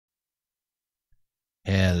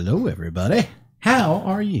Hello, everybody. How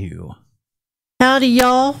are you? Howdy,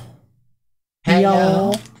 y'all. Hey,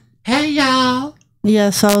 y'all. Hey, y'all.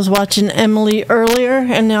 Yes, I was watching Emily earlier,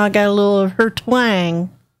 and now I got a little of her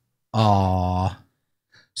twang. Aw.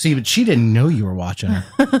 See, but she didn't know you were watching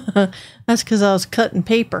her. That's because I was cutting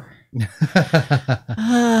paper.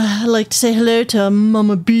 I'd like to say hello to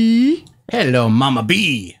Mama B. Hello, Mama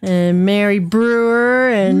B. And Mary Brewer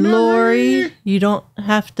and Mary. Lori. You don't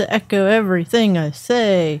have to echo everything I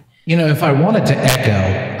say. You know, if I wanted to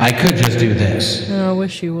echo, I could just do this. Oh, I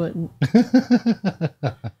wish you wouldn't.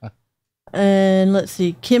 And let's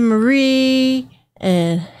see, Kim Marie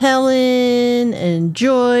and Helen and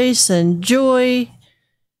Joyce and Joy.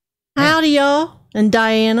 Howdy, y'all. And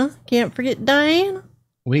Diana. Can't forget Diana.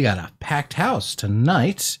 We got a packed house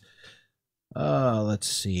tonight. Let's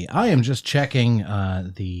see. I am just checking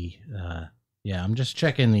I'm just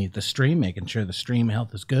checking the stream, making sure the stream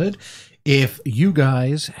health is good. If you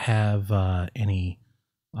guys have any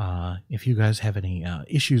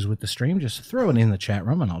issues with the stream, just throw it in the chat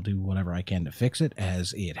room and I'll do whatever I can to fix it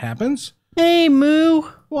as it happens. Hey, Moo.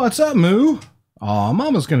 What's up, Moo? Aw,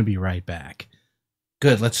 Mama's gonna be right back.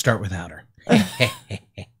 Good, let's start without her.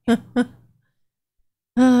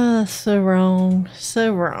 So wrong.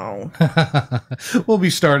 So wrong. We'll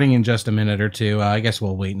be starting in just a minute or two. I guess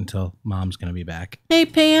we'll wait until Mom's going to be back. Hey,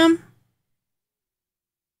 Pam.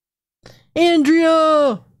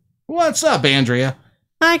 Andrea. What's up, Andrea?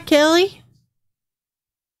 Hi, Kelly.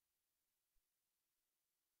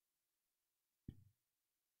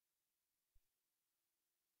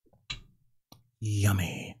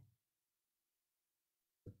 Yummy.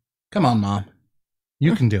 Come on, Mom.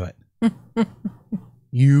 You can do it.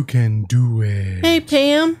 You can do it. Hey,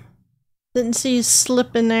 Pam. Didn't see you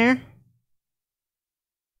slip in there.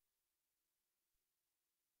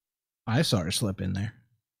 I saw her slip in there.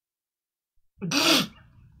 That's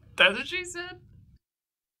what she said?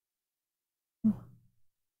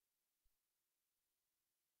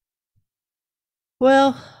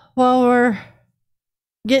 Well, while we're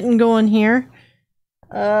getting going here,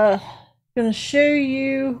 gonna show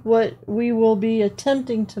you what we will be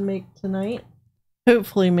attempting to make tonight.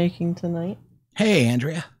 Hopefully making tonight. Hey,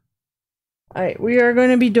 Andrea. Alright, we are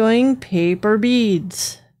going to be doing paper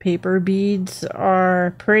beads. Paper beads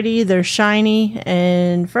are pretty, they're shiny,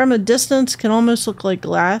 and from a distance can almost look like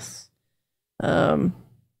glass.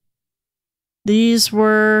 These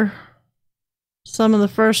were some of the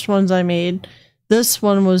first ones I made. This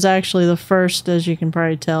one was actually the first, as you can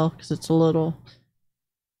probably tell, because it's a little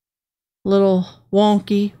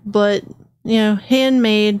wonky, but, you know,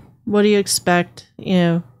 handmade. What do you expect? You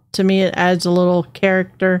know, to me it adds a little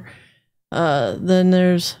character. Then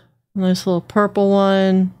there's a nice little purple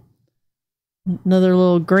one, another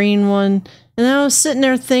little green one. And I was sitting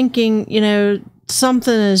there thinking, you know,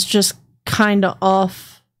 something is just kind of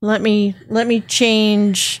off. Let me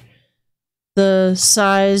change the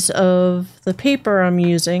size of the paper I'm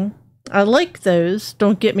using. I like those,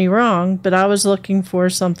 don't get me wrong, but I was looking for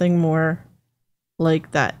something more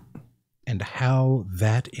like that. And how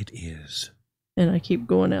that it is. And I keep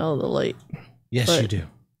going out of the light. Yes, but you do.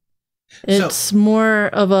 It's more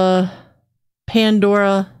of a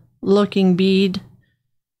Pandora looking bead.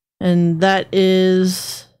 And that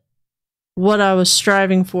is what I was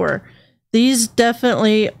striving for. These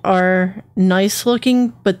definitely are nice looking,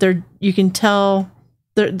 but you can tell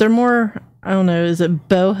they're more, I don't know, is it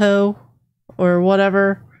boho or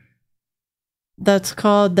whatever that's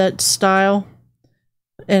called, that style.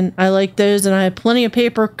 And I like those, and I have plenty of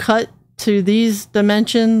paper cut to these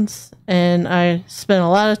dimensions, and I spent a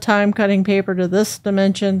lot of time cutting paper to this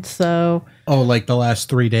dimension, so... Oh, like the last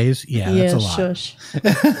 3 days? Yeah, that's a lot. Shush.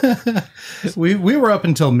 we were up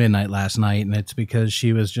until midnight last night, and it's because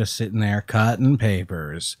she was just sitting there cutting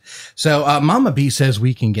papers. So Mama B says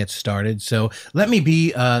we can get started. So let me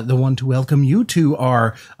be the one to welcome you to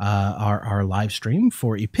our live stream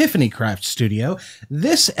for Epiphany Craft Studio.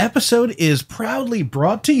 This episode is proudly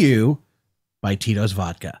brought to you by Tito's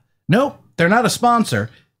Vodka. Nope, they're not a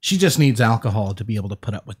sponsor. She just needs alcohol to be able to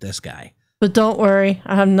put up with this guy. But don't worry,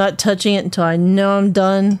 I'm not touching it until I know I'm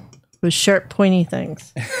done with sharp, pointy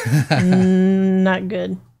things. Not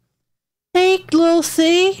good. Hey, little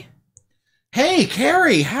C. Hey,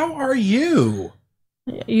 Carrie, how are you?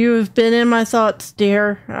 You have been in my thoughts,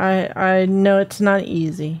 dear. I know it's not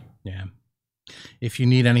easy. Yeah. If you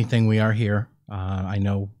need anything, we are here. I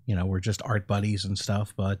know, we're just art buddies and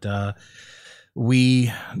stuff, but we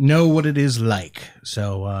know what it is like.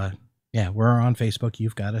 So, yeah, we're on Facebook.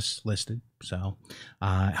 You've got us listed. So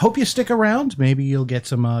hope you stick around. Maybe you'll get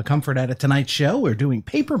some comfort out of tonight's show. We're doing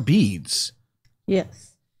paper beads.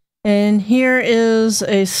 Yes. And here is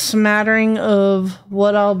a smattering of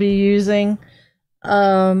what I'll be using.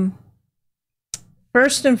 First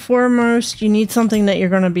and foremost, you need something that you're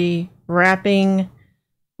going to be wrapping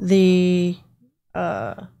the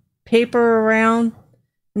paper around.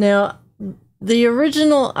 Now, the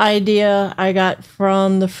original idea I got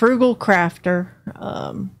from the Frugal Crafter.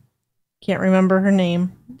 Can't remember her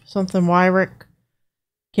name. Something Wyrick.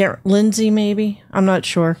 Lindsay maybe? I'm not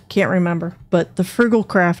sure. Can't remember. But the Frugal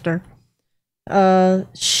Crafter.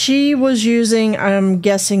 She was using, I'm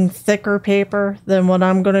guessing, thicker paper than what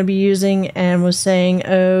I'm going to be using, and was saying,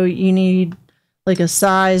 oh, you need like a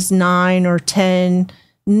size 9 or 10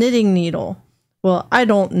 knitting needle. Well, I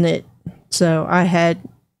don't knit, so I had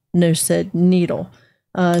no said needle.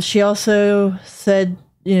 She also said,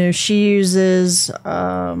 she uses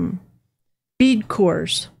bead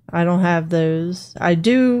cores. I don't have those. I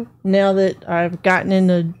do, now that I've gotten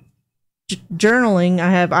into journaling,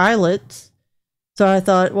 I have eyelets. So I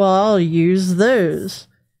thought, well, I'll use those.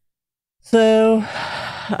 So,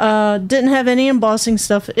 didn't have any embossing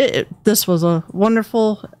stuff. This was a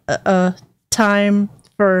wonderful time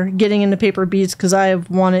for getting into paper beads, because I have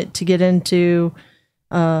wanted to get into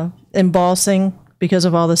embossing because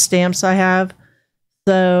of all the stamps I have.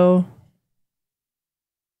 So,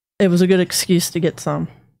 it was a good excuse to get some.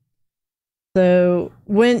 So,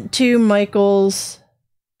 went to Michael's,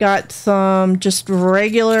 got some just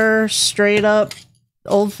regular, straight up,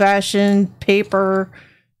 old-fashioned paper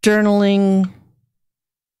journaling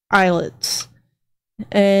eyelets.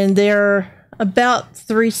 And they're about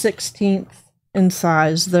 3/16 in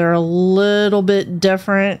size. They're a little bit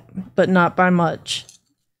different, but not by much.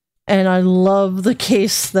 And I love the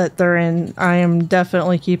case that they're in. I am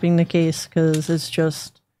definitely keeping the case because it's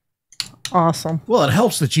just awesome. Well, it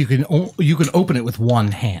helps that you can open it with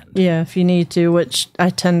one hand. Yeah, if you need to, which I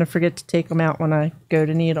tend to forget to take them out when I go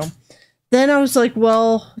to knit them. Then I was like,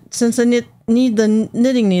 well, since I need the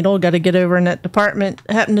knitting needle, got to get over in that department.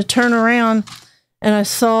 I happened to turn around and I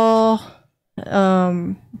saw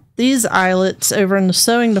these eyelets over in the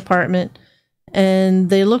sewing department, and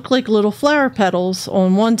they look like little flower petals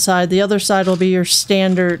on one side. The other side will be your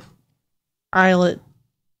standard eyelet.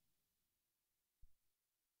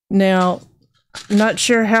 Now, not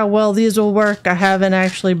sure how well these will work. I haven't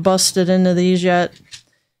actually busted into these yet.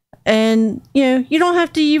 And, you don't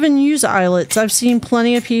have to even use eyelets. I've seen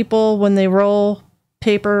plenty of people, when they roll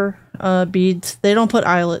paper beads, they don't put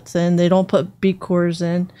eyelets in. They don't put bead cores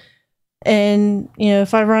in. And,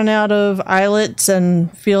 if I run out of eyelets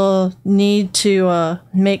and feel a need to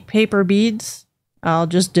make paper beads, I'll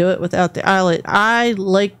just do it without the eyelet. I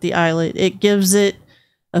like the eyelet. It gives it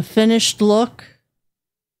a finished look.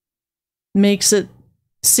 Makes it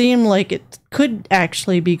seem like it could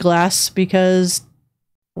actually be glass, because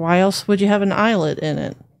why else would you have an eyelet in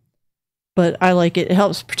it? But I like it. It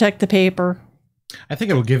helps protect the paper. I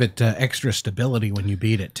think it'll give it extra stability when you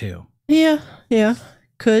bead it too. Yeah.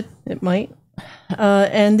 Could. It might.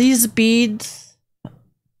 And these beads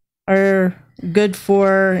are good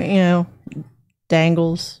for,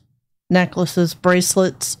 dangles, necklaces,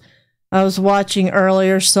 bracelets. I was watching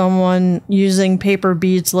earlier someone using paper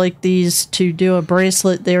beads like these to do a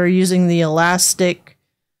bracelet. They were using the elastic,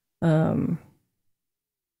 I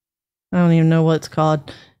don't even know what it's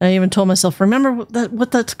called. I even told myself, remember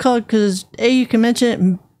what that's called, because A, you can mention it,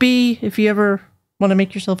 and B, if you ever want to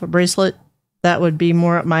make yourself a bracelet, that would be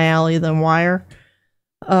more up my alley than wire.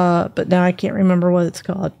 But now I can't remember what it's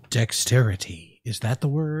called. Dexterity. Is that the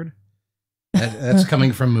word? That's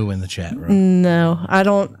coming from Moo in the chat room. No, I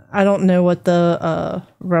don't know what the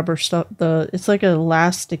rubber stuff. It's like an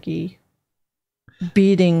elasticy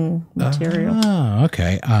beading material. Oh,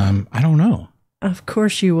 okay. I don't know. Of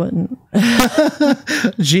course you wouldn't.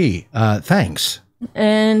 Gee, thanks.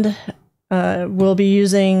 And we'll be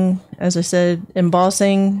using, as I said,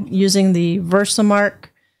 embossing using the Versamark.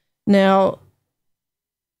 Now,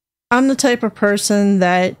 I'm the type of person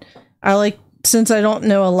that I like, since I don't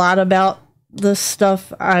know a lot about this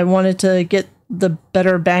stuff, I wanted to get the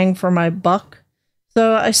better bang for my buck.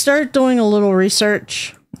 So I started doing a little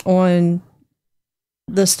research on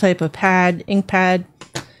this type of pad, ink pad.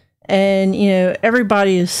 And,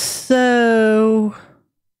 everybody is so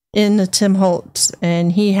into Tim Holtz,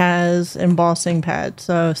 and he has embossing pads.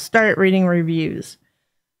 So I started reading reviews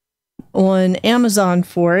on Amazon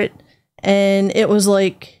for it. And it was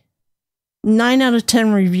like 9 out of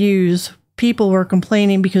 10 reviews. People were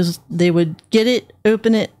complaining because they would get it,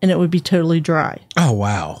 open it, and it would be totally dry. Oh,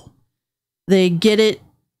 wow. They get it,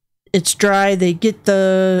 it's dry. They get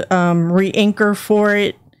the re-inker for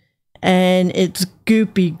it, and it's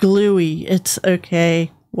goopy, gluey. It's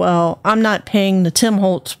okay. well, I'm not paying the Tim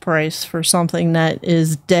Holtz price for something that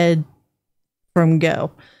is dead from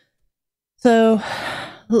go. So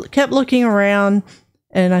kept looking around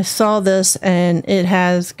and I saw this and it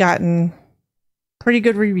has gotten pretty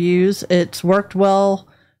good reviews. It's worked well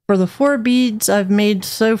for the 4 beads I've made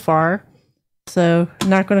so far. So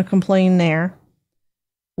not going to complain there.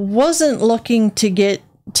 Wasn't looking to get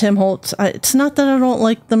Tim Holtz. It's not that I don't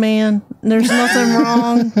like the man. There's nothing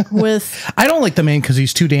wrong with... I don't like the man because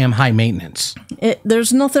he's too damn high maintenance.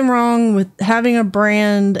 There's nothing wrong with having a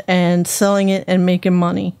brand and selling it and making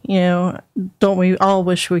money. You know, don't we all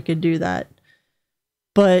wish we could do that?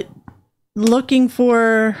 But looking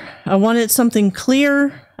for... I wanted something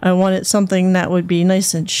clear. I wanted something that would be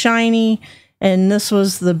nice and shiny. And this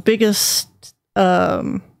was the biggest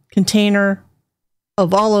container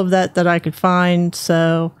of all of that I could find.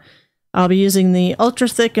 So I'll be using the ultra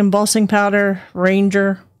thick embossing powder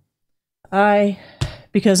Ranger.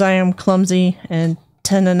 Because I am clumsy and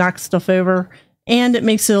tend to knock stuff over, and it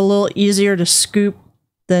makes it a little easier to scoop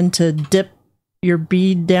than to dip your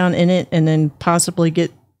bead down in it and then possibly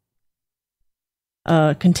get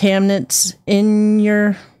contaminants in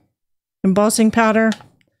your embossing powder.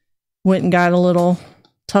 Went and got a little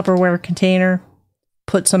Tupperware container,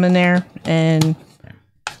 put some in there, and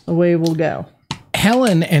away we'll go.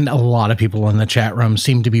 Helen and a lot of people in the chat room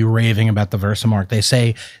seem to be raving about the Versamark. They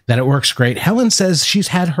say that it works great. Helen says she's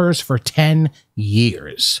had hers for 10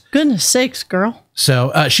 years. Goodness sakes, girl.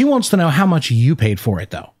 So she wants to know how much you paid for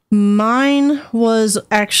it, though. Mine was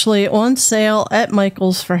actually on sale at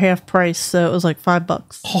Michael's for half price, so it was like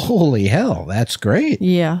 $5. Holy hell, that's great.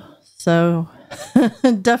 Yeah, so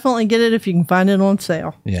definitely get it if you can find it on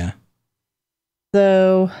sale. Yeah.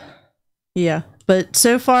 So, yeah. But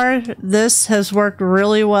so far, this has worked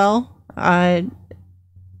really well.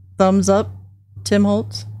 Thumbs up, Tim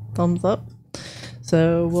Holtz, thumbs up.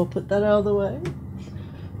 So we'll put that out of the way.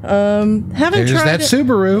 Haven't There's tried that it.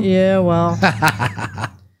 Subaru. Yeah, well,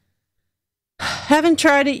 haven't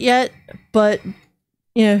tried it yet. But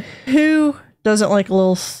you know, who doesn't like a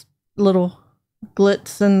little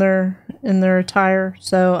glitz in their attire?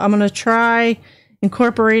 So I'm gonna try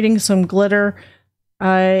incorporating some glitter.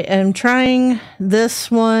 I am trying this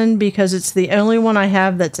one because it's the only one I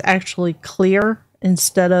have that's actually clear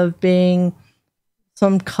instead of being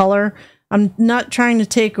some color. I'm not trying to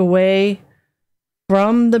take away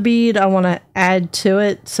from the bead. I want to add to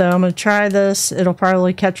it. So I'm going to try this. It'll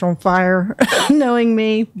probably catch on fire knowing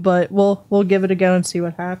me, but we'll give it a go and see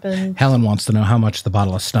what happens. Helen wants to know how much the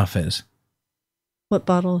bottle of snuff is. What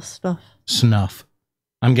bottle of stuff? Snuff.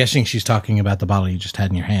 I'm guessing she's talking about the bottle you just had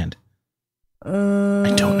in your hand.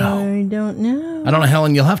 I don't know. I don't know. I don't know,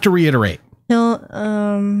 Helen. You'll have to reiterate. I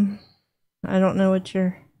don't know what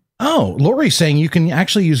you're... Oh, Lori's saying you can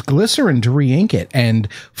actually use glycerin to re-ink it. And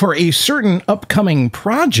for a certain upcoming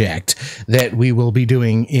project that we will be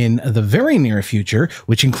doing in the very near future,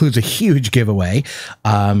 which includes a huge giveaway,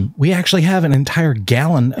 we actually have an entire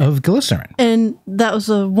gallon of glycerin. And that was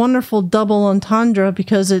a wonderful double entendre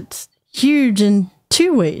because it's huge in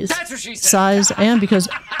 2 ways. That's what she said. Size and because,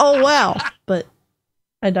 oh, wow. But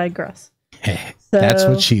I digress. That's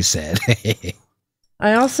what she said.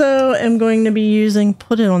 I also am going to be using,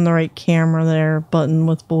 put it on the right camera there, button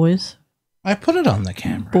with boys. I put it on the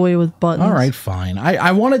camera. Boy with buttons. All right, fine.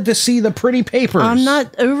 I wanted to see the pretty papers. I'm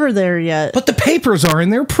not over there yet. But the papers are,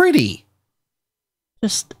 and they're pretty.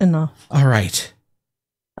 Just enough. All right.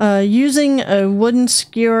 Using a wooden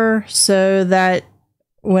skewer so that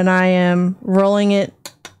when I am rolling it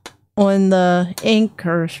on the ink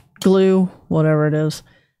or glue, whatever it is,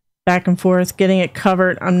 back and forth, getting it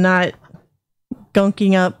covered, I'm not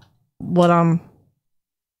gunking up what I'm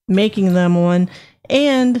making them on.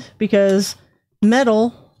 And because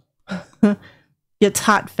metal gets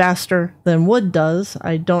hot faster than wood does,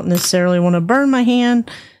 I don't necessarily want to burn my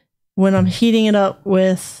hand when I'm heating it up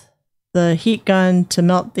with the heat gun to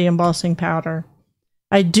melt the embossing powder.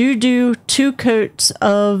 I do 2 coats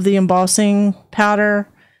of the embossing powder.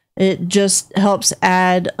 It just helps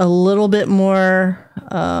add a little bit more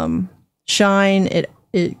shine.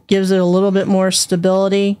 It gives it a little bit more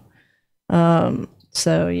stability.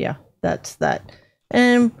 So yeah, that's that.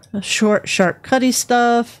 And short, sharp, cutty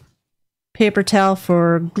stuff. Paper towel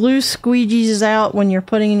for glue squeegees out when you're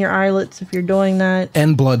putting in your eyelets if you're doing that.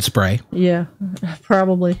 And blood spray. Yeah,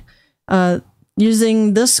 probably.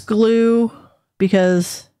 Using this glue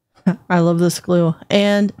because I love this glue.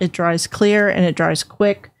 And it dries clear and it dries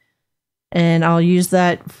quick. And I'll use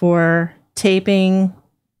that for taping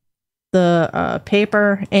the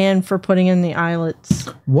paper and for putting in the eyelets.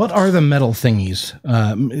 What are the metal thingies?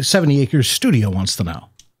 70 Acres Studio wants to know.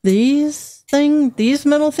 These thing, these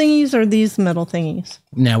metal thingies, or these metal thingies?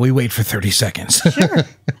 Now we wait for 30 seconds. Sure.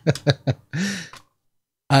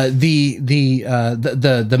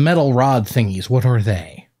 The metal rod thingies, what are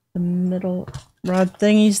they? The metal rod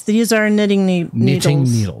thingies. These are knitting needles. Knitting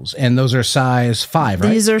needles. And those are size 5, right?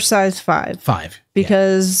 These are size 5. 5.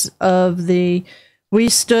 Because of we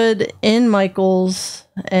stood in Michael's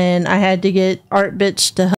and I had to get Art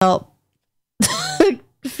Bitch to help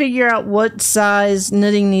figure out what size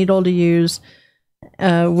knitting needle to use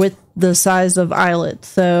with the size of eyelet.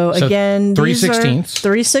 So again, 3/16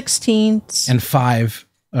 3/16 and 5.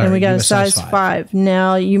 And we got a size 5.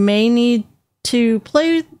 Now you may need to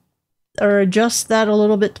play or adjust that a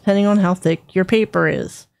little bit depending on how thick your paper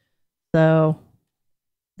is. So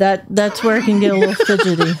that's where it can get a little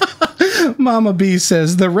fidgety. Mama B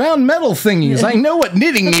says, the round metal thingies. I know what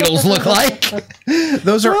knitting needles look like.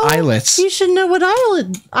 Those are eyelets. You should know what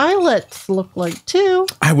eyelets look like, too.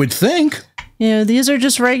 I would think. These are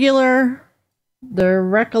just regular. They're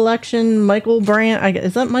Recollection Michael brand.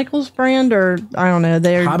 Is that Michael's brand? Or, I don't know.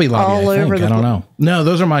 They're Hobby Lobby, all over the... I don't know. No,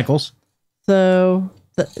 those are Michael's. So,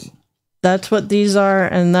 that's what these are,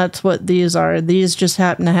 and that's what these are. These just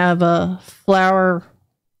happen to have a flower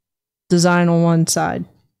design on one side.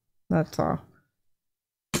 That's all.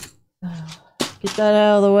 Get that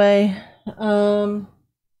out of the way.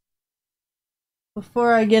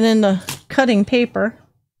 Before I get into cutting paper,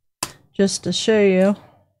 just to show you,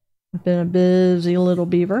 I've been a busy little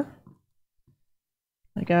beaver.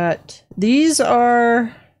 These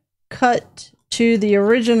are cut to the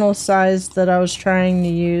original size that I was trying to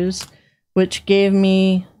use, which gave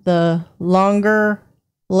me the longer,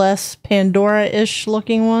 less Pandora-ish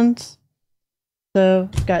looking ones. So,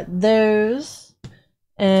 got those,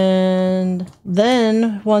 and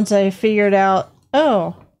then once I figured out,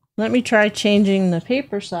 let me try changing the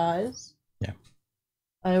paper size. Yeah.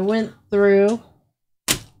 I went through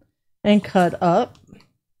and cut up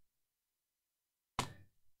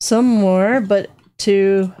some more, but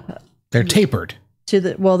they're tapered.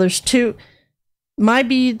 There's 2. My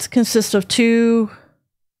beads consist of 2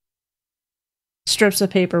 strips of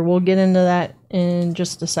paper. We'll get into that in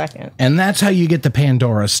just a second. And that's how you get the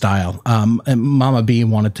Pandora style. And Mama B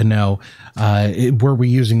wanted to know, were we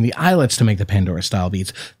using the eyelets to make the Pandora style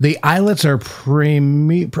beads? The eyelets are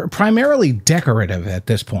primarily decorative at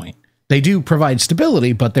this point. They do provide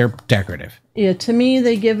stability, but they're decorative. Yeah, to me,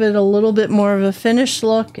 they give it a little bit more of a finished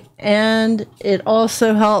look, and it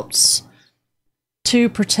also helps to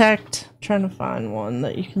protect. I'm trying to find one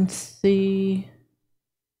that you can see.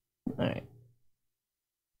 All right.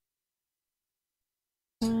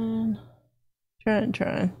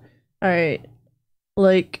 Trying. All right.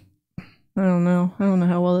 Like, I don't know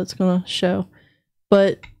how well it's going to show.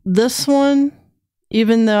 But this one,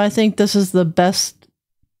 even though I think this is the best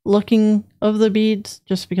looking of the beads,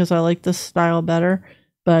 just because I like this style better,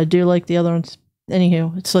 but I do like the other ones.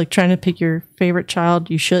 Anywho, it's like trying to pick your favorite child.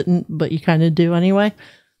 You shouldn't, but you kind of do anyway.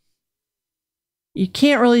 You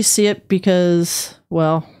can't really see it because,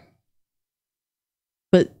 but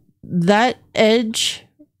that edge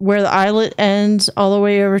where the eyelet ends all the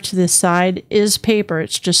way over to the side is paper.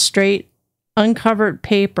 It's just straight uncovered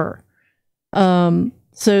paper.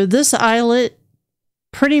 So this eyelet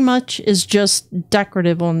pretty much is just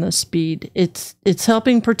decorative on this bead. It's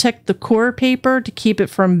helping protect the core paper to keep it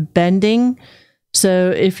from bending. So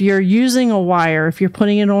if you're using a wire, if you're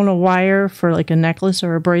putting it on a wire for like a necklace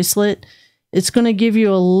or a bracelet, it's going to give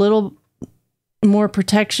you a little more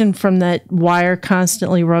protection from that wire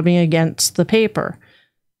constantly rubbing against the paper.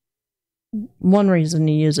 One reason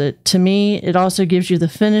to use it. To me, it also gives you the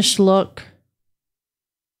finished look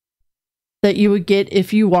that you would get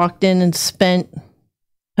if you walked in and spent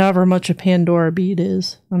however much a Pandora bead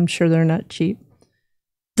is. I'm sure they're not cheap.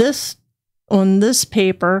 On this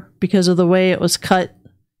paper, because of the way it was cut,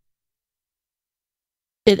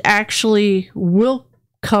 it actually will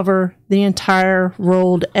cover the entire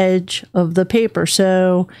rolled edge of the paper.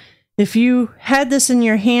 So if you had this in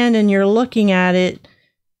your hand and you're looking at it,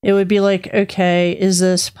 it would be like, okay, is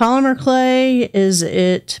this polymer clay? Is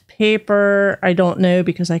it paper? I don't know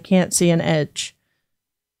because I can't see an edge.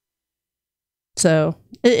 So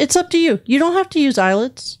it's up to you. You don't have to use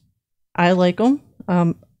eyelets. I like them.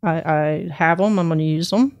 I have them. I'm going to use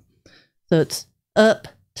them. So it's up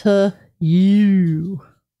to you.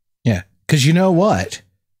 Yeah, because you know what?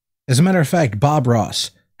 As a matter of fact, Bob Ross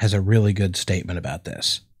has a really good statement about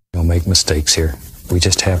this. We don't make mistakes here. We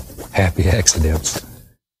just have happy accidents.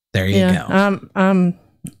 There you go. I'm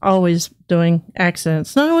always doing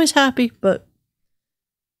accidents. Not always happy, but...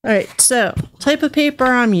 All right, so type of paper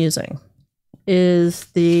I'm using is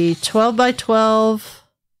the 12 by 12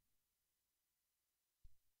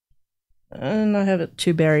 And I have it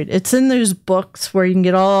too buried. It's in those books where you can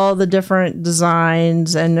get all the different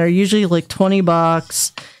designs, and they're usually like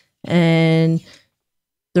 $20, and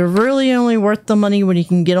they're really only worth the money when you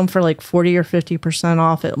can get them for like 40 or 50%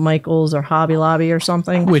 off at Michael's or Hobby Lobby or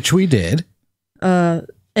something. Which we did. And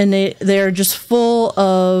they're just full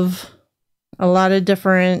of a lot of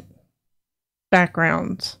different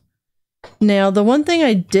backgrounds. Now, the one thing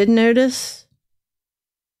I did notice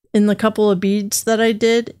in the couple of beads that I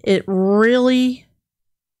did, it really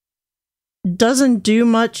doesn't do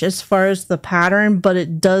much as far as the pattern, but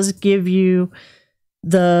it does give you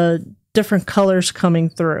the different colors coming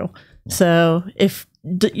through. So if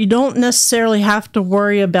you don't necessarily have to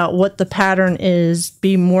worry about what the pattern is,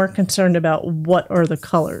 be more concerned about what are the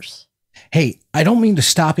colors. Hey, I don't mean to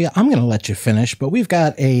stop you. I'm going to let you finish, but we've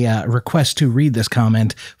got a request to read this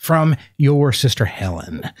comment from your sister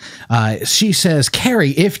Helen. She says,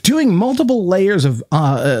 Carrie, if doing multiple layers of,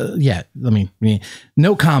 no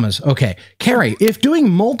commas. Okay. Carrie, if doing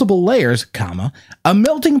multiple layers, comma, a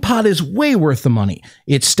melting pot is way worth the money.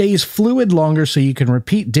 It stays fluid longer so you can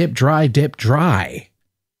repeat dip, dry.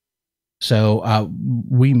 So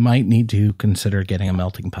we might need to consider getting a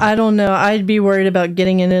melting pot. I don't know. I'd be worried about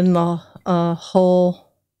getting it in the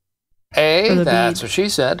hole. Hey, that's what she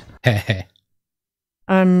said. Hey.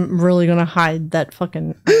 I'm really going to hide that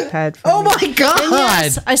fucking iPad from Oh my God. And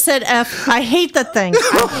yes, I said F. I hate that thing.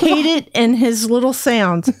 I hate it and his little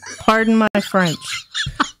sounds. Pardon my French.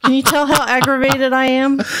 Can you tell how aggravated I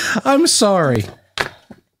am? I'm sorry.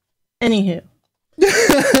 Anywho.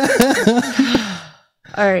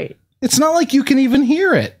 All right. It's not like you can even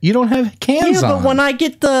hear it. You don't have cans on. Yeah, but when I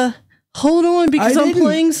get the... Hold on, because I'm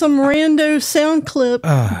playing some rando sound clip.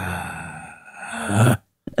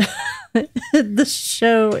 This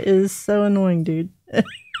show is so annoying, dude.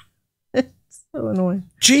 It's so annoying.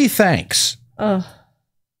 Gee, thanks. I've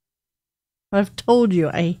told you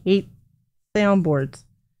I hate soundboards.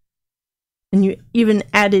 And you even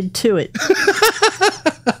added to it.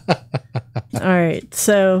 All right,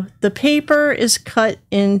 so the paper is cut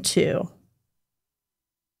into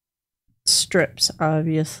strips,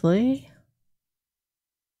 obviously.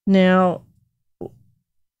 Now,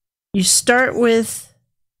 you start with,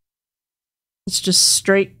 it's just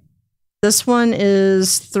straight. This one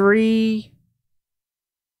is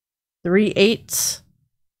 3/8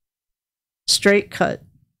 straight cut.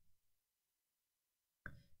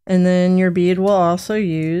 And then your bead will also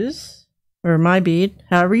use, or my bead,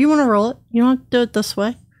 however you want to roll it. You don't have to do it this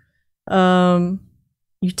way.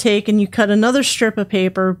 You take and you cut another strip of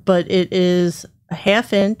paper, but it is a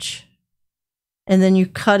 1/2 inch, and then you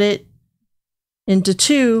cut it into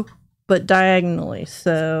 2, but diagonally.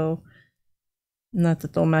 So, not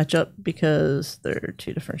that they'll match up because they're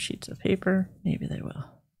 2 different sheets of paper. Maybe they will.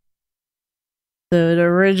 So it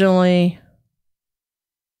originally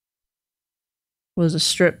was a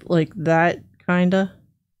strip like that, kinda.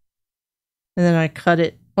 And then I cut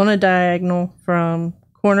it on a diagonal from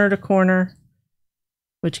corner to corner,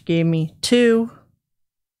 which gave me 2.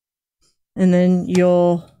 And then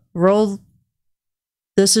you'll roll.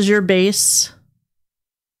 This is your base.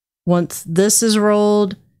 Once this is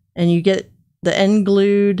rolled and you get the end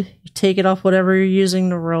glued, you take it off whatever you're using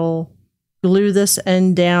to roll, glue this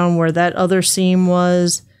end down where that other seam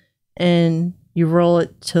was, and you roll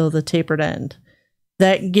it till the tapered end.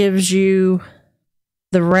 That gives you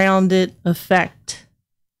the rounded effect.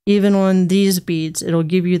 Even on these beads, it'll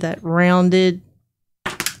give you that rounded,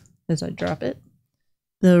 as I drop it,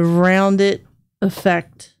 the rounded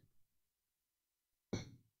effect.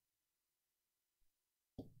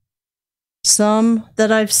 Some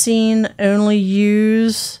that I've seen only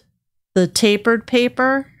use the tapered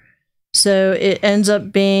paper, so it ends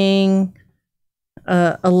up being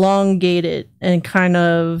elongated and kind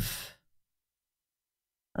of,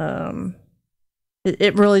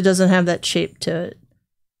 it really doesn't have that shape to it.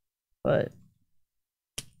 But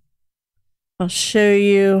I'll show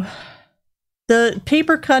you. The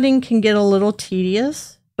paper cutting can get a little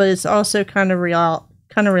tedious, but it's also kind of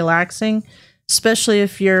relaxing, especially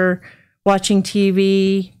if you're watching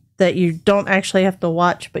TV that you don't actually have to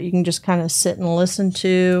watch, but you can just kind of sit and listen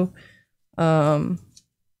to.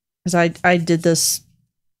 Because I did this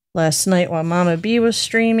last night while Mama B was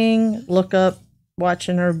streaming, look up,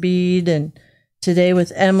 watching her bead, and today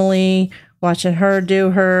with Emily, watching her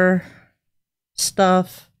do her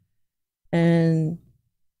stuff. And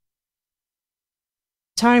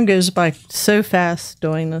time goes by so fast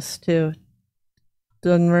doing this too.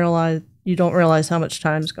 You don't realize how much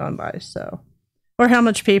time's gone by, so, or how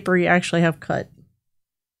much paper you actually have cut.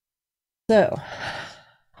 So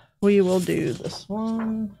we will do this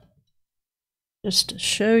one. just to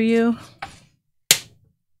show you.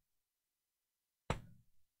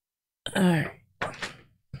 All right.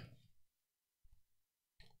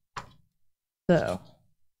 So,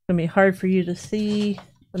 it's going to be hard for you to see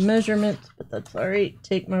the measurements, but that's all right.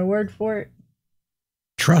 Take my word for it.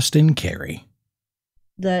 Trust in Carrie.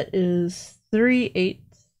 That is 3/8.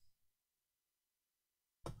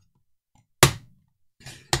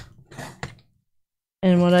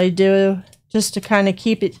 And what I do, just to kind of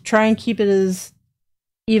try and keep it as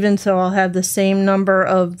even, so I'll have the same number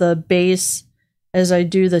of the base as I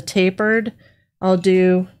do the tapered. I'll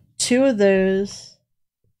do 2 of those.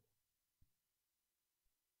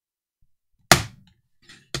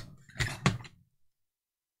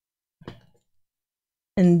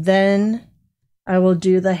 And then I will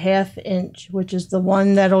do the 1/2 inch, which is the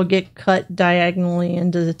one that'll get cut diagonally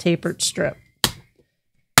into the tapered strip,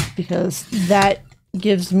 because that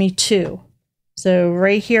gives me 2. So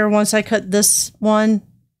right here, once I cut this one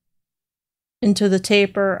into the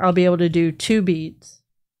taper, I'll be able to do 2 beads.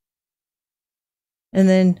 And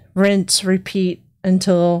then rinse, repeat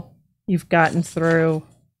until you've gotten through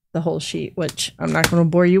the whole sheet, which I'm not going to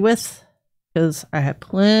bore you with because I have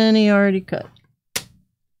plenty already cut.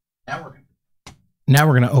 Now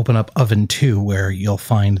we're going to open up oven 2, where you'll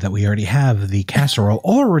find that we already have the casserole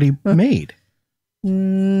already made.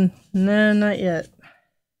 No, not yet.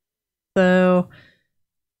 So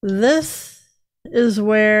this is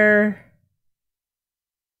where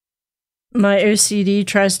my OCD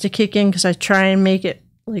tries to kick in, because I try and make it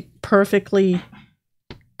like perfectly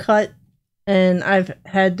cut, and I've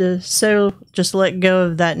had to just let go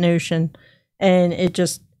of that notion, and it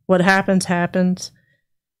just, what happens.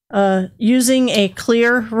 Using a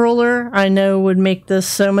clear ruler, I know, would make this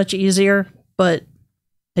so much easier, but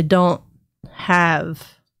I don't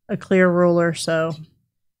have a clear ruler, so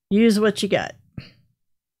use what you got.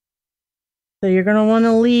 So you're going to want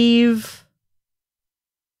to leave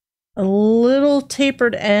a little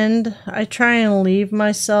tapered end. I try and leave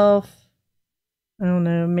myself, I don't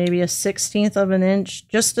know, maybe a 1/16 of an inch,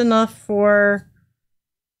 just enough for...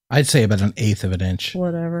 I'd say about an 1/8 of an inch.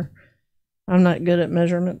 Whatever. I'm not good at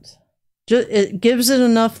measurements. It gives it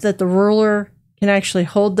enough that the ruler can actually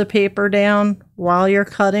hold the paper down while you're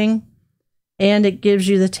cutting, and it gives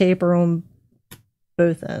you the taper on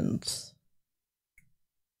both ends.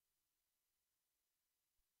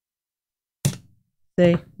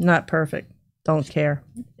 See, not perfect. Don't care.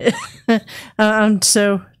 I'm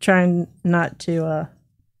so trying not to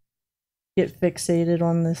get fixated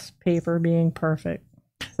on this paper being perfect.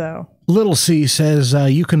 So Little C says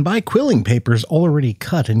you can buy quilling papers already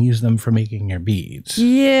cut and use them for making your beads.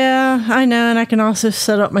 Yeah, I know, and I can also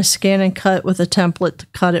set up my scan and cut with a template to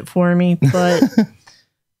cut it for me, but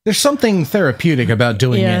there's something therapeutic about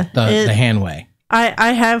doing it the hand way.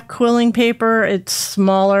 I have quilling paper. It's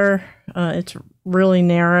smaller. It's really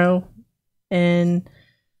narrow, and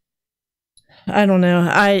I don't know.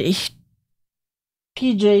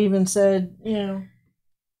 PJ even said,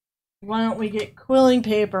 why don't we get quilling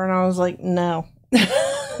paper? And I was like, no,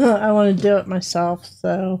 I want to do it myself.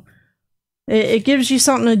 So it gives you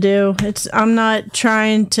something to do. I'm not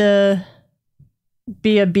trying to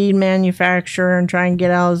be a bead manufacturer and try and get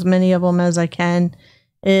out as many of them as I can.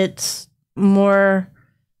 It's more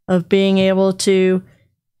of being able to,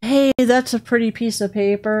 hey, that's a pretty piece of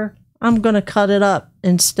paper. I'm going to cut it up,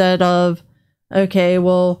 instead of, okay,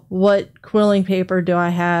 well, what quilling paper do I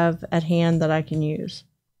have at hand that I can use?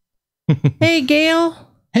 Hey, Gail.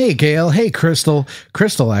 Hey, Gail. Hey, Crystal.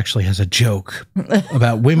 Crystal actually has a joke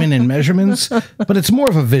about women and measurements, but it's more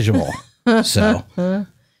of a visual. So,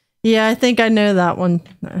 yeah, I think I know that one.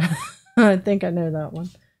 I think I know that one.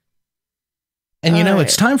 And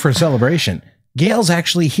it's time for a celebration. Gail's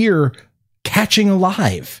actually here, catching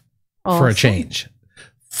alive for a change.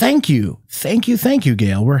 Thank you. Thank you. Thank you,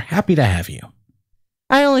 Gail. We're happy to have you.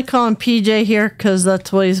 I only call him PJ here because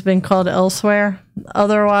that's what he's been called elsewhere.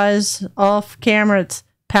 Otherwise, off camera, it's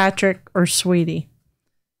Patrick or Sweetie.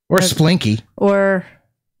 Or Splinky. Or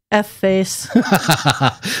F-Face.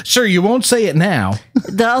 Sure, you won't say it now.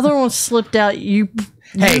 The other one slipped out. You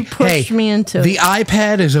pushed me into it. The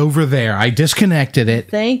iPad is over there. I disconnected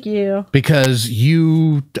it. Thank you. Because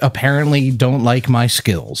you apparently don't like my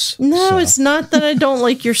skills. No, it's not that I don't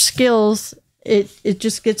like your skills. It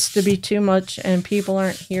just gets to be too much, and people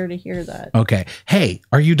aren't here to hear that. Okay. Hey,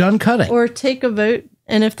 are you done cutting? Or take a vote,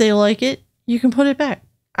 and if they like it, you can put it back.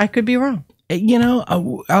 I could be wrong.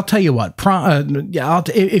 I'll tell you what.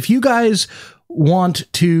 If you guys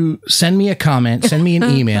want to send me a comment, send me an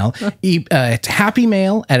email. It's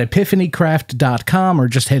happymail@epiphanycraft.com, or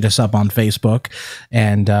just hit us up on Facebook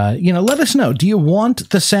and, let us know. Do you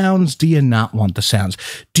want the sounds? Do you not want the sounds?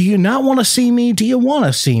 Do you not want to see me? Do you want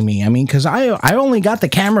to see me? I mean, because I only got the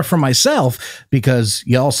camera for myself because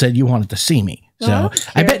y'all said you wanted to see me. So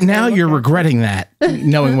I bet now you're regretting that,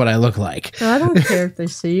 knowing what I look like. I don't care if they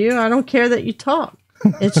see you. I don't care that you talk.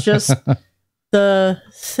 It's just the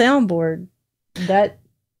soundboard that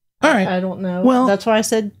all right. I don't know. Well, that's why I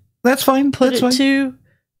said that's fine. Put it to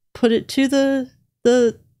the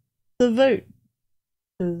vote.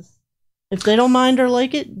 Because if they don't mind or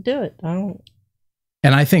like it, do it. I don't.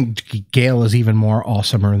 And I think Gail is even more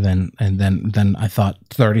awesomer than I thought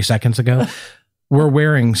 30 seconds ago. We're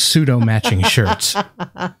wearing pseudo matching shirts.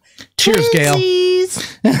 Cheers, Gail.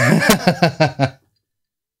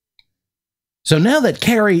 So now that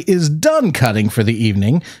Carrie is done cutting for the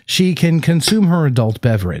evening, she can consume her adult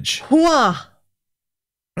beverage. Whoa.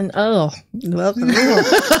 And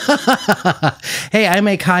hey, I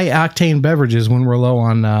make high octane beverages when we're low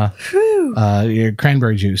on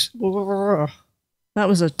cranberry juice. That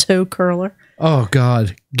was a toe curler. Oh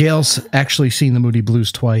God, Gail's actually seen the Moody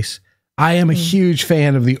Blues twice. I am a huge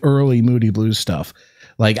fan of the early Moody Blues stuff.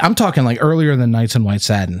 Like, I'm talking like earlier than Nights in White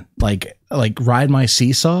Satin. Like Ride My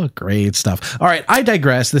Seesaw. Great stuff. All right, I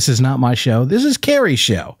digress. This is not my show. This is Carrie's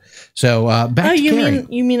show. So back to Carrie.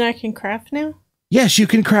 You mean I can craft now? Yes, you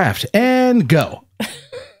can craft. And go.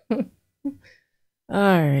 All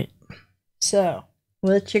right. So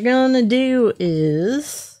what you're going to do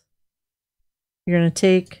is you're going to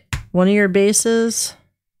take one of your bases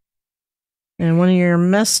and one of your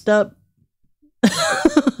messed up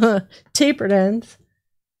tapered ends,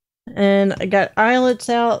 and I got eyelets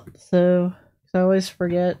out, so I always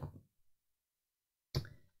forget.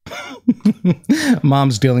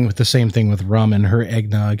 Mom's dealing with the same thing with rum and her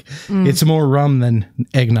eggnog. It's more rum than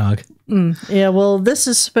eggnog. Yeah, well, this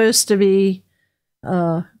is supposed to be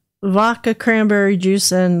vodka, cranberry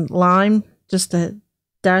juice, and lime, just a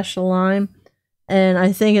dash of lime, and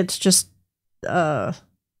I think it's just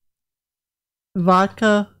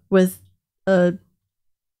vodka with a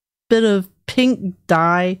bit of pink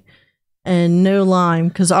dye and no lime,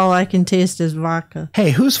 because all I can taste is vodka. Hey,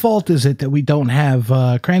 whose fault is it that we don't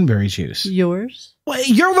have cranberry juice? Yours. Well,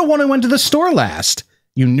 you're the one who went to the store last.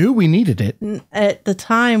 You knew we needed it. At the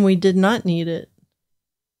time, we did not need it.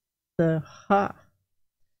 So,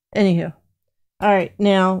 Anywho. All right.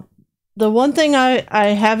 Now, the one thing I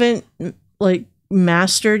haven't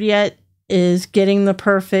mastered yet is getting the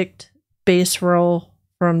perfect base roll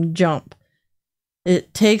from Jump.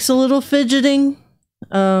 It takes a little fidgeting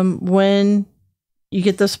when you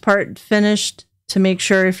get this part finished to make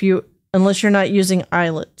sure unless you're not using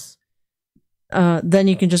eyelets, then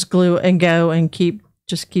you can just glue and go and keep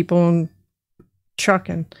on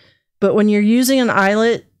trucking. But when you're using an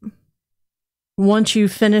eyelet, once you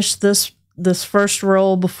finish this first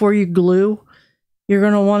roll before you glue, you're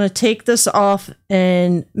going to want to take this off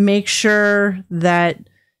and make sure that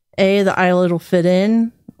the eyelet will fit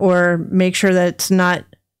in, or make sure that it's not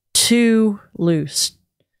too loose.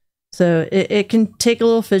 So it can take a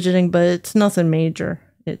little fidgeting, but it's nothing major.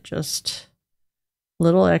 It just a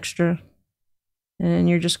little extra. And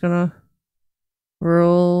you're just going to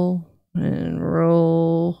roll and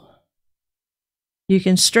roll. You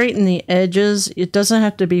can straighten the edges. It doesn't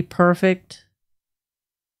have to be perfect.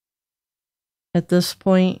 At this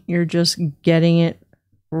point, you're just getting it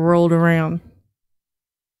rolled around.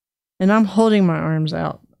 And I'm holding my arms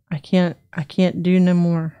out. I can't do no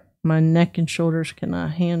more. My neck and shoulders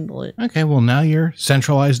cannot handle it. Okay, well, now you're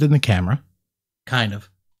centralized in the camera. Kind of.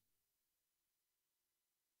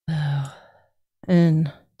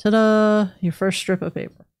 And ta-da, your first strip of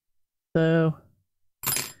paper. So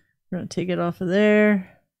we're going to take it off of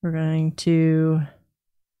there. We're going to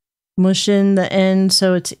mush in the end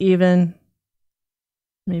so it's even.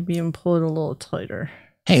 Maybe even pull it a little tighter.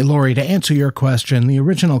 Hey, Lori, to answer your question, the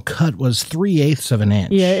original cut was 3/8 of an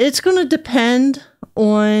inch. Yeah, it's going to depend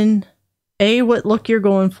on what look you're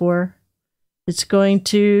going for. It's going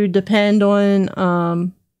to depend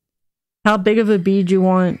on how big of a bead you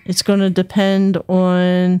want. It's going to depend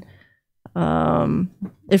on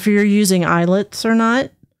if you're using eyelets or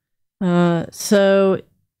not. So,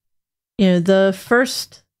 the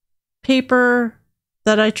first paper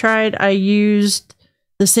that I tried, I used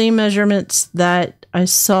the same measurements that I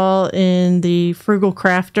saw in the Frugal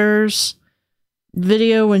Crafters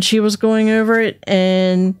video when she was going over it,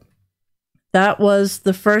 and that was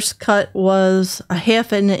the first cut was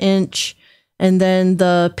 1/2 inch, and then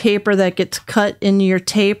the paper that gets cut into your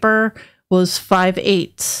taper was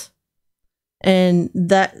 5/8. And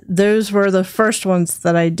those were the first ones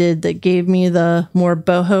that I did that gave me the more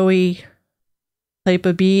boho-y type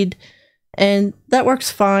of bead. And that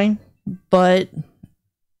works fine, but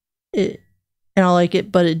and I like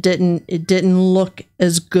it, but it didn't look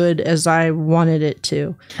as good as I wanted it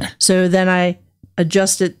to. So then I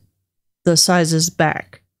adjusted the sizes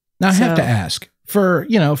back. Now I have to ask, for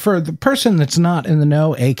the person that's not in the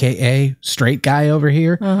know, aka straight guy over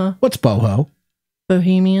here, what's boho?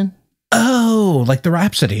 Bohemian. Oh, like the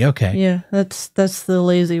Rhapsody. Okay. Yeah, that's the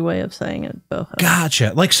lazy way of saying it, boho.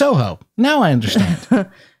 Gotcha. Like Soho. Now I understand.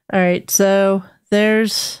 All right, so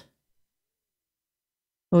there's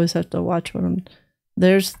always have to watch what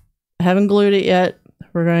I haven't glued it yet.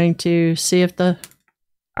 We're going to see if the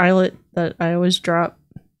eyelet that I always drop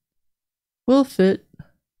will fit.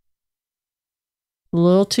 A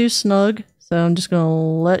little too snug, so I'm just going to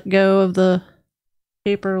let go of the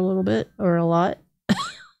paper a little bit, or a lot.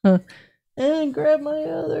 And grab my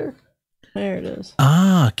other. There it is.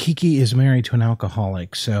 Ah, Kiki is married to an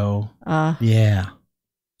alcoholic, so yeah.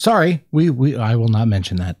 Sorry, I will not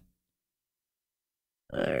mention that.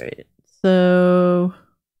 All right, so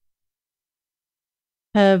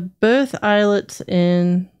have both eyelets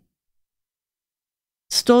in.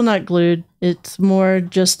 Still not glued. It's more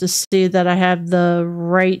just to see that I have the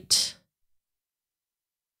right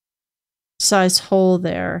size hole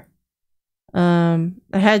there. I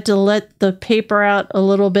had to let the paper out a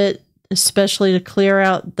little bit, especially to clear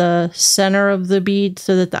out the center of the bead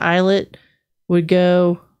so that the eyelet would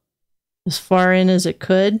go as far in as it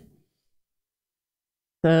could.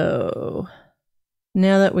 So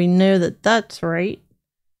now that we know that that's right,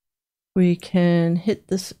 we can hit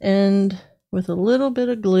this end with a little bit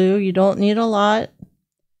of glue. You don't need a lot.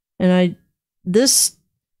 And this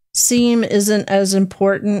seam isn't as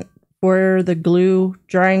important for the glue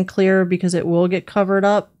drying clear because it will get covered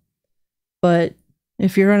up. But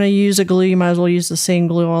if you're going to use a glue, you might as well use the same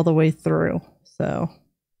glue all the way through. So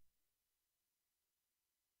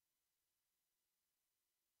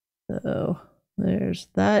there's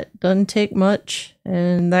that. Doesn't take much.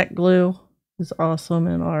 And that glue is awesome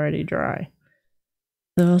and already dry.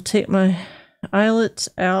 So I'll take my eyelets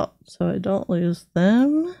out so I don't lose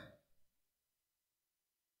them.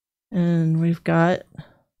 And we've got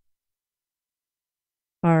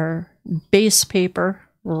our base paper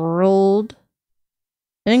rolled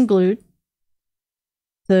and glued.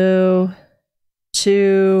 So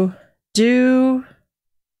to do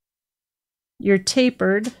your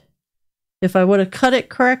tapered, if I would have cut it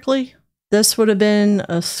correctly, this would have been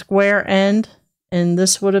a square end and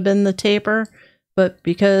this would have been the taper. But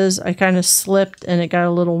because I kind of slipped and it got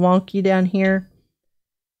a little wonky down here,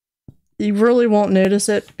 you really won't notice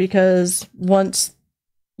it because once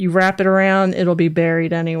you wrap it around, it'll be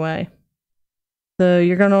buried anyway. So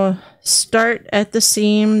you're going to start at the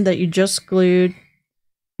seam that you just glued.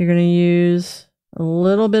 You're going to use a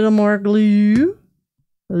little bit of more glue.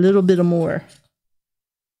 A little bit of more.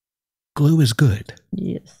 Glue is good.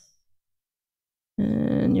 Yes.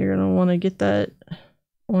 And you're going to want to get that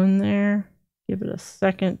on there. Give it a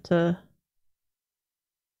second to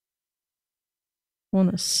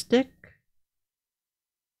want to stick.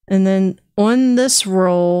 And then on this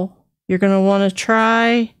roll, you're going to want to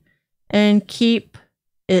try and keep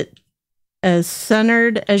it as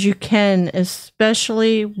centered as you can,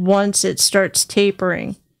 especially once it starts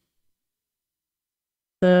tapering.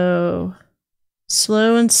 So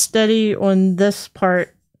slow and steady on this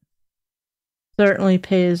part certainly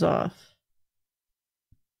pays off.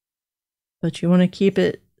 But you want to keep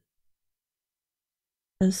it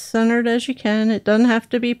as centered as you can. It doesn't have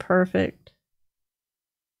to be perfect.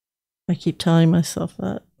 I keep telling myself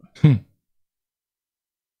that. And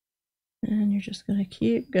you're just going to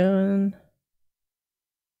keep going.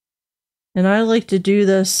 And I like to do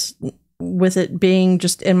this with it being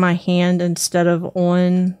just in my hand instead of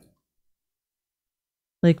on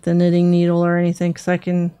like the knitting needle or anything, because I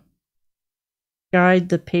can guide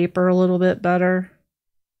the paper a little bit better.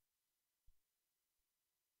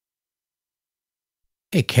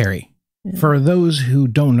 Hey, Carrie, for those who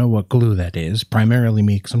don't know what glue that is, primarily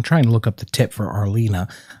me, because I'm trying to look up the tip for Arlena,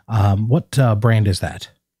 what brand is that?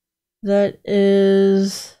 That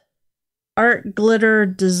is Art Glitter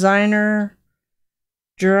Designer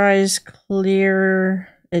Dries Clear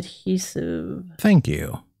Adhesive. Thank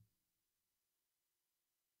you.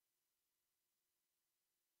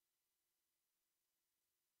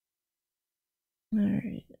 All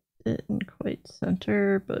right, didn't quite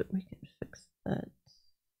center, but we can fix that.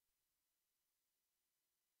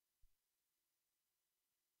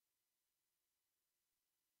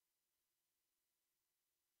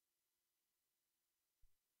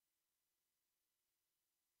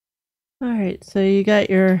 All right, so you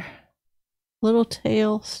got your little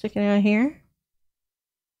tail sticking out here.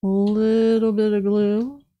 A little bit of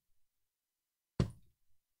glue.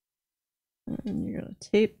 And you're going to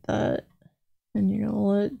tape that. And you're going to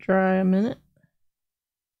let it dry a minute.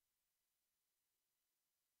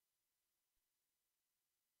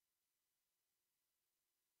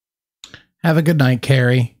 Have a good night,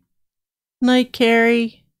 Carrie. Night,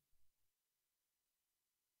 Carrie.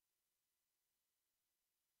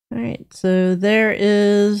 All right, so there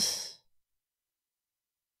is...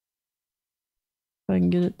 If I can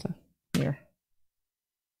get it to... Here.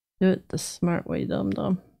 Do it the smart way,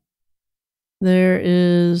 dum-dum. There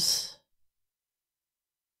is...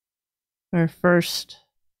 our first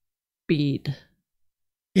bead.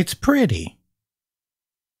 It's pretty.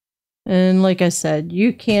 And like I said,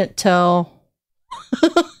 you can't tell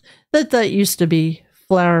that used to be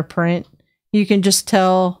flower print. You can just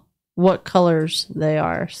tell what colors they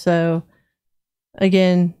are. So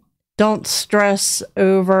again, don't stress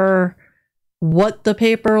over what the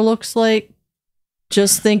paper looks like.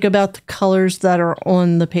 Just think about the colors that are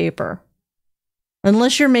on the paper.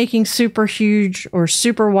 Unless you're making super huge or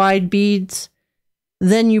super wide beads,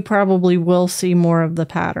 then you probably will see more of the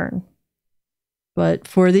pattern. But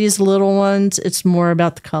for these little ones, it's more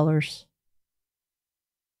about the colors.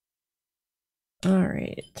 All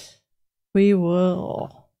right. We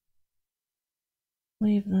will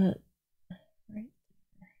leave that right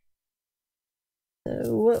there.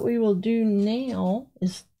 So what we will do now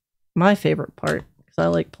is my favorite part, because I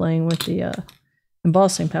like playing with the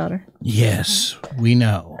embossing powder. Yes, we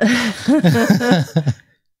know.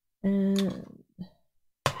 And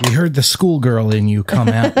we heard the schoolgirl in you come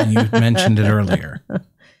out and you mentioned it earlier.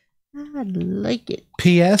 I like it.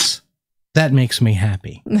 P.S. That makes me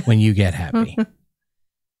happy when you get happy. All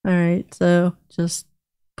right, so just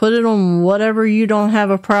put it on whatever you don't have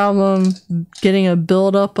a problem getting a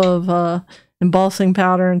buildup of embossing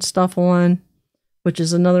powder and stuff on, which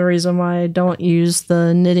is another reason why I don't use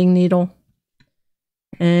the knitting needle.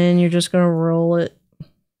 And you're just going to roll it.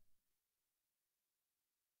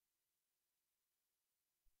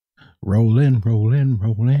 Roll in, roll in,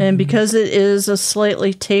 roll in. And because it is a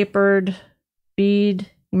slightly tapered bead,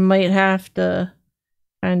 you might have to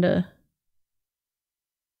kind of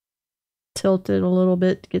tilt it a little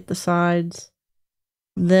bit to get the sides.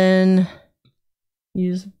 Then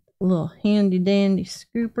use a little handy dandy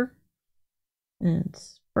scooper and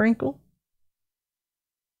sprinkle.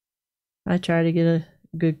 I try to get a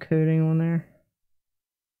good coating on there.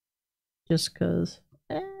 Just because.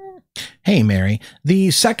 Hey, Mary,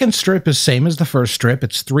 the second strip is same as the first strip.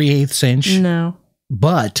 It's 3/8 inch. No.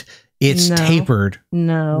 But it's tapered.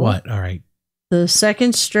 No. What? All right. The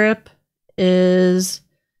second strip is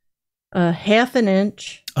a 1/2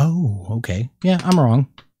 inch. Oh, okay. Yeah, I'm wrong.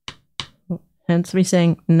 Hence me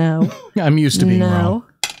saying no. I'm used to being wrong.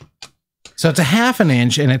 So it's a 1/2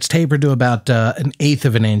 inch and it's tapered to about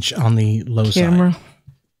 1/8 inch on the low side.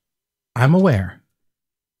 I'm aware.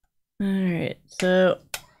 All right. So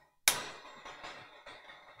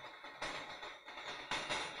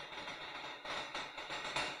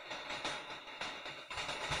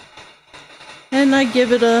and I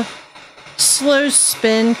give it a slow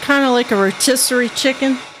spin, kind of like a rotisserie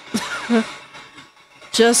chicken,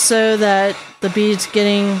 just so that the bead's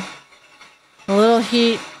getting a little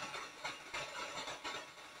heat.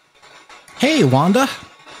 Hey, Wanda.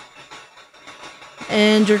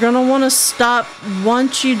 And you're going to want to stop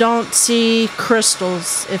once you don't see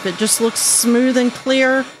crystals. If it just looks smooth and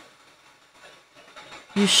clear,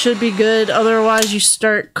 you should be good. Otherwise, you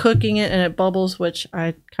start cooking it and it bubbles, which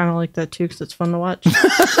I kind of like that too because it's fun to watch.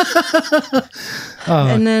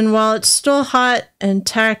 And then while it's still hot and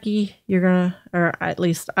tacky, you're going to, or at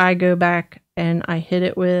least I go back and I hit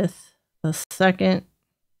it with the second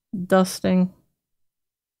dusting.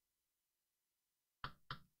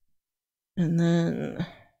 And then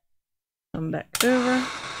come back over.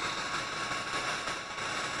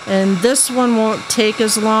 And this one won't take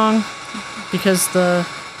as long because the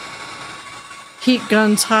heat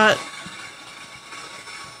gun's hot.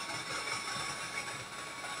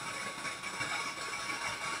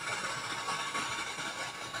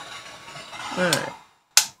 Alright.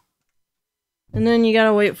 And then you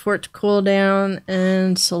gotta wait for it to cool down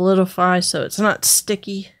and solidify so it's not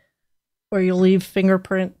sticky or you leave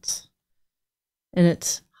fingerprints. And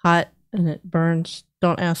it's hot and it burns.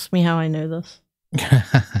 Don't ask me how I know this.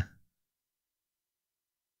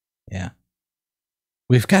 Yeah.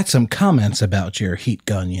 We've got some comments about your heat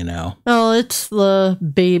gun, you know. Oh, it's the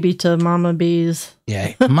baby to Mama Bee's.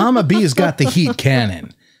 Yeah. Mama Bee's got the heat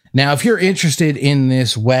cannon. Now, if you're interested in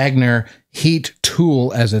this Wagner heat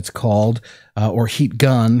tool, as it's called, or heat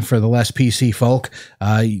gun for the less PC folk,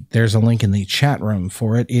 there's a link in the chat room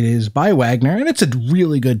for it. It is by Wagner, and it's a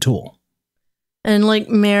really good tool. And like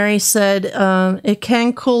Mary said, it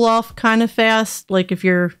can cool off kind of fast. Like if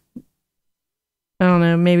you're, I don't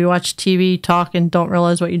know, maybe watch TV, talk, and don't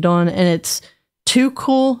realize what you're doing, and it's too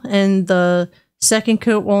cool, and the second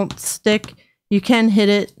coat won't stick, you can hit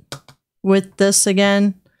it with this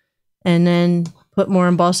again, and then put more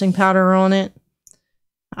embossing powder on it.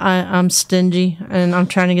 I'm stingy, and I'm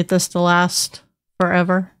trying to get this to last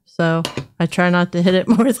forever, so I try not to hit it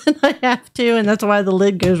more than I have to, and that's why the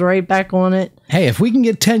lid goes right back on it. Hey, if we can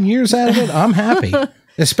get 10 years out of it, I'm happy.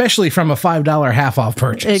 Especially from a $5 half-off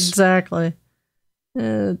purchase. Exactly.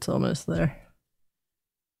 It's almost there.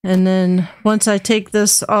 And then once I take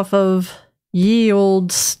this off of ye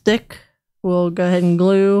old stick, we'll go ahead and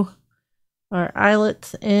glue our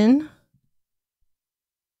eyelets in.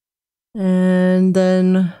 And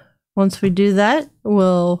then once we do that,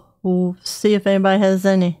 we'll see if anybody has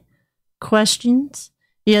any questions.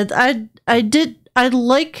 Yeah, I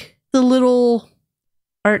like the little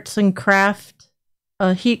arts and craft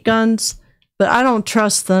heat guns, but I don't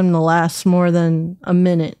trust them to last more than a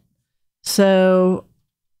minute. So,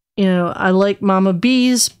 you know, I like Mama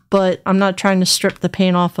B's, but I'm not trying to strip the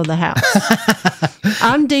paint off of the house.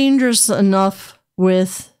 I'm dangerous enough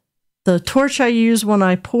with the torch I use when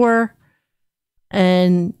I pour,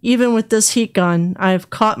 and even with this heat gun, I've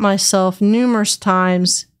caught myself numerous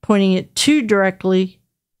times pointing it too directly,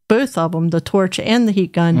 both of them, the torch and the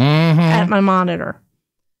heat gun, at my monitor.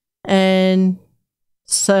 And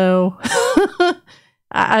so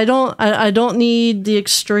I don't need the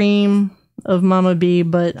extreme of Mama B,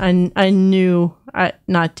 but I knew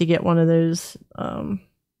not to get one of those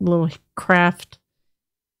little craft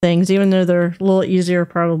things, even though they're a little easier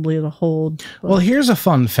probably to hold. But. Well, here's a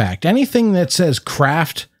fun fact. Anything that says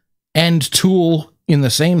craft and tool in the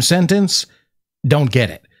same sentence, don't get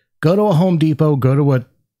it. Go to a Home Depot, go to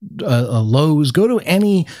a Lowe's, go to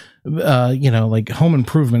any like home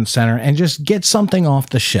improvement center and just get something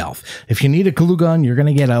off the shelf. If you need a glue gun, you're going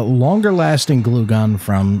to get a longer lasting glue gun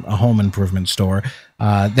from a home improvement store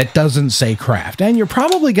that doesn't say craft. And you're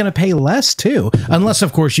probably going to pay less too, unless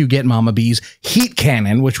of course you get Mama B's heat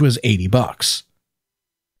cannon, which was $80.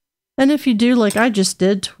 And if you do like I just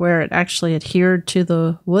did, to where it actually adhered to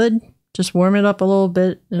the wood, just warm it up a little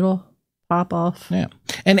bit, it'll pop off. Yeah.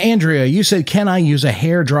 And Andrea, you said, can I use a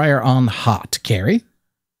hair dryer on hot? Carrie?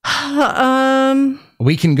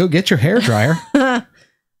 We can go get your hair dryer.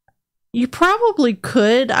 You probably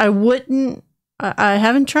could. I wouldn't. I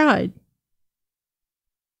haven't tried.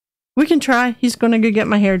 We can try. He's going to go get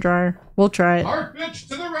my hair dryer. We'll try it. Art bitch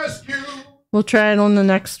to the rescue. We'll try it on the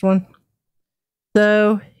next one.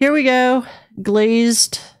 So here we go.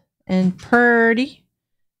 Glazed and purdy.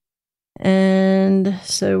 And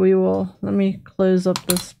so we will, let me close up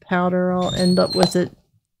this powder. I'll end up with it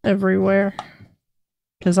everywhere,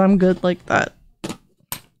 because I'm good like that.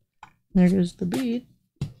 There goes the bead.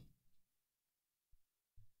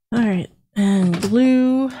 Alright, and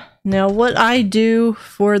glue. Now what I do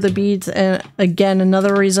for the beads, and again,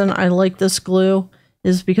 another reason I like this glue,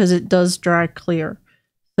 is because it does dry clear.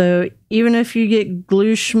 So even if you get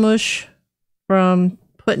glue schmush from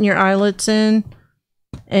putting your eyelets in,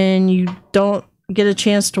 and you don't get a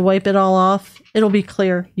chance to wipe it all off, it'll be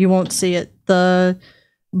clear. You won't see it. The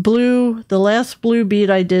last blue bead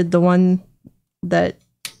I did, the one that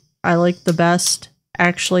I like the best,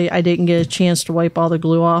 actually I didn't get a chance to wipe all the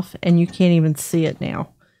glue off, and you can't even see it now.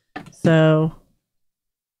 So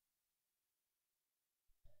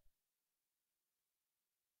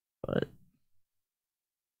but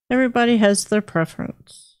everybody has their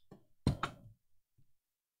preference.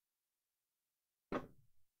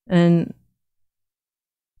 And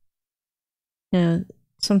yeah,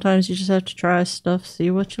 sometimes you just have to try stuff,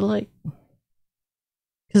 see what you like.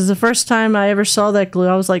 Because the first time I ever saw that glue,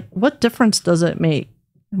 I was like, what difference does it make?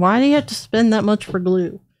 Why do you have to spend that much for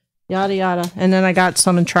glue? Yada yada. And then I got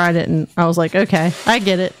some and tried it, and I was like, okay, I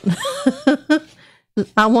get it.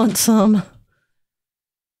 I want some.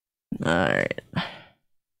 Alright.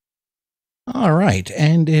 All right,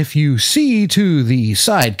 and if you see to the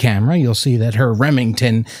side camera, you'll see that her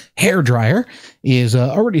Remington hairdryer is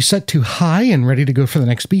already set to high and ready to go for the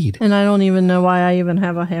next bead. And I don't even know why I even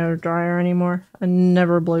have a hair dryer anymore. I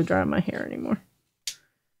never blow dry my hair anymore.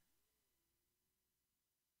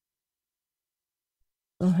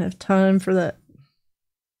 Don't have time for that.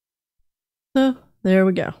 So, there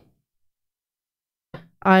we go.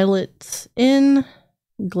 Eyelets in,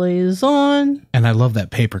 glaze on. And I love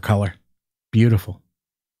that paper color. Beautiful.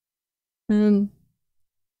 And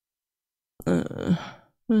the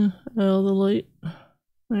light.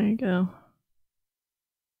 There you go.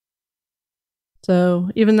 So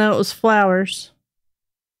even though it was flowers,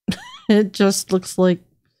 it just looks like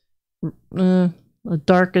a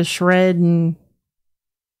darkish red and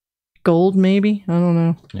gold, maybe. I don't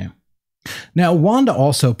know. Yeah. Now, Wanda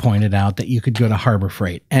also pointed out that you could go to Harbor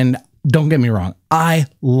Freight. And don't get me wrong, I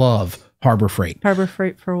love Harbor Freight. Harbor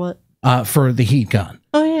Freight for what? For the heat gun.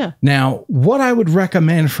 Oh, yeah. Now, what I would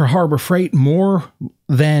recommend for Harbor Freight more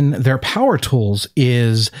than their power tools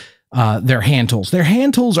is their hand tools. Their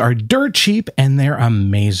hand tools are dirt cheap and they're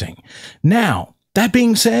amazing. Now, that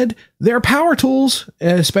being said, their power tools,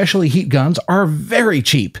 especially heat guns, are very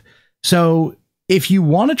cheap. So if you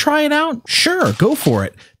want to try it out, sure, go for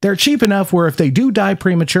it. They're cheap enough where if they do die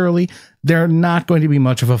prematurely, they're not going to be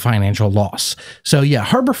much of a financial loss. So yeah,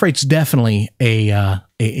 Harbor Freight's definitely a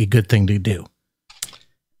good thing to do.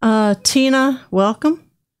 Tina, welcome.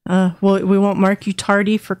 We won't mark you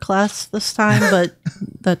tardy for class this time, but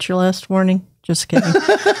that's your last warning. Just kidding.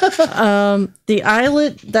 The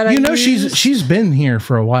eyelet that I used, she's been here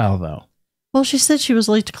for a while though. Well, she said she was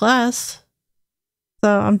late to class,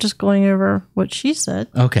 so I'm just going over what she said.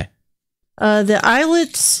 Okay. The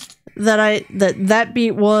eyelets that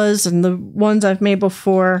beat was, and the ones I've made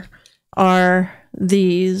before are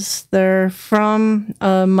these. They're from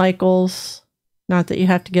Michael's. Not that you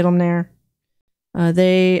have to get them there.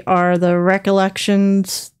 They are the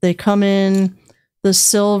Recollections. They come in the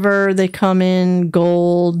silver. They come in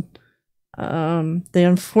gold. They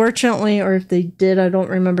unfortunately, or if they did, I don't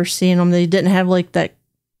remember seeing them. They didn't have like that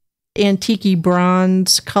antique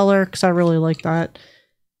bronze color because I really like that.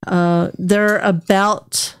 They're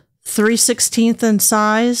about 3/16 in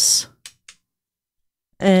size,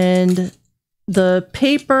 and the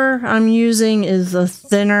paper I'm using is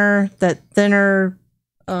thinner,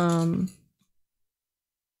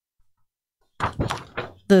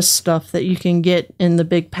 this stuff that you can get in the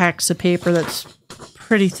big packs of paper that's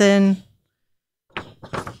pretty thin.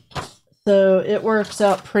 So it works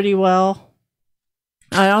out pretty well.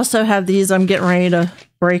 I also have these. I'm getting ready to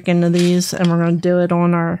break into these, and we're going to do it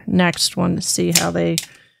on our next one to see how they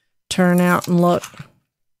turn out and look.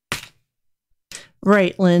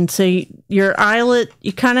 Right, Lynn. So your eyelet,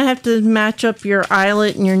 you kind of have to match up your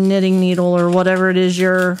eyelet and your knitting needle or whatever it is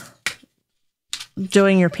you're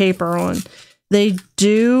doing your paper on. They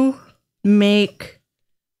do make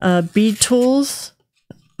bead tools,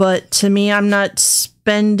 but to me, I'm not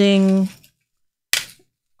spending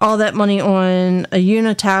all that money on a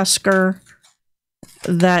unitasker.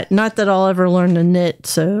 Not that I'll ever learn to knit,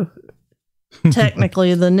 so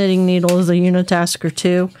technically the knitting needle is a unitasker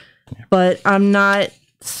too. But I'm not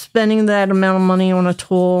spending that amount of money on a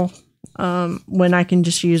tool when I can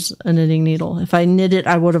just use a knitting needle. If I knit it,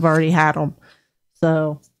 I would have already had them.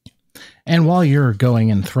 So. And while you're going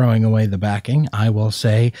and throwing away the backing, I will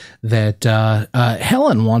say that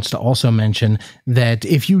Helen wants to also mention that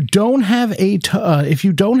if you don't have a heat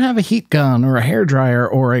gun or a hairdryer,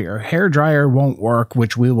 or your hairdryer won't work,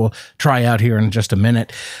 which we will try out here in just a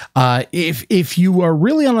minute, if you are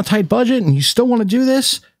really on a tight budget and you still want to do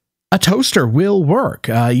this, a toaster will work.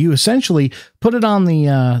 You essentially put it on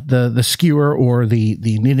the skewer or the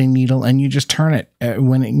knitting needle, and you just turn it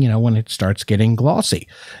when it starts getting glossy,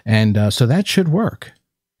 and so that should work.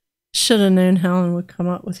 Should have known Helen would come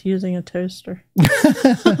up with using a toaster.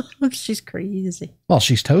 She's crazy. Well,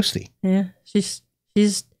 she's toasty. Yeah, she's.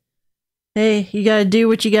 Hey, you gotta do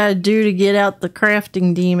what you gotta do to get out the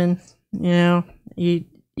crafting demon. You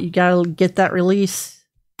gotta get that release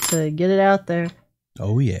to get it out there.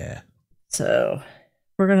 Oh, yeah. So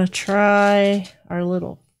we're going to try our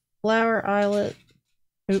little flower eyelet.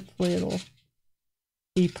 Hopefully it'll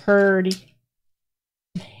be pretty.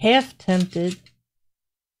 I'm half tempted.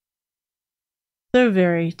 So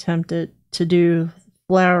very tempted to do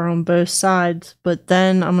flower on both sides, but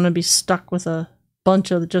then I'm going to be stuck with a bunch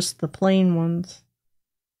of just the plain ones.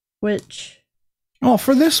 Which... Well,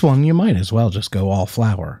 for this one, you might as well just go all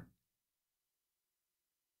flower.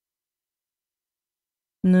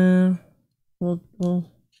 No, we'll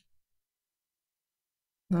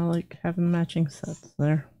I like having matching sets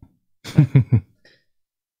there.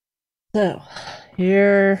 So,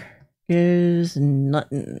 here goes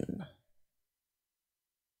nothing.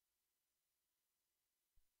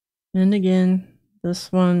 And again,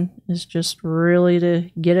 this one is just really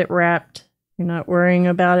to get it wrapped. You're not worrying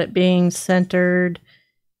about it being centered.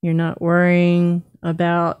 You're not worrying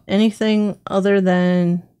about anything other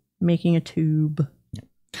than making a tube.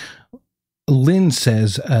 Lynn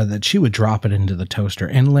says that she would drop it into the toaster.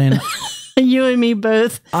 And Lynn, you and me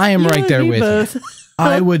both. I am right there with you.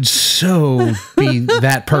 I would so be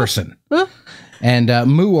that person. And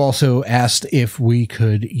Moo also asked if we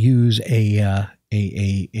could use a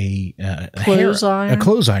clothes iron. A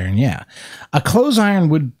clothes iron, yeah. A clothes iron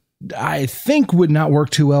would, I think, would not work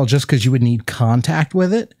too well just because you would need contact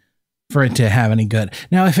with it for it to have any good.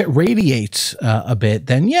 Now, if it radiates a bit,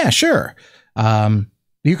 then yeah, sure.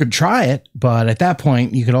 You could try it, but at that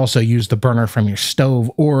point, you could also use the burner from your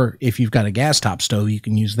stove, or if you've got a gas top stove, you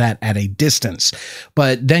can use that at a distance.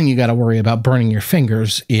 But then you got to worry about burning your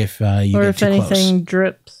fingers if you get too close. Or if anything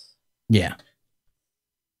drips. Yeah.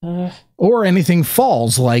 Or anything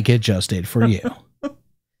falls like it just did for you.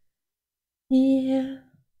 Yeah.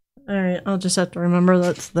 All right, I'll just have to remember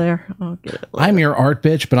that's there. I'll get it later. I'm your art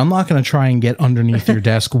bitch, but I'm not going to try and get underneath your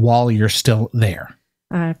desk while you're still there.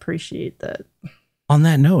 I appreciate that. On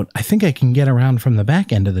that note, I think I can get around from the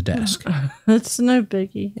back end of the desk. It's no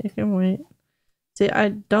biggie. I can wait. See, I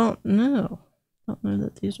don't know. I don't know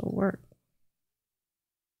that these will work.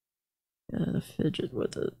 Gotta fidget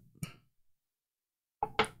with it.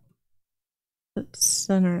 That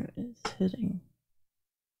center is hitting.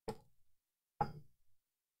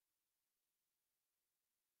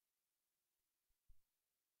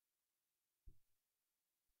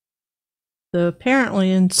 So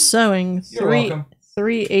apparently in sewing,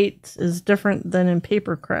 3/8 is different than in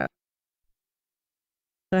paper craft.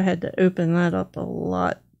 I had to open that up a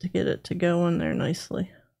lot to get it to go in there nicely.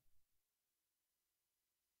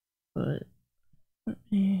 But let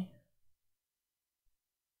me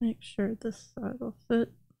make sure this side will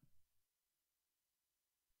fit.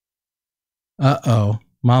 Uh-oh.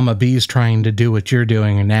 Mama B's trying to do what you're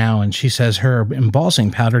doing now, and she says her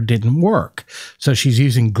embossing powder didn't work, so she's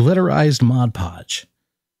using glitterized Mod Podge.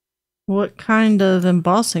 What kind of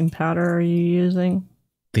embossing powder are you using?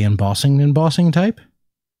 The embossing type?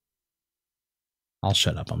 I'll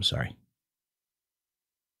shut up, I'm sorry.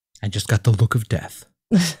 I just got the look of death.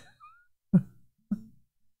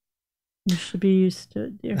 You should be used to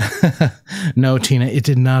it, dear. No, Tina, it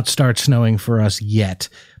did not start snowing for us yet,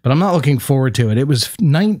 but I'm not looking forward to it. It was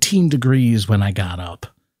 19 degrees when I got up.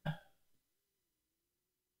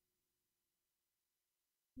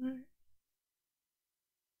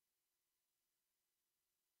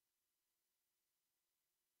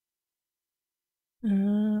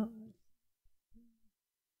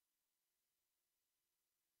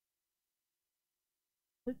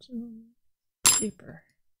 Paper.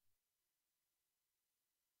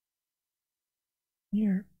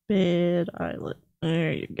 Your bed eyelet.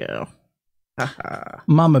 There you go. Haha.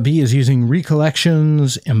 Mama B is using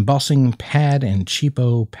Recollections, embossing pad, and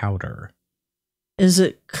cheapo powder. Is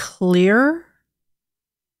it clear?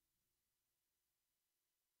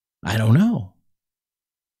 I don't know.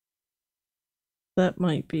 That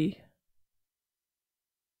might be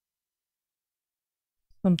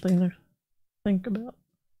something to think about.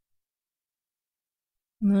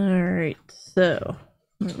 All right, so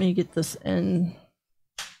let me get this end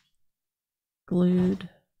glued.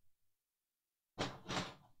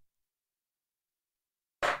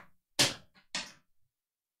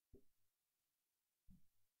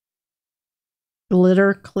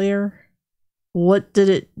 Glitter clear. What did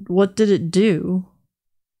it do?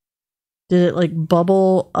 Did it like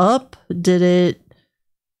bubble up? Did it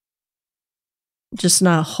just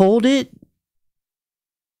not hold it?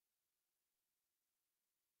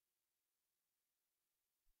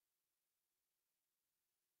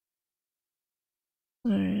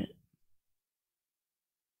 All right.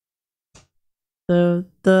 So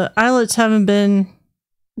the eyelets haven't been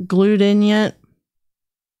glued in yet,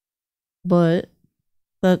 but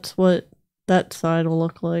that's what that side will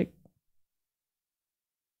look like.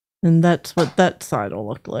 And that's what that side will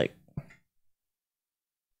look like.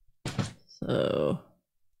 So,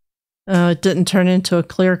 it didn't turn into a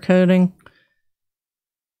clear coating.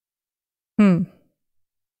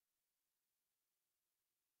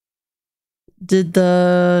 Did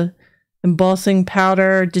the embossing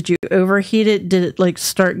powder, did you overheat it? Did it like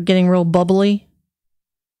start getting real bubbly?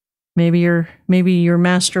 Maybe your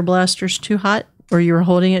Master Blaster's too hot, or you were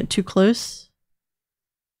holding it too close?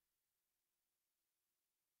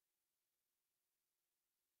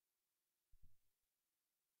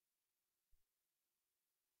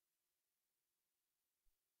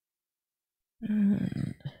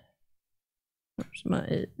 And where's my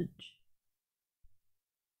edge?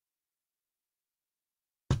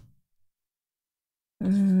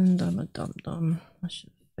 And I'm a dum-dum. I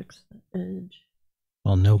should fix the edge.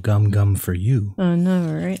 Well, no gum for you. Oh,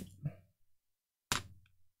 no, right?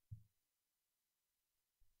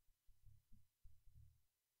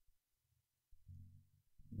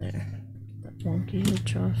 There. Get that wonky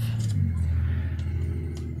edge off.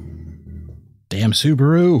 Damn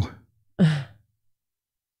Subaru.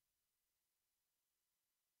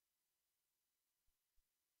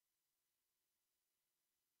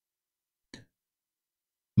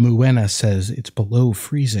 Muena says it's below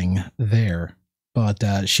freezing there,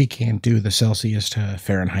 but she can't do the Celsius to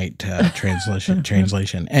Fahrenheit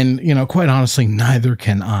translation. And, quite honestly, neither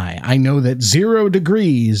can I. I know that 0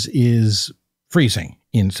 degrees is freezing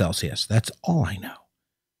in Celsius. That's all I know.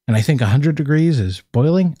 And I think 100 degrees is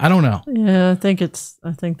boiling. I don't know. Yeah, I think that's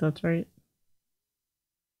right.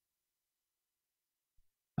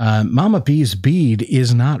 Mama B's bead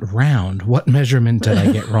is not round. What measurement did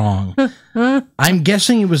I get wrong? I'm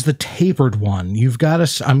guessing it was the tapered one.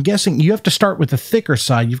 I'm guessing you have to start with the thicker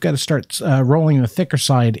side. You've got to start rolling the thicker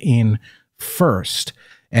side in first.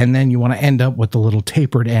 And then you want to end up with the little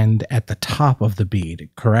tapered end at the top of the bead.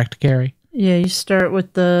 Correct, Carrie? Yeah, you start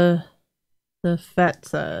with the fat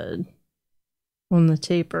side on the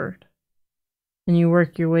tapered. And you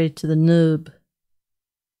work your way to the nub.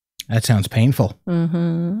 That sounds painful.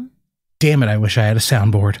 Mm-hmm. Damn it, I wish I had a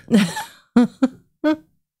soundboard.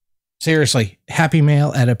 Seriously,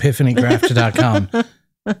 happymail@epiphanycraft.com.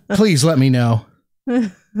 Please let me know. All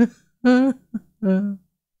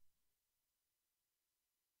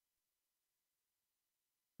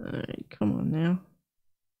right, come on now.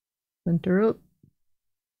 Center up.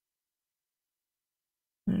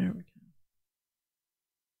 There we go.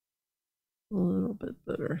 A little bit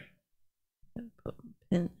better. Put my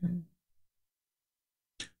pin in.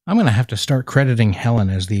 I'm going to have to start crediting Helen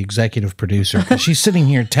as the executive producer because she's sitting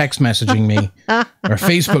here text messaging me or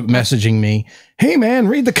Facebook messaging me. Hey, man,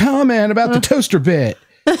 read the comment about the toaster bit.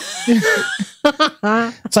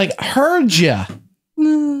 It's like, heard ya.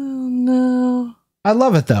 No. I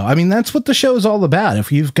love it, though. I mean, that's what the show is all about.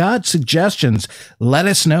 If you've got suggestions, let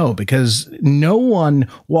us know because no one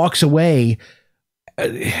walks away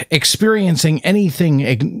experiencing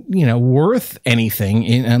anything, worth anything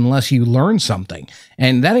unless you learn something.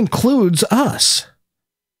 And that includes us.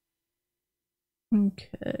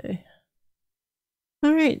 Okay.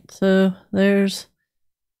 All right. So there's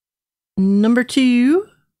number 2.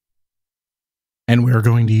 And we're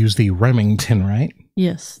going to use the Remington, right?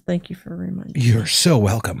 Yes. Thank you for reminding me. You're so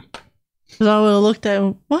welcome. Because I would have looked at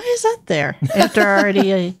it, why is that there? After I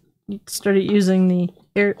already started using the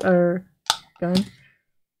air gun.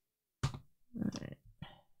 Right.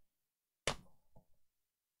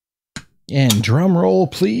 And drum roll,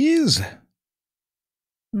 please.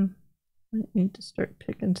 I need to start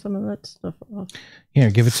picking some of that stuff off.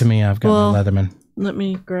 Here, give it to me. I've got my Leatherman. Let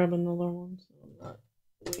me grab another one so I'm not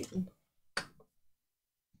waiting.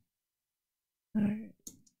 All right.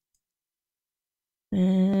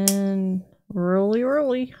 And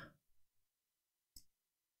rolly.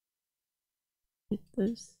 Get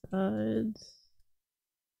those sides.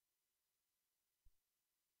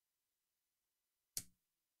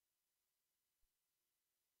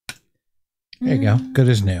 There you go. Good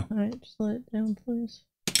as new. All right, just let it down, please.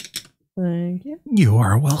 Thank you. You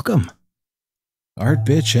are welcome. Art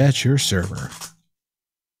bitch at your server.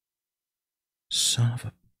 Son of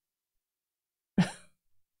a...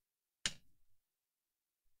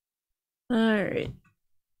 All right.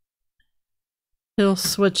 He'll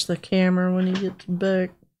switch the camera when he gets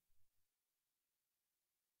back.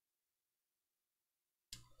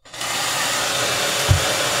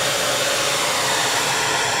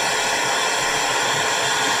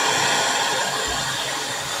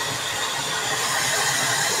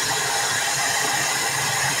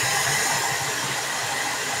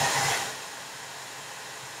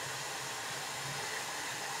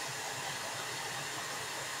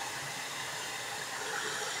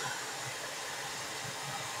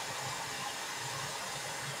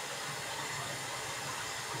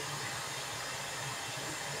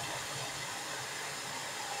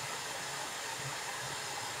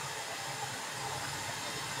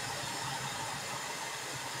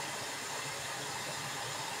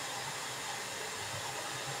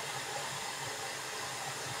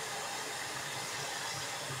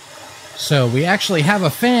 So we actually have a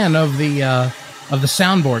fan of the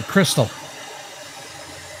soundboard, Crystal.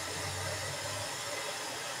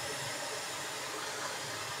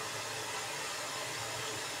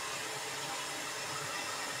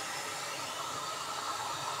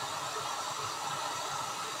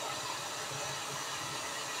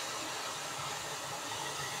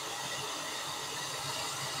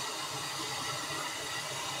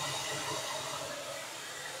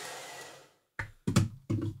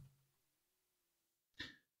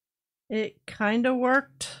 It kind of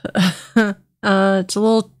worked. It's a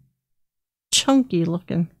little chunky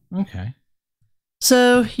looking. Okay.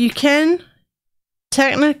 So you can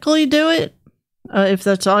technically do it, if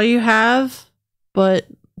that's all you have, but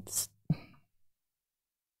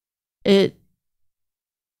it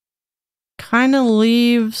kind of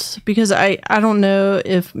leaves, because I don't know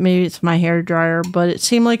if maybe it's my hair dryer, but it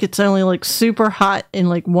seemed like it's only like super hot in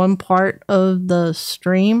like one part of the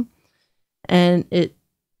stream, and it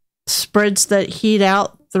spreads that heat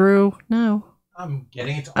out through. No, I'm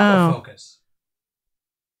getting it to autofocus.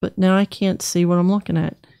 But now I can't see what I'm looking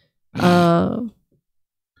at.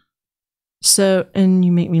 So, and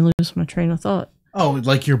you make me lose my train of thought. Oh,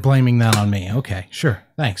 like you're blaming that on me. Okay, sure.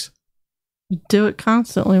 Thanks. You do it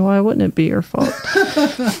constantly. Why wouldn't it be your fault?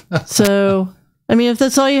 So, I mean, if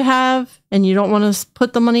that's all you have and you don't want to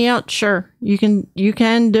put the money out, sure, you can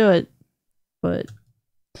do it. But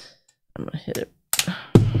I'm going to hit it.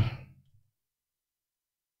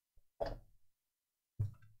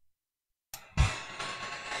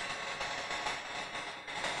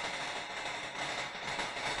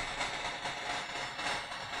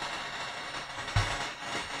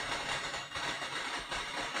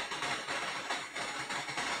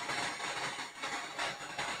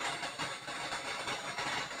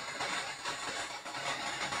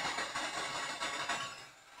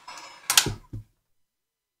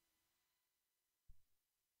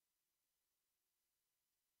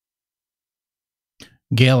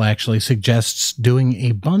 Gail actually suggests doing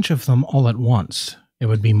a bunch of them all at once. It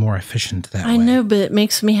would be more efficient that way. I know, but it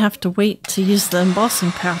makes me have to wait to use the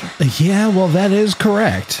embossing powder. Yeah, well, that is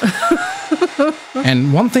correct.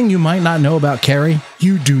 And one thing you might not know about Carrie,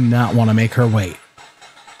 you do not want to make her wait.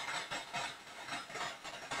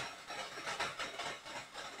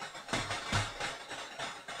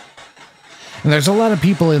 And there's a lot of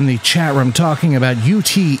people in the chat room talking about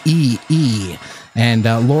UTEE. And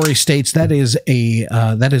Lori states that is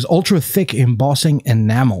ultra thick embossing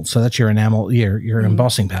enamel. So that's your enamel, your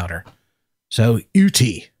embossing powder. So UT.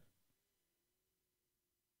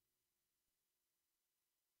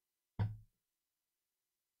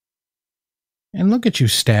 And look at you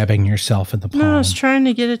stabbing yourself in the palm. No, I was trying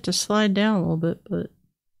to get it to slide down a little bit, but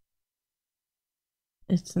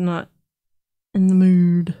it's not in the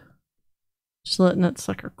mood. Just letting that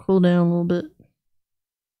sucker cool down a little bit.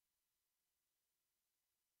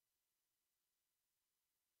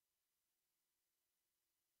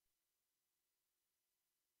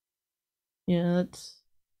 Yeah, that's...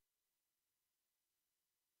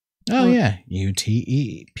 Oh, yeah.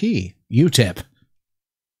 UTEP. UTIP.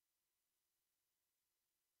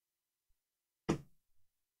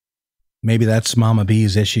 Maybe that's Mama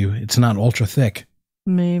B's issue. It's not ultra thick.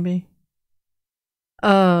 Maybe.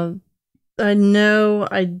 I know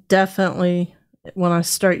I definitely, when I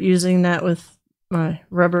start using that with my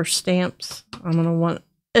rubber stamps, I'm going to want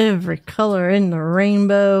every color in the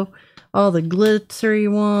rainbow. All the glittery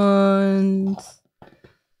ones.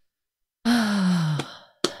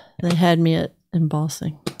 They had me at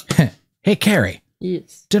embossing. Hey, Carrie.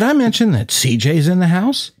 Yes. Did I mention that CJ's in the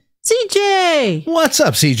house? CJ! What's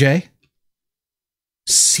up, CJ?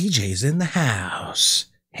 CJ's in the house.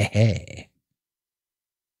 Hey, hey.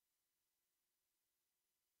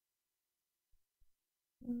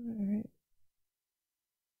 All right.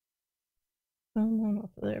 Come on off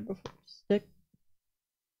of there before we stick.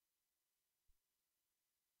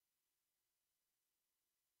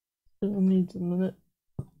 Still needs a minute.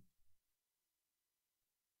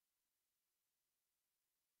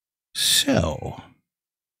 So,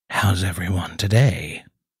 how's everyone today?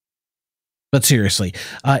 But seriously,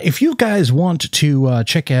 if you guys want to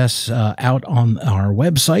check us out on our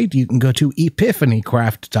website, you can go to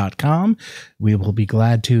epiphanycraft.com. We will be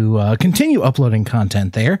glad to continue uploading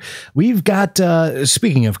content there. We've got,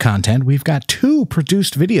 speaking of content, we've got 2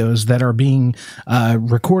 produced videos that are being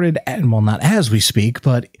recorded, and well, not as we speak,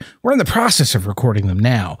 but we're in the process of recording them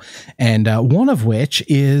now. And one of which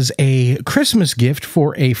is a Christmas gift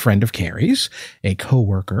for a friend of Carrie's, a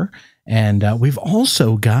coworker. And we've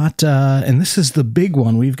also got, and this is the big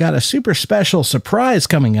one, we've got a super special surprise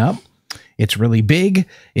coming up. It's really big,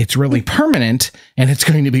 it's really permanent, and it's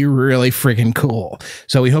going to be really friggin' cool.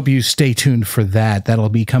 So we hope you stay tuned for that. That'll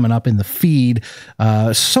be coming up in the feed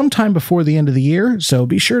sometime before the end of the year. So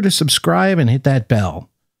be sure to subscribe and hit that bell.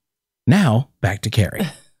 Now, back to Carrie.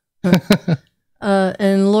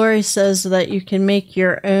 And Lori says that you can make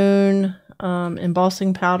your own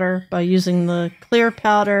embossing powder by using the clear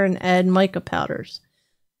powder and add mica powders.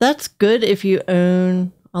 That's good if you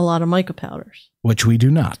own a lot of mica powders. Which we do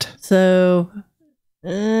not. So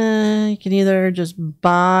you can either just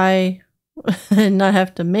buy and not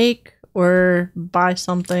have to make, or buy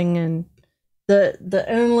something. And the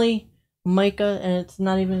only mica, and it's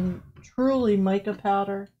not even truly mica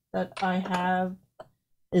powder that I have,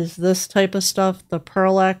 is this type of stuff, the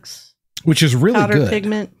Pearl X, which is really powder good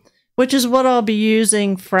pigment, which is what I'll be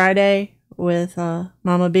using Friday with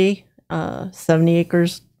Mama B, 70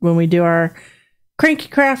 Acres, when we do our Cranky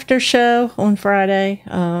Crafter show on Friday,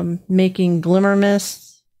 making glimmer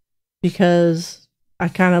mists, because I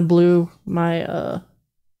kind of blew my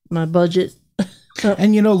my budget.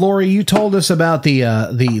 And Lori, you told us about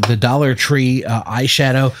the Dollar Tree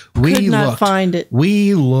eyeshadow. We could not find it.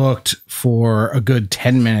 We looked for a good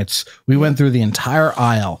 10 minutes. We went through the entire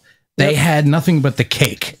aisle. They had nothing but the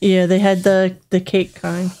cake. Yeah, they had the cake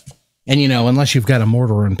kind. And unless you've got a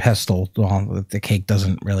mortar and pestle, well, the cake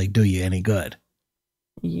doesn't really do you any good.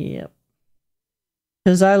 Yep.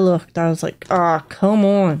 Because I looked, I was like, come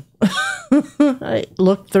on. I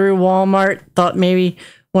looked through Walmart, thought maybe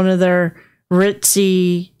one of their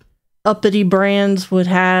ritzy, uppity brands would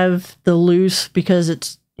have the loose because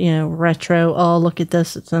it's, retro. Oh, look at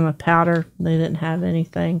this. It's in a powder. They didn't have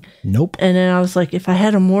anything. Nope. And then I was like, if I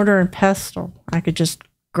had a mortar and pestle, I could just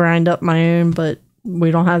grind up my own, but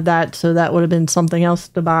we don't have that. So that would have been something else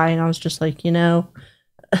to buy. And I was just like, it'll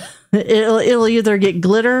either get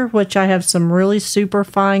glitter, which I have some really super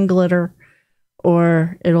fine glitter,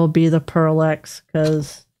 or it'll be the Pearl X,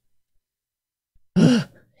 because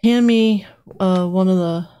hand me one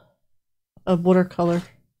of a watercolor.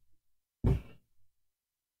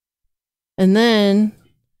 And then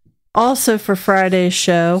also for Friday's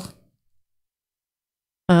show,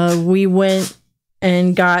 we went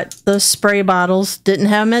and got the spray bottles. Didn't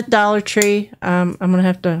have them at Dollar Tree. I'm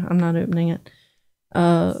not opening it.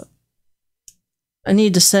 I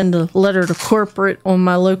need to send a letter to corporate on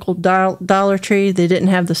my local Dollar Tree. They didn't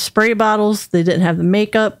have the spray bottles. They didn't have the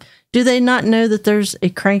makeup. Do they not know that there's a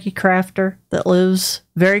cranky crafter that lives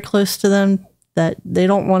very close to them that they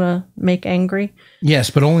don't want to make angry? Yes,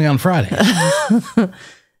 but only on Friday.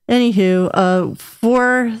 Anywho,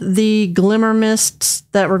 for the glimmer mists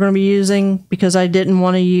that we're going to be using, because I didn't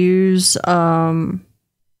want to use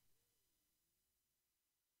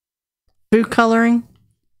food coloring,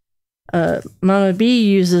 Mama B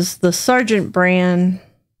uses the Sargent brand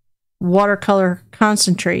watercolor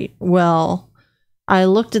concentrate. Well, I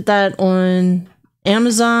looked at that on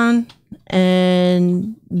Amazon,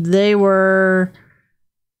 and they were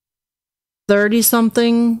 30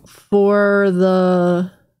 something for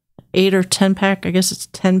the 8 or 10 pack. I guess it's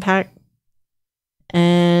 10 pack.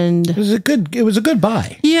 And it was a good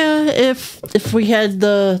buy. Yeah, if we had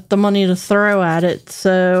the money to throw at it.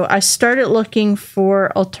 So I started looking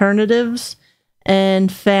for alternatives and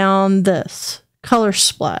found this Color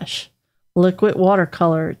Splash liquid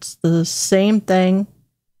watercolor. It's the same thing.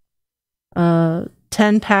 10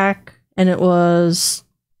 pack, and it was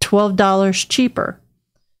 $12 cheaper.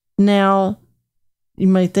 Now, you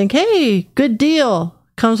might think, hey, good deal.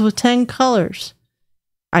 Comes with 10 colors.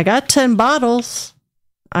 I got 10 bottles.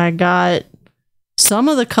 I got some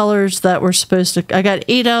of the colors that were supposed to... I got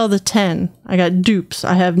 8 out of the 10. I got dupes.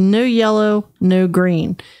 I have no yellow, no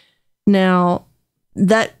green. Now,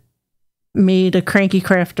 that made a cranky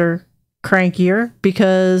crafter crankier,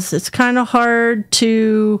 because it's kind of hard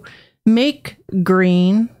to make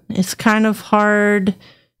green. It's kind of hard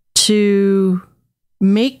to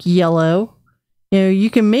make yellow.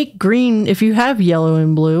 You can make green if you have yellow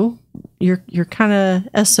and blue. You're kind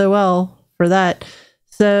of SOL for that.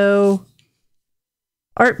 So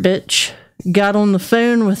Art Bitch got on the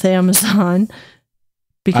phone with Amazon,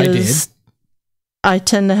 because I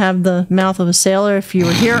tend to have the mouth of a sailor. If you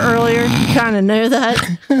were here earlier, you kind of know that.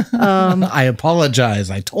 I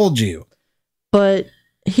apologize. I told you. But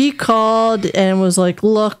he called and was like,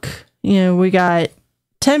 look, we got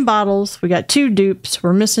 10 bottles. We got 2 dupes.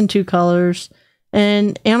 We're missing 2 colors.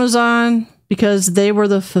 And Amazon, because they were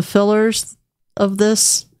the fulfillers of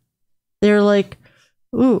this, they're like,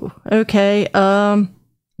 ooh, okay.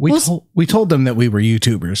 We told them that we were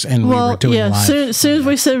YouTubers, and we were doing live. Soon as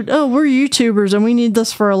we said, oh, we're YouTubers and we need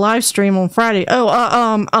this for a live stream on Friday.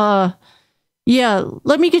 Yeah,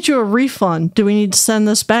 let me get you a refund. Do we need to send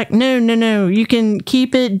this back? No. You can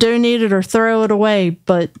keep it, donate it, or throw it away,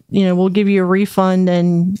 but we'll give you a refund,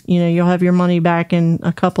 and you'll have your money back in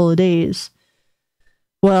a couple of days.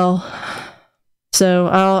 Well, so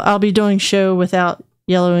I'll be doing show without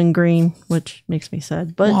yellow and green, which makes me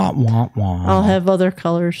sad, but I'll have other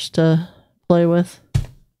colors to play with.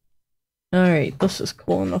 All right, this is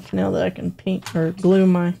cool enough now that I can paint or glue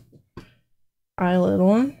my eyelid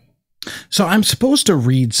on. So I'm supposed to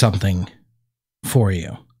read something for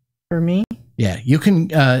you. For me? Yeah, you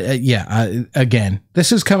can. Again,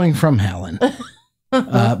 this is coming from Helen.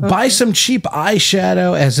 Buy some cheap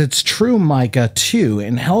eyeshadow, as it's true mica too,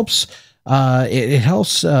 and helps. It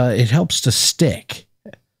helps to stick.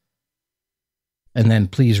 and then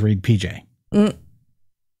please read PJ.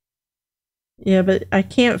 Yeah, but I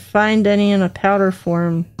can't find any in a powder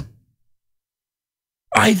form.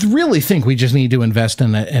 I really think we just need to invest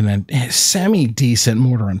in a semi-decent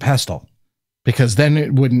mortar and pestle, because then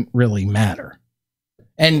it wouldn't really matter.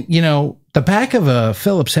 And, you know, the back of a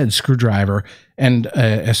Phillips head screwdriver and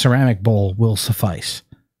a ceramic bowl will suffice.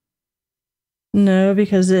 No,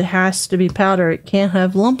 because it has to be powder. It can't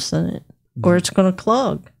have lumps in it, or it's going to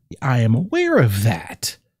clog. I am aware of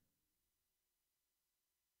that.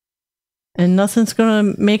 And nothing's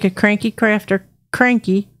going to make a cranky crafter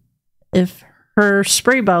cranky if her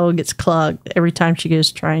spray bottle gets clogged every time she goes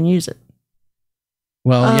to try and use it.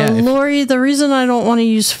 Well, yeah. Lori, the reason I don't want to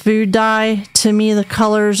use food dye, to me, the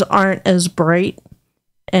colors aren't as bright.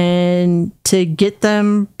 And to get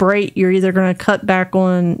them bright, you're either going to cut back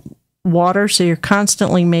on water, so you're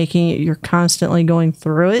constantly making it, you're constantly going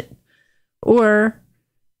through it, or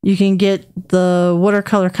you can get the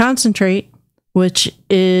watercolor concentrate, which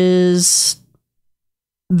is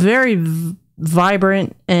very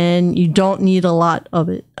vibrant, and you don't need a lot of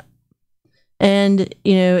it. And,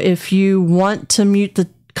 you know, if you want to mute the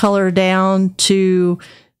color down to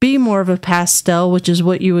be more of a pastel, which is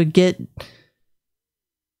what you would get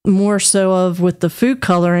more so of with the food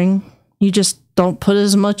coloring, you just don't put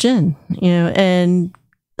as much in, you know. And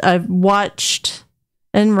I've watched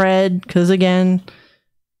and read, because again,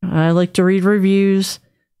 I like to read reviews.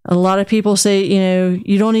 A lot of people say, you know,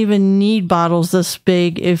 you don't even need bottles this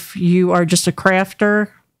big if you are just a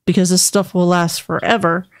crafter, because this stuff will last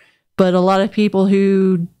forever. But a lot of people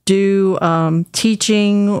who do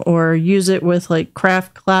teaching or use it with like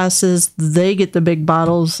craft classes, they get the big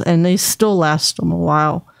bottles and they still last them a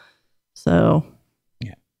while. So,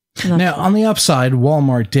 yeah. Now, on the upside,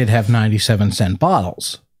 Walmart did have 97-cent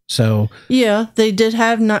bottles. So, yeah, they did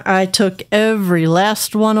have. I took every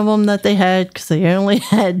last one of them that they had, because they only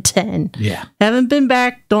had 10. Yeah. Haven't been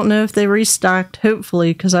back. Don't know if they restocked.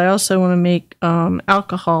 Hopefully, because I also want to make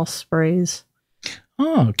alcohol sprays.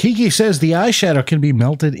 Oh, Kiki says the eyeshadow can be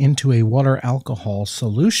melted into a water alcohol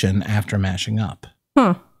solution after mashing up.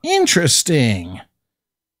 Huh. Interesting.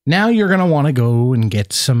 Now you're going to want to go and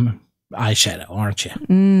get some eyeshadow, aren't you?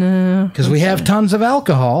 No. Because we have tons of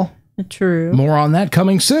alcohol. True. More on that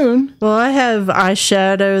coming soon. Well, I have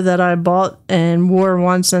eyeshadow that I bought and wore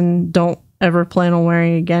once and don't ever plan on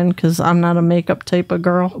wearing again, because I'm not a makeup type of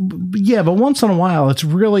girl. Yeah, but once in a while, it's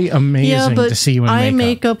really amazing to see you in makeup.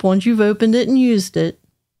 Makeup, once you've opened it and used it,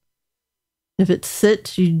 if it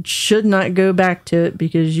sits, you should not go back to it,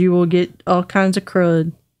 because you will get all kinds of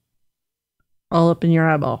crud all up in your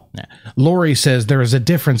eyeball. Yeah. Lori says there is a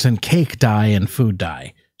difference in cake dye and food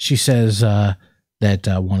dye. She says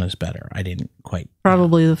that one is better. I didn't quite.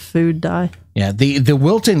 Probably the food dye. Yeah, the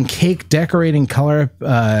Wilton cake decorating color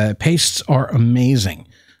pastes are amazing.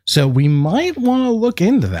 So we might want to look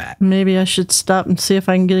into that. Maybe I should stop and see if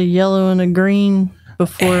I can get a yellow and a green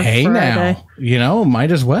before Friday. Now, you know,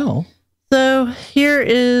 might as well. So here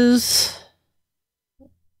is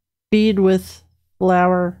bead with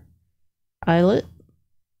flower eyelet.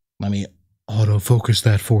 Let me autofocus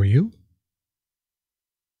that for you.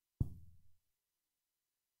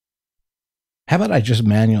 How about I just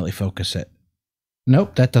manually focus it?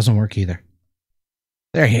 Nope, that doesn't work either.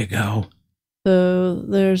 There you go. So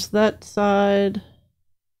there's that side,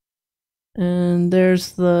 and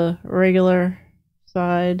there's the regular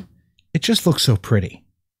side. It just looks so pretty.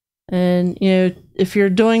 And, you know, if you're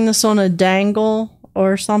doing this on a dangle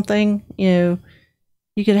or something, you know,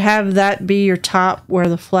 you could have that be your top where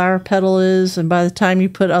the flower petal is, and by the time you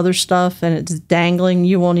put other stuff and it's dangling,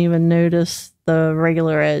 you won't even notice the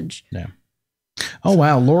regular edge. Yeah. Oh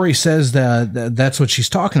wow! Lori says that's what she's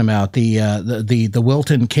talking about. The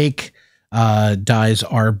Wilton cake dyes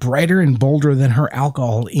are brighter and bolder than her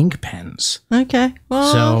alcohol ink pens. Okay,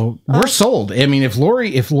 well, so we're sold. I mean, if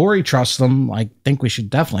Lori trusts them, I think we should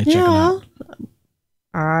definitely check them out.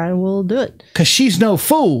 I will do it, because she's no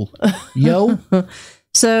fool, yo.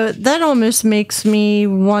 So that almost makes me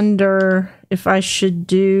wonder if I should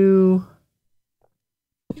do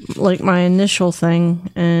like my initial thing.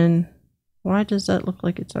 And why does that look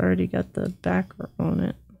like it's already got the backer on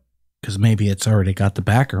it? Because maybe it's already got the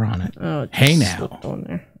backer on it. Oh, hey now. On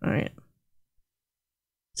there. All right.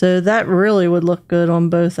 So that really would look good on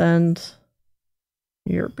both ends.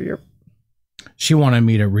 Yerp. She wanted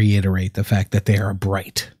me to reiterate the fact that they are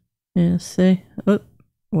bright. Yeah, see? Oh,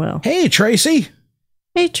 well. Hey, Tracy.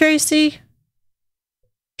 Hey, Tracy.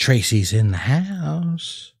 Tracy's in the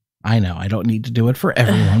house. I know, I don't need to do it for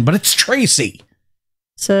everyone, but it's Tracy.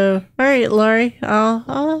 So, all right, Laurie,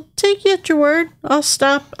 I'll take you at your word. I'll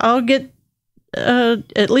stop. I'll get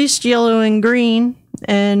at least yellow and green,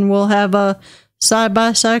 and we'll have a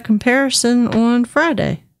side-by-side comparison on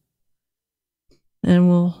Friday. And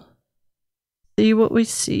we'll see what we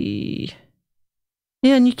see.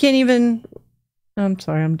 Yeah, and you can't even... I'm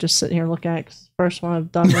sorry, I'm just sitting here looking at it 'cause it's the first one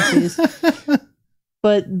I've done with these.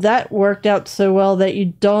 But that worked out so well that you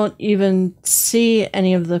don't even see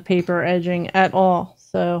any of the paper edging at all.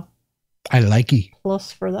 So I like it.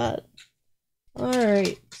 Plus for that. All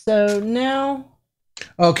right. So now.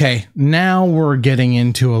 Okay. Now we're getting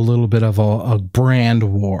into a little bit of a brand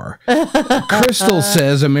war. Crystal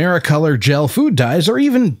says Americolor gel food dyes are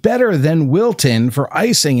even better than Wilton for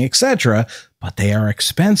icing, etc., but they are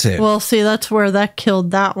expensive. Well, see, that's where that killed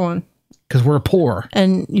that one. Because we're poor.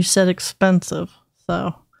 And you said expensive.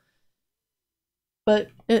 So,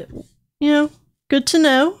 but it, good to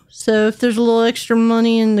know. So if there's a little extra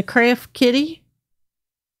money in the craft kitty,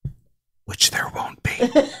 which there won't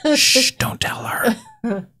be. Shh, don't tell her.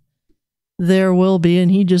 There will be, and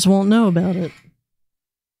he just won't know about it.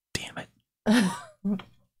 Damn it.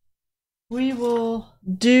 We will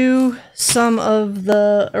do some of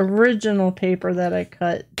the original paper that I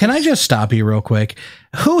cut. Can I just stop you real quick?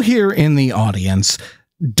 Who here in the audience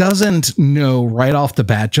doesn't know right off the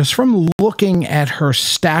bat, just from looking at her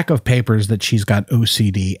stack of papers, that she's got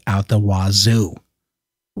OCD out the wazoo?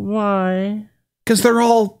 Why? Because they're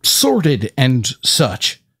all sorted and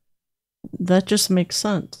such. That just makes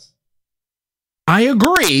sense. I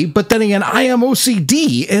agree, but then again, I am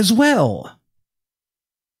OCD as well.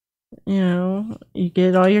 You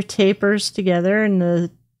get all your tapers together and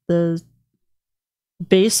the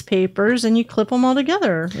base papers, and you clip them all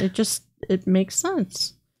together. It makes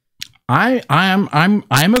sense.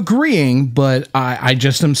 I'm agreeing, but I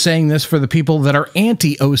just am saying this for the people that are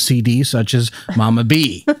anti-OCD, such as Mama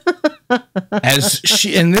B.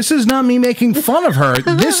 And this is not me making fun of her.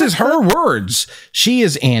 This is her words. She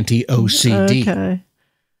is anti-OCD. Okay.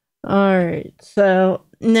 All right. So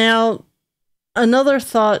now another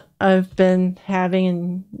thought I've been having,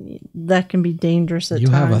 and that can be dangerous at times.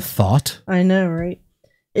 You have a thought? I know, right?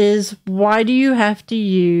 Is why do you have to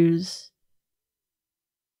use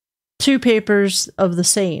two papers of the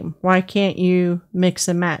same? Why can't you mix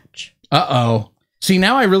and match? Uh-oh. See,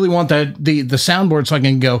 now I really want the soundboard so I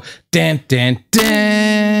can go dan dan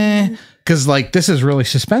dan, because this is really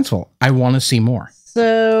suspenseful. I want to see more.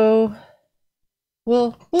 So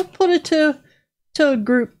we'll put it to a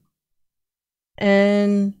group,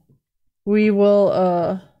 and we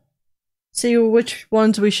will see which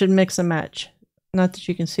ones we should mix and match. Not that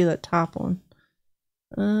you can see that top one.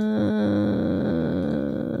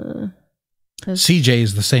 CJ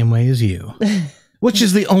is the same way as you, which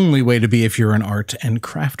is the only way to be if you're an art and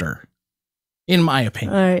crafter, in my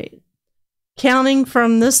opinion. All right. Counting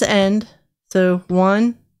from this end. So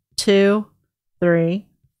 1, 2, 3,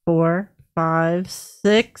 4, 5,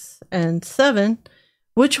 6, and 7.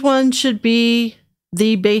 Which one should be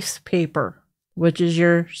the base paper, which is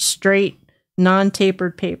your straight,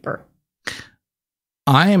 non-tapered paper?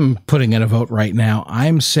 I'm putting in a vote right now.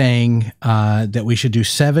 I'm saying that we should do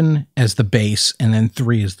 7 as the base and then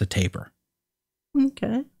 3 as the taper.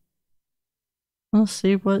 Okay. We'll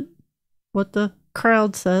see what the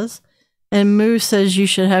crowd says. And Moo says you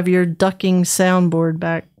should have your ducking soundboard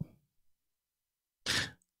back.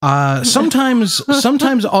 Sometimes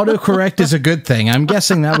autocorrect is a good thing. I'm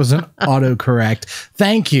guessing that was an autocorrect.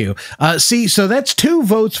 Thank you. See, so that's 2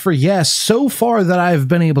 votes for yes so far that I've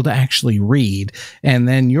been able to actually read, and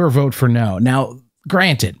then your vote for no. Now,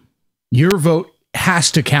 granted, your vote has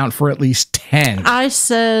to count for at least 10. I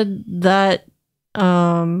said that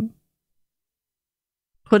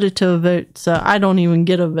put it to a vote, so I don't even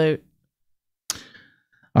get a vote.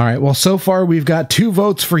 All right. Well, so far we've got 2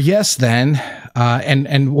 votes for yes then.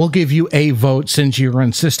 And we'll give you a vote since you're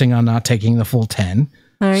insisting on not taking the full 10.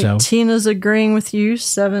 All right. So. Tina's agreeing with you,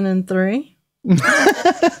 7 and 3.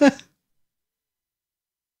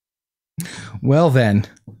 Well then,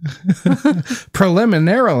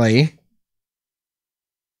 preliminarily,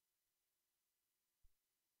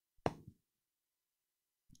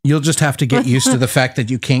 you'll just have to get used to the fact that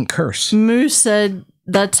you can't curse. Moo said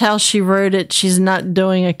that's how she wrote it. She's not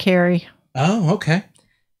doing a carry. Oh, okay.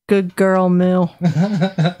 Good girl, Moo.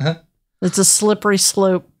 It's a slippery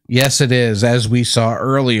slope. Yes, it is, as we saw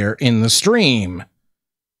earlier in the stream.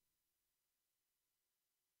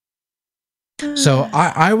 So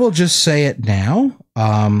I will just say it now.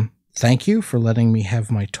 Thank you for letting me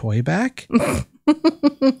have my toy back.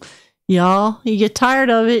 Y'all, you get tired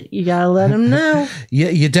of it, you gotta let them know. Yeah,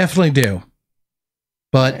 you definitely do.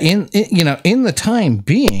 But in the time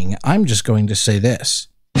being, I'm just going to say this.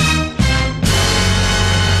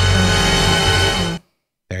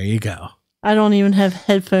 There you go. I don't even have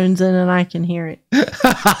headphones in and I can hear it.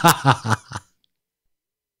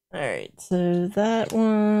 Alright, so that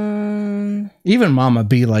one... Even Mama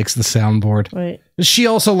B likes the soundboard. Wait. She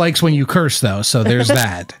also likes when you curse, though, so there's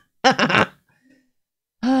that.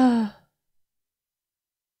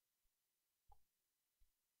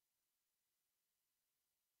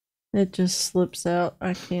 It just slips out.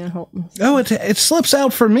 I can't help myself. Oh, it slips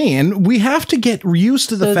out for me, and we have to get used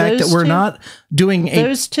to the fact that we're not doing a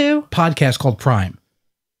podcast called Prime.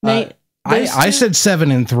 Nate, I said 7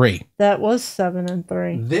 and 3. That was 7 and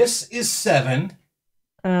 3. This is 7.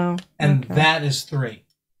 Oh, and that is 3.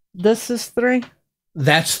 This is 3.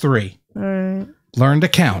 That's 3. All right. Learn to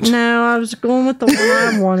count. No, I was going with the one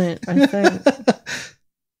I wanted. I think.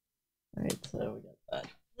 All right, so we got that.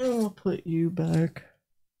 We'll put you back.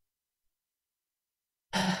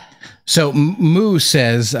 So Moo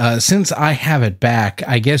says, since I have it back,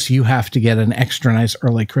 I guess you have to get an extra nice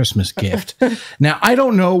early Christmas gift. Now, I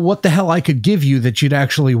don't know what the hell I could give you that you'd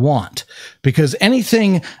actually want, because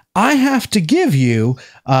anything I have to give you,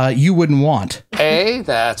 you wouldn't want. Hey,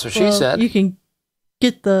 that's what she said. You can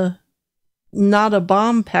get the Not a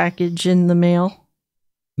Bomb package in the mail.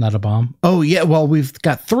 Not a Bomb? Oh, yeah. Well, we've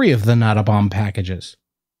got 3 of the Not a Bomb packages.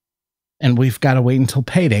 And we've got to wait until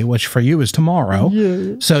payday, which for you is tomorrow.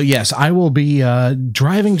 Yeah. So, yes, I will be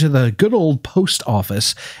driving to the good old post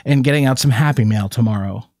office and getting out some Happy Mail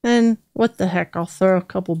tomorrow. And what the heck, I'll throw a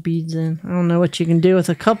couple beads in. I don't know what you can do with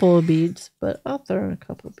a couple of beads, but I'll throw in a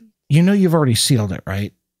couple of beads. You know you've already sealed it,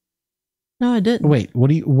 right? No, I didn't. Wait,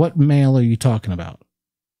 what mail are you talking about?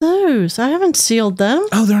 Those. I haven't sealed them.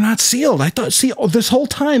 Oh, they're not sealed. I thought, this whole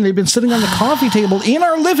time they've been sitting on the coffee table in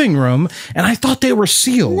our living room, and I thought they were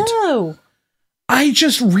sealed. No. I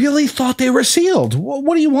just really thought they were sealed.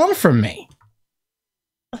 What do you want from me?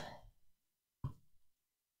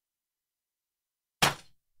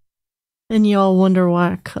 And you all wonder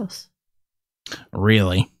why I cuss.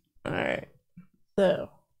 Really? All right. So,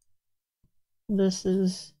 this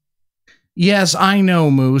is... Yes, I know,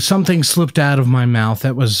 Moo. Something slipped out of my mouth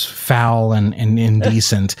that was foul and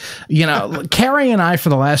indecent. You know, Carrie and I, for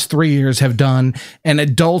the last 3 years, have done an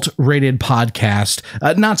adult-rated podcast.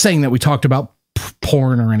 Not saying that we talked about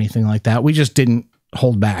porn or anything like that. We just didn't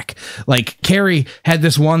hold back. Like, Carrie had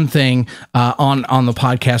this one thing on the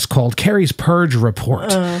podcast called Carrie's Purge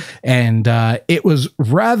Report, and it was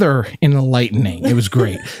rather enlightening. It was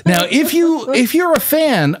great. Now, if you're a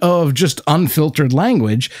fan of just unfiltered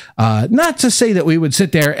language, not to say that we would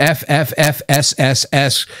sit there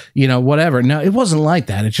FFFSSS, whatever. No, it wasn't like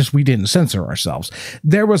that. It's just we didn't censor ourselves.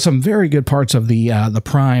 There were some very good parts of the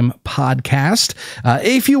Prime podcast.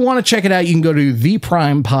 If you want to check it out, you can go to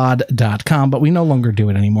theprimepod.com, but we no longer do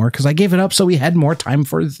it anymore because I gave it up so we had more time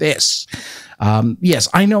for this. Yes,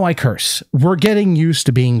 I know I curse. We're getting used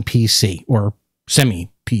to being PC or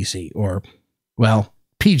semi-PC or, well,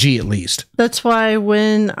 PG at least. That's why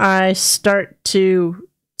when I start to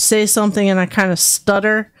say something and I kind of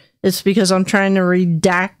stutter, it's because I'm trying to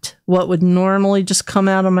redact what would normally just come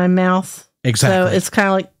out of my mouth. Exactly. So it's kind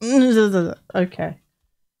of like, okay.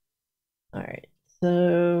 All right.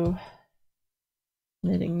 So,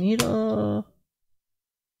 knitting needle.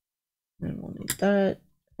 And we'll need that.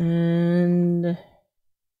 And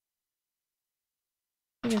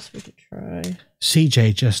I guess we could try.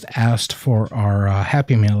 CJ just asked for our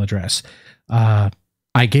Happy Mail address. I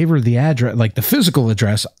gave her the address, like the physical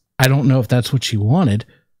address. I don't know if that's what she wanted,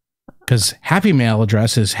 because Happy Mail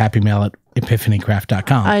address is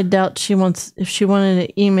happymail@epiphanycraft.com. I doubt if she wanted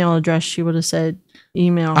an email address, she would have said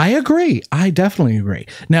email. I agree. I definitely agree.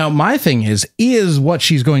 Now, my thing is what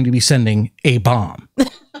she's going to be sending a bomb?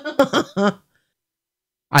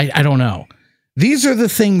 I don't know. These are the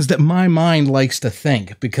things that my mind likes to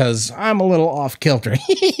think because I'm a little off kilter.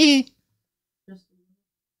 Say it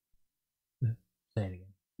again.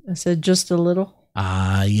 I said just a little.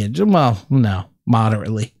 Yeah. Well, no,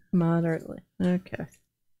 moderately. Moderately. Okay.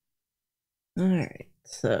 All right.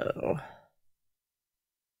 So,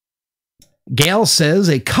 Gail says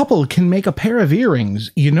a couple can make a pair of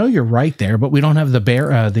earrings. You know, you're right there, but we don't have the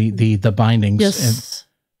the bindings. Yes,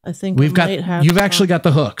 I think you've actually got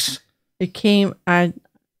the hooks. It came. I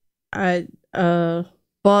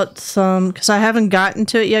bought some because I haven't gotten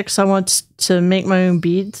to it yet because I want to make my own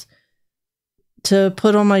beads to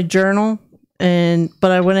put on my journal,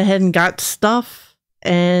 but I went ahead and got stuff,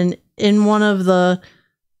 and in one of the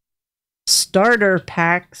starter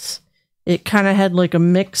packs, it kind of had like a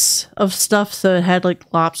mix of stuff. So it had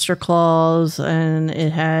like lobster claws, and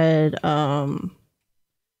it had I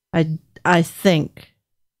think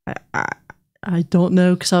I don't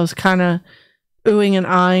know because I was kind of oohing and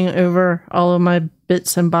eyeing over all of my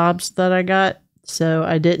bits and bobs that I got. So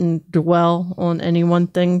I didn't dwell on any one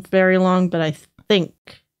thing very long, but I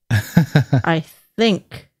think I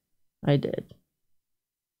did.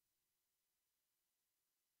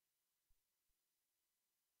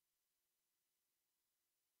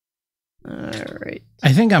 All right.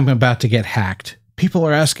 I think I'm about to get hacked. People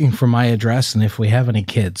are asking for my address and if we have any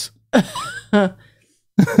kids.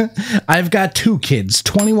 I've got 2 kids,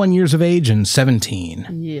 21 years of age and 17.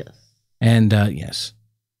 Yes. And yes,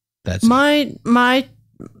 that's my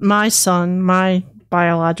son, my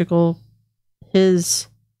biological, his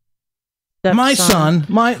stepson, my son,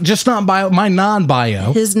 my just not bio, my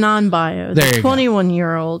non-bio, his non-bio, the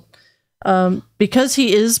 21-year-old, because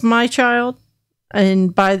he is my child,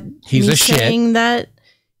 and by he's me a saying shit. that,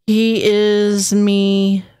 he is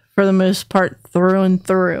me for the most part through and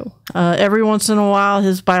through. Every once in a while,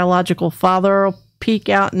 his biological father will peek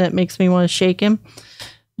out, and it makes me want to shake him.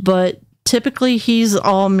 But typically, he's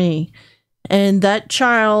all me. And that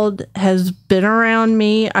child has been around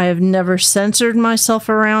me. I have never censored myself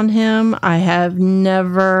around him. I have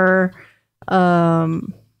never...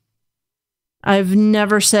 I've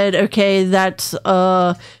never said, okay, that's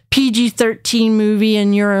a PG-13 movie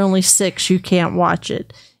and you're only 6, you can't watch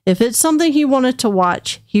it. If it's something he wanted to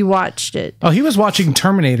watch, he watched it. Oh, he was watching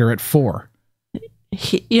Terminator at 4.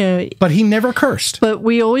 But he never cursed. But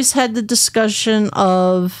we always had the discussion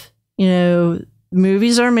of,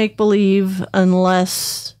 movies are make-believe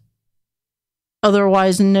unless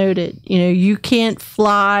otherwise noted. You can't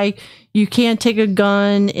fly, you can't take a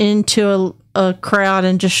gun into a crowd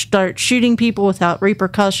and just start shooting people without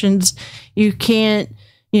repercussions. You can't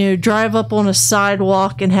drive up on a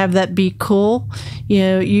sidewalk and have that be cool.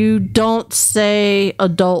 You don't say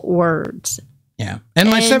adult words. Yeah. And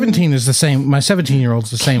my 17 is the same. My 17-year-old's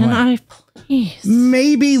the same way. Can I please?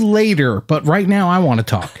 Maybe later, but right now I want to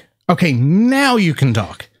talk. Okay, now you can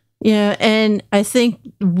talk. Yeah, and I think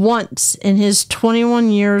once in his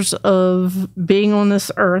 21 years of being on this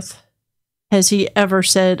earth has he ever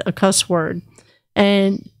said a cuss word.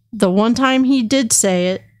 And the one time he did say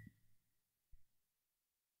it,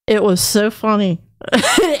 it was so funny.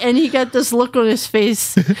 And he got this look on his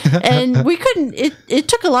face. And we couldn't, it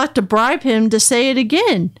took a lot to bribe him to say it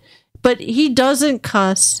again. But he doesn't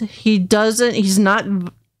cuss. He's not,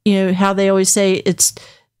 how they always say it's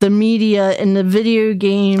the media and the video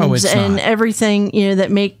games and everything,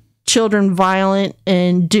 that make children violent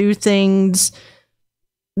and do things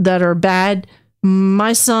that are bad.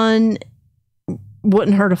 My son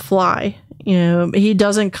wouldn't hurt a fly. He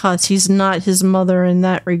doesn't cuss. He's not his mother in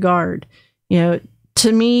that regard.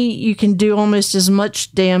 To me, you can do almost as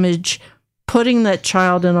much damage putting that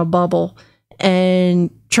child in a bubble and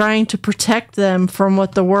trying to protect them from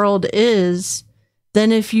what the world is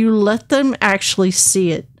than if you let them actually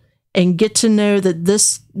see it and get to know that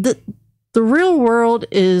the real world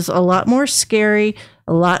is a lot more scary,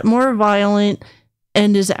 a lot more violent,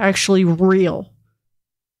 and is actually real.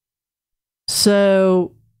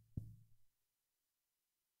 So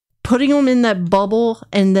putting them in that bubble,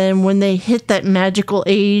 and then when they hit that magical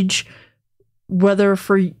age, whether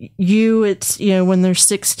for you it's when they're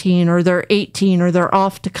 16 or they're 18 or they're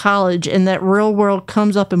off to college, and that real world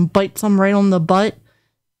comes up and bites them right on the butt,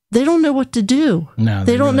 they don't know what to do. No,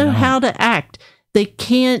 they don't really know how to act. They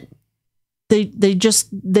can't.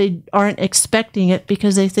 They aren't expecting it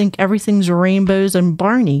because they think everything's rainbows and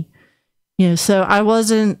Barney. So I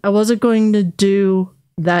wasn't going to do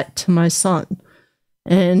that to my son.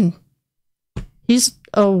 And he's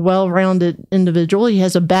a well-rounded individual. He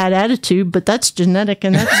has a bad attitude, but that's genetic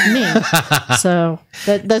and that's me. So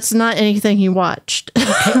that's not anything he watched.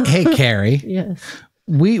 Hey, Carrie. Yes.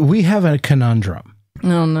 We have a conundrum.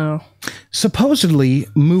 Oh, no. Supposedly,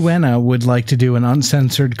 Muena would like to do an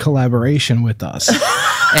uncensored collaboration with us.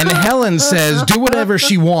 And Helen says, do whatever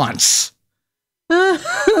she wants.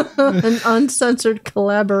 An uncensored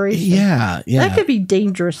collaboration. Yeah. That could be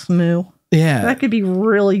dangerous, Moo. Yeah. That could be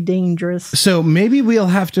really dangerous. So maybe we'll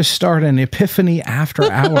have to start an Epiphany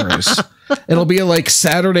after hours. It'll be like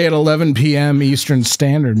Saturday at 11 p.m. Eastern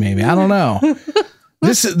Standard, maybe. I don't know.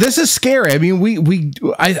 This is scary. I mean,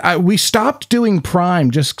 we stopped doing Prime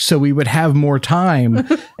just so we would have more time,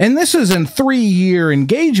 and this is a 3-year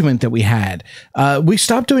engagement that we had. We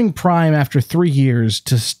stopped doing Prime after 3 years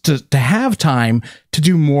to have time to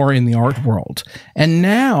do more in the art world, and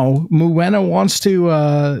now Muena wants to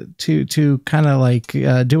kind of like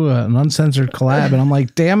do an uncensored collab, and I'm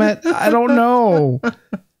like, damn it, I don't know.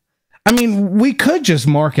 I mean, we could just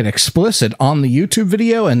mark it explicit on the YouTube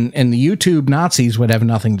video, and the YouTube Nazis would have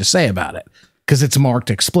nothing to say about it because it's marked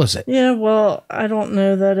explicit. Yeah, well, I don't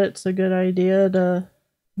know that it's a good idea to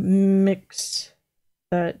mix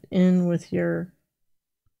that in with your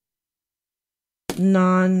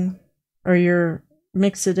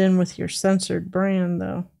mix it in with your censored brand,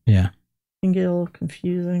 though. Yeah. It can get a little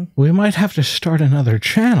confusing. We might have to start another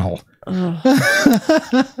channel.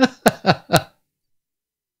 I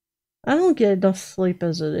don't get enough sleep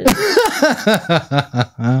as it is.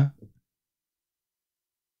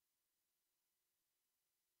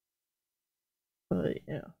 But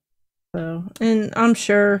yeah. So, and I'm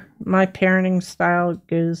sure my parenting style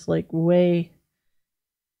goes like way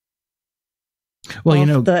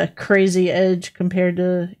off the crazy edge compared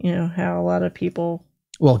to, how a lot of people.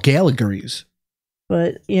 Well, Gail agrees.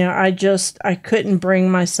 But, I couldn't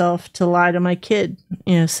bring myself to lie to my kid,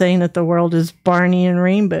 saying that the world is Barney and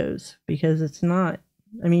rainbows, because it's not.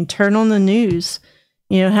 I mean, turn on the news.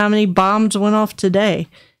 How many bombs went off today?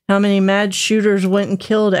 How many mad shooters went and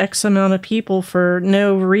killed X amount of people for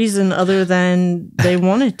no reason other than they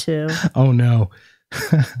wanted to? Oh, no.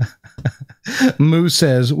 Moo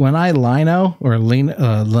says, when I lino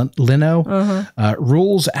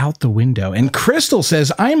rules out the window. And Crystal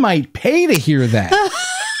says, I might pay to hear that.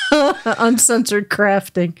 Uncensored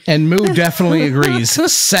crafting. And Moo definitely agrees.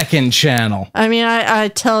 Second channel. I mean, I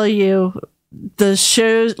tell you, the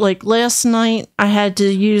shows, like last night, I had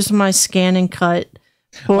to use my scan and cut.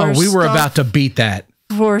 We were about to beat that.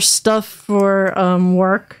 For stuff for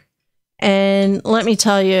work. And let me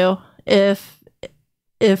tell you, if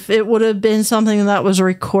it would have been something that was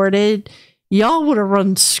recorded, y'all would have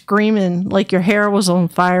run screaming like your hair was on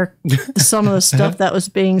fire. Some of the stuff that was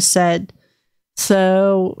being said.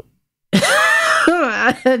 So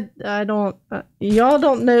I don't. Y'all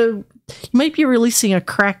don't know. You might be releasing a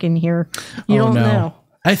crack in here. You don't know.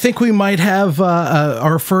 I think we might have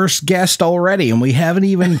our first guest already, and we haven't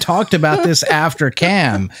even talked about this after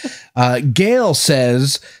cam. Gail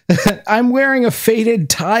says, I'm wearing a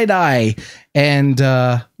faded tie-dye, and,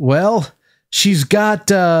 she's got,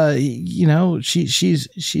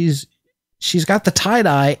 she's got the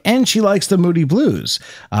tie-dye, and she likes the Moody Blues.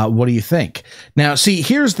 What do you think? Now, see,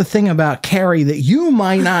 here's the thing about Carrie that you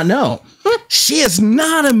might not know. She is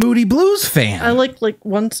not a Moody Blues fan. I like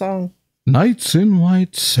one song. Nights in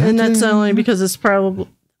White Satin. And that's only because it's probably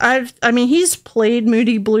he's played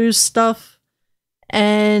Moody Blues stuff,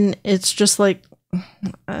 and it's just like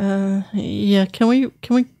can we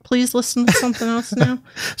please listen to something else now?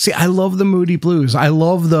 See, I love the Moody Blues. I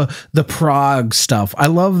love the prog stuff. I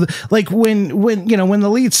love when the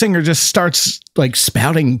lead singer just starts like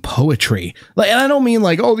spouting poetry. Like, and I don't mean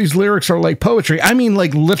like, oh, these lyrics are like poetry. I mean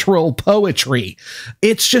like literal poetry.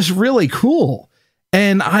 It's just really cool.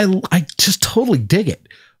 And I just totally dig it.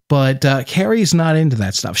 But Carrie's not into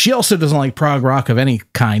that stuff. She also doesn't like prog rock of any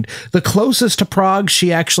kind. The closest to prog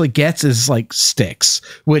she actually gets is like Styx,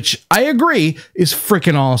 which I agree is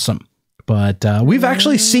freaking awesome. But we've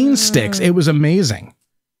actually seen Styx. It was amazing.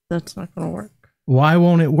 That's not going to work. Why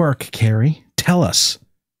won't it work, Carrie? Tell us.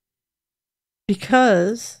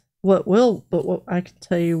 Because what I can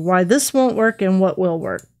tell you why this won't work and what will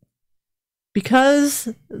work. Because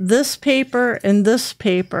this paper and this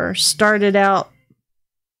paper started out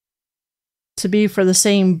to be for the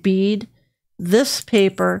same bead, this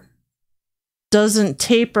paper doesn't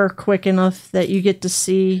taper quick enough that you get to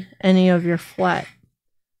see any of your flat.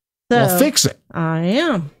 So, well, fix it. I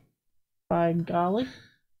am. By golly.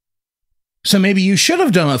 So maybe you should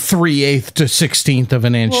have done a 3/8 to 16th of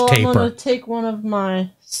an inch taper. I'm going to take one of my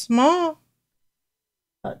small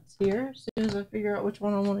cuts here as soon as I figure out which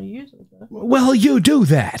one I want to use with it. Well, you do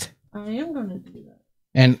that. I am going to do that.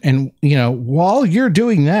 And while you're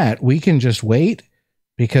doing that, we can just wait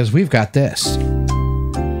because we've got this.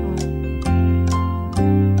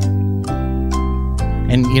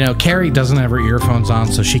 And, Carrie doesn't have her earphones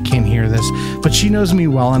on, so she can't hear this, but she knows me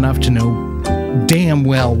well enough to know damn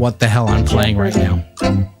well what the hell I'm playing right now.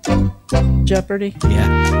 Jeopardy?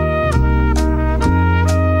 Yeah.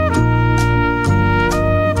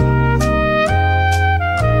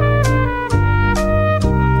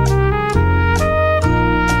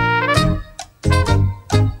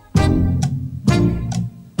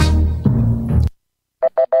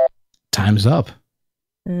 Time's up.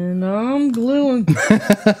 And I'm gluing.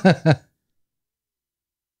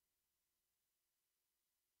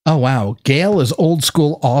 Oh, wow. Gail is old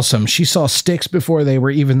school awesome. She saw Styx before they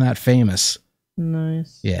were even that famous.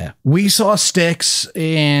 Nice. Yeah. We saw Styx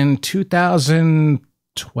in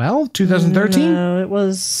 2012, 2013? No, it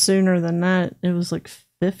was sooner than that. It was like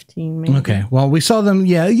 15, maybe. Okay. Well, we saw them.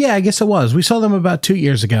 Yeah, I guess it was. We saw them about 2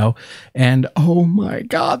 years ago. And oh my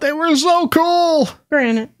God, they were so cool.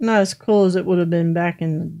 Granted, not as cool as it would have been back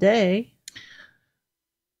in the day.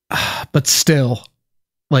 But still.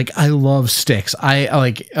 Like, I love sticks. I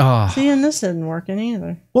like, See, and this isn't working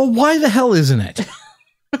either. Well, why the hell isn't it?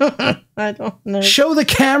 I don't know. Show the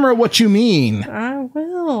camera what you mean. I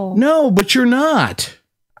will. No, but you're not.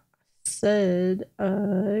 Said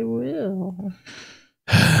I will.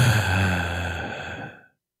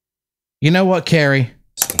 You know what, Carrie?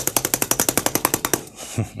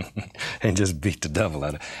 And just beat the devil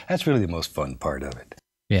out of it. That's really the most fun part of it.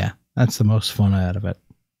 Yeah, that's the most fun out of it.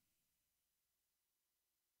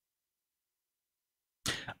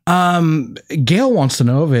 Gail wants to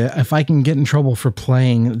know if I can get in trouble for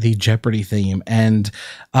playing the Jeopardy theme, and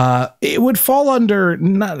it would fall under,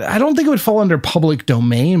 I don't think it would fall under public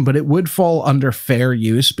domain, but it would fall under fair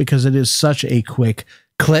use because it is such a quick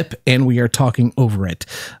clip and we are talking over it.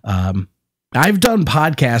 I've done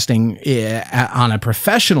podcasting on a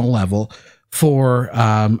professional level for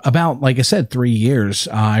about, like I said, 3 years.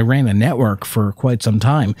 I ran a network for quite some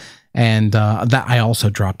time. And that I also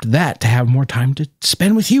dropped that to have more time to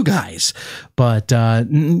spend with you guys. But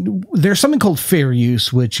there's something called fair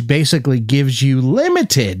use, which basically gives you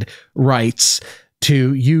limited rights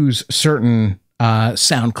to use certain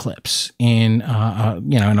sound clips in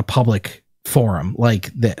in a public forum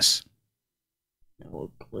like this.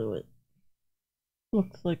 We'll glue it.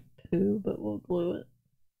 Looks like poo, but we'll glue it.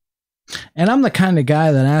 And I'm the kind of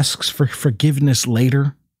guy that asks for forgiveness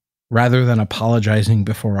later, rather than apologizing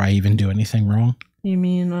before I even do anything wrong. You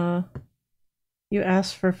mean, you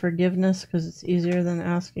ask for forgiveness because it's easier than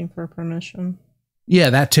asking for permission? Yeah,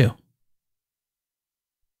 that too.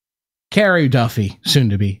 Carrie Duffy, soon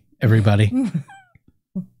to be, everybody.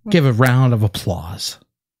 Give a round of applause.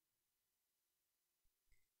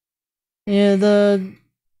 Yeah, the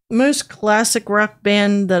most classic rock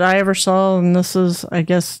band that I ever saw, and this is, I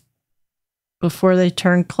guess, before they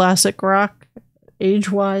turned classic rock,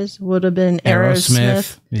 age-wise, would have been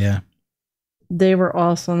Aerosmith. Yeah. They were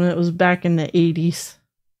awesome. It was back in the 80s.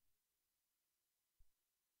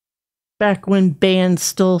 Back when bands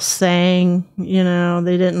still sang,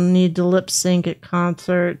 they didn't need to lip sync at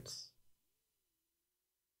concerts.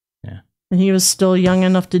 Yeah. And he was still young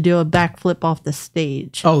enough to do a backflip off the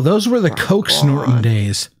stage. Oh, those were the coke snorting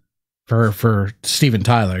days for Steven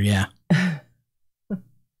Tyler, yeah.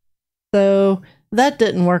 So that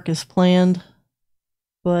didn't work as planned,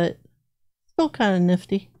 but still kind of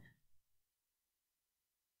nifty.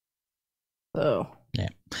 So yeah.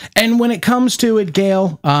 And when it comes to it,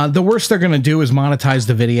 Gail, the worst they're going to do is monetize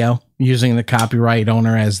the video using the copyright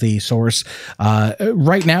owner as the source.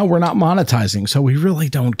 Right now, we're not monetizing, so we really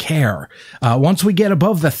don't care. Once we get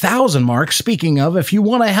above the 1,000 mark, speaking of, if you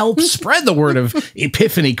want to help spread the word of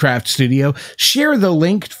Epiphany Craft Studio, share the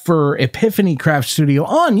link for Epiphany Craft Studio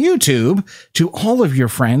on YouTube to all of your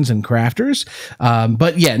friends and crafters.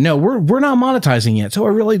 But yeah, no, we're not monetizing yet, so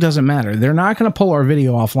it really doesn't matter. They're not going to pull our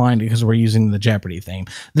video offline because we're using the Jeopardy theme.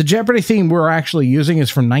 The Jeopardy theme we're actually using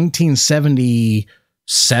is from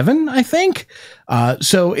 1977, I think.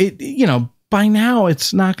 So it, by now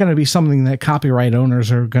it's not going to be something that copyright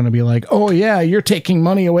owners are going to be like, oh yeah, you're taking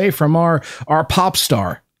money away from our pop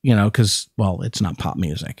star, because, well, it's not pop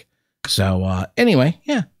music. So anyway,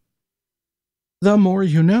 yeah. The more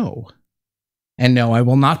you know. And no, I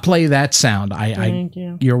will not play that sound. Thank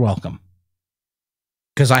you. You're welcome.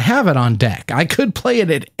 Because I have it on deck. I could play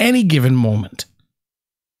it at any given moment.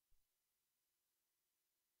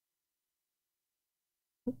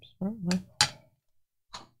 Oops, wrong way.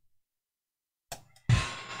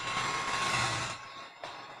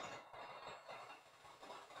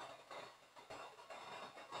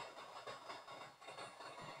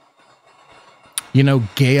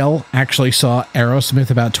 Gail actually saw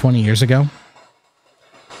Aerosmith about 20 years ago.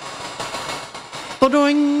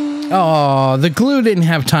 Ba-doing. Oh, the glue didn't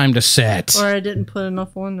have time to set. Or I didn't put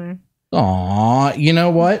enough on there. Aw, you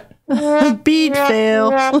know what? Bead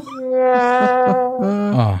fail.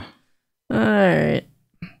 Oh. Alright.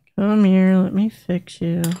 Come here, let me fix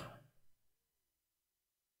you.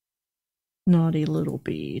 Naughty little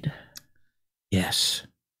bead. Yes.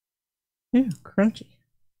 Ooh, crunchy.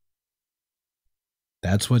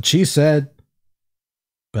 That's what she said.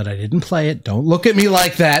 But I didn't play it. Don't look at me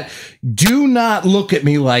like that. Do not look at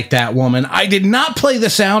me like that, woman. I did not play the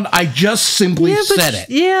sound. I just simply said it.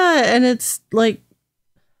 Yeah, and it's like...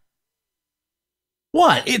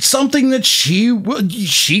 What? It's something that she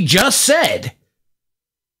just said.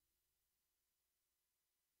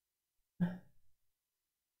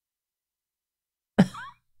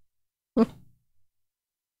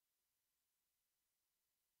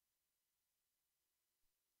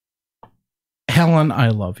 Helen, I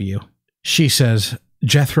love you. She says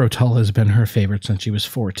Jethro Tull has been her favorite since she was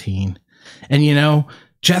 14. And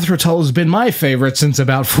Jethro Tull has been my favorite since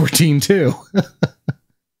about 14 too.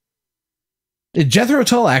 Jethro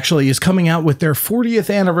Tull actually is coming out with their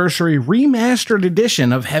 40th anniversary remastered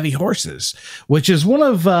edition of Heavy Horses, which is one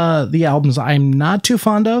of the albums I'm not too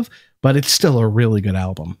fond of, but it's still a really good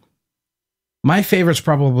album. My favorite's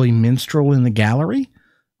probably Minstrel in the Gallery.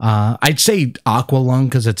 I'd say Aqualung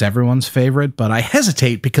because it's everyone's favorite, but I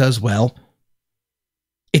hesitate because, well,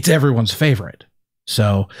 it's everyone's favorite.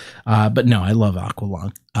 So, but no, I love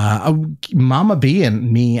Aqualung. Mama B and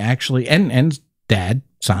me actually, and Dad,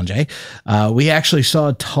 Sanjay, we actually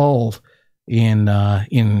saw Tull in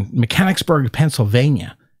Mechanicsburg,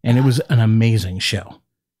 Pennsylvania, and it was an amazing show.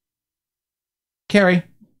 Carrie,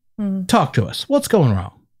 talk to us. What's going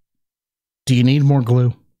wrong? Do you need more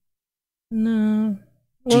glue? No.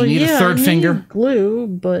 Do you need a third finger? Glue,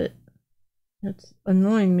 but it's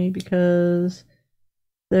annoying me because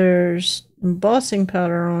there's embossing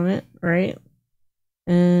powder on it, right?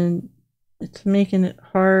 And it's making it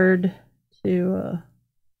hard to...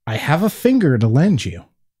 I have a finger to lend you.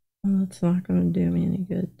 Well, that's not going to do me any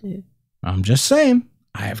good, dude. I'm just saying,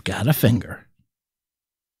 I've got a finger.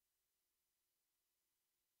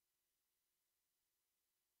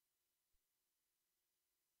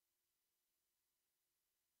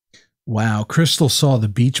 Wow, Crystal saw the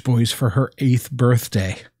Beach Boys for her 8th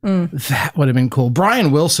birthday. That would have been cool.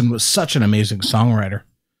 Brian Wilson was such an amazing songwriter.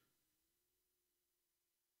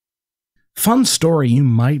 Fun story you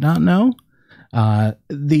might not know.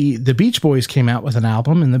 The Beach Boys came out with an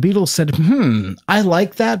album, and the Beatles said, I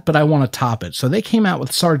like that, but I want to top it. So they came out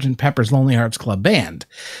with Sgt. Pepper's Lonely Hearts Club Band.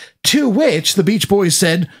 To which the Beach Boys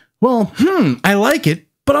said, well, I like it,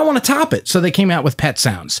 but I want to top it. So they came out with Pet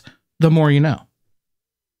Sounds. The More You Know.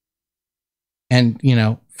 And, you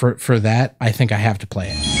know, for that, I think I have to play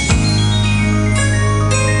it.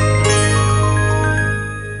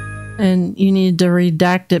 And you need to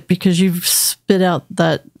redact it because you've spit out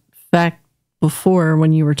that fact before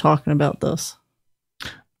when you were talking about this.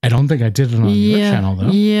 I don't think I did it on your channel,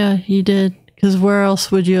 though. Yeah, you did. Because where else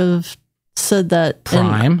would you have said that?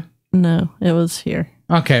 Prime? No, it was here.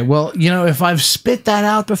 Okay, well, you know, if I've spit that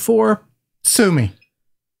out before, sue me.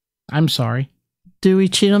 I'm sorry. Dewey,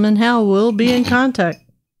 Cheatham, and Hal will be in contact.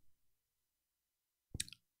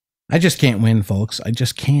 I just can't win, folks. I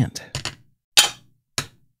just can't.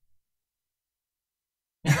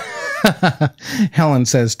 Helen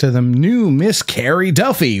says to them, new Miss Carrie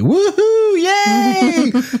Duffy. Woohoo!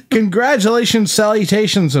 Yay! Congratulations,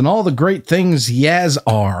 salutations, and all the great things Yaz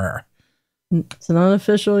are. It's not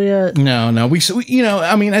official yet. No. We, you know,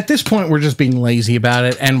 I mean, at this point, we're just being lazy about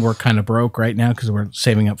it, and we're kind of broke right now because we're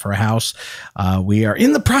saving up for a house. We are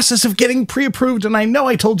in the process of getting pre-approved, and I know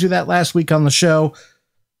I told you that last week on the show,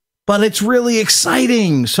 but it's really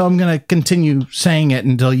exciting. So I'm going to continue saying it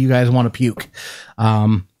until you guys want to puke.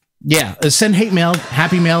 Yeah, send hate mail,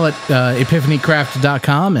 happy mail at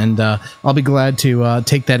epiphanycraft.com, and I'll be glad to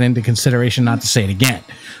take that into consideration, not to say it again.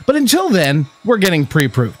 But until then, we're getting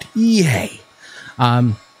pre-approved. Yay.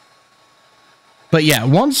 But yeah,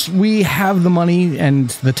 once we have the money and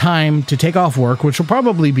the time to take off work, which will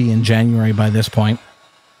probably be in January by this point,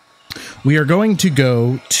 we are going to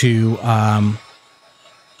go to...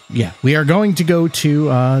 we are going to go to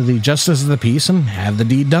the Justice of the Peace and have the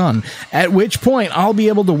deed done. At which point, I'll be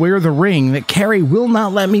able to wear the ring that Carrie will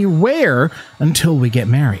not let me wear until we get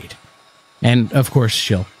married. And, of course,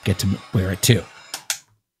 she'll get to wear it, too.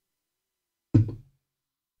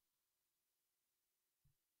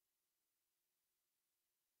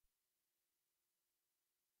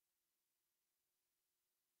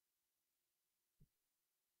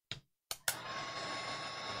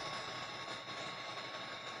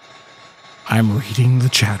 I'm reading the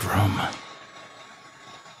chat room.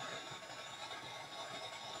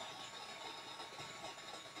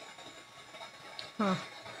 Huh.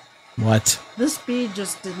 What? This bead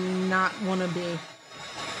just did not want to be.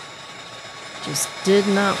 Just did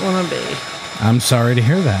not want to be. I'm sorry to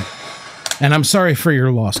hear that. And I'm sorry for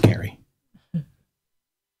your loss, Carrie.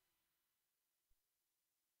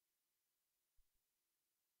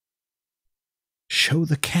 Show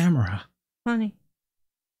the camera. Honey,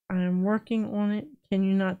 I am working on it. Can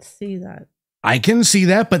you not see that? I can see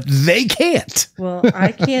that, but they can't. Well,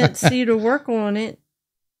 I can't see to work on it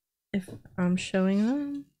if I'm showing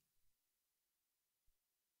them.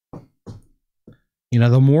 You know,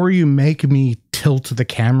 the more you make me tilt the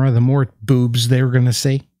camera, the more boobs they're going to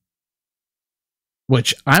see.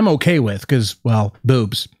 Which I'm okay with, because, well,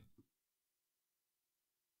 boobs.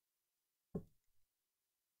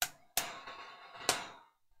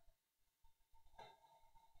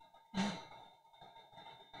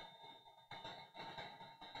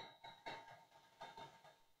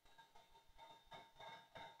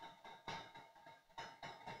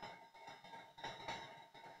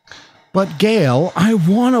 But Gail, I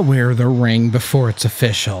want to wear the ring before it's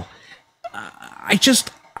official.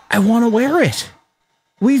 I want to wear it.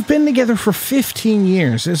 We've been together for 15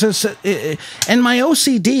 years. And my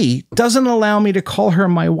OCD doesn't allow me to call her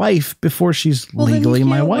my wife before she's legally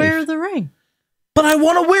my wife. Wear the ring. But I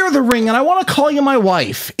want to wear the ring and I want to call you my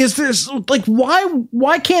wife. Is this like,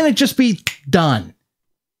 why can't it just be done?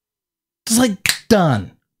 It's like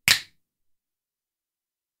done.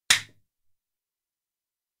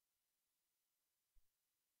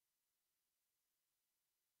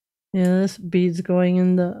 Yeah, this bead's going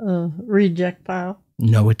in the reject pile.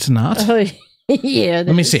 No, it's not. Oh, yeah.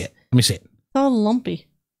 Let me see it. It's all lumpy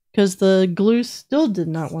because the glue still did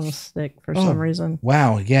not want to stick for some reason.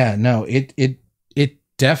 Wow. Yeah. No. It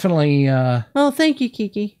definitely. Oh, thank you,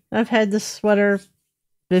 Kiki. I've had this sweater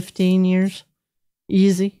 15 years.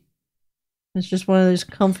 Easy. It's just one of those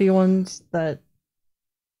comfy ones that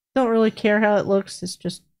don't really care how it looks. It's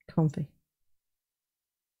just comfy.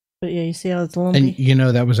 But yeah, you see how it's lumpy? And you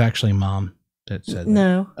know that was actually Mom that said that.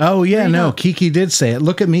 No. Oh, yeah, no. Kiki did say it.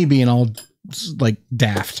 Look at me being all, like,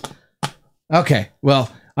 daft. Okay,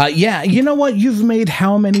 well, yeah, you know what? You've made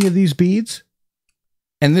how many of these beads?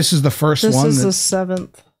 And this is the first one. This is the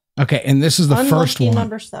 7th. Okay, and this is the first one.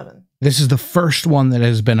 Number 7. This is the first one that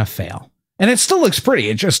has been a fail. And it still looks pretty.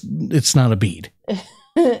 It's not a bead.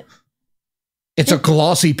 It's a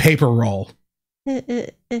glossy paper roll.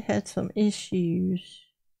 It had some issues.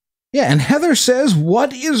 Yeah, and Heather says,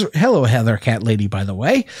 hello, Heather, cat lady, by the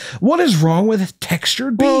way. What is wrong with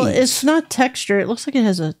textured beads? Well, it's not texture. It looks like it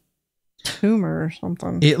has a tumor or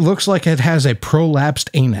something. It looks like it has a prolapsed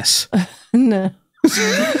anus. No.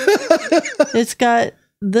 It's got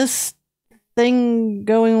this thing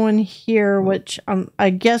going on here, which I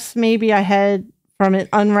guess maybe I had from it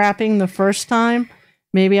unwrapping the first time.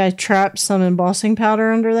 Maybe I trapped some embossing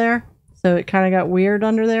powder under there, so it kind of got weird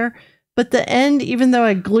under there. But the end, even though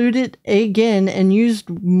I glued it again and used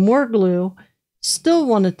more glue, still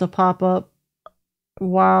wanted to pop up.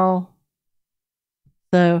 Wow.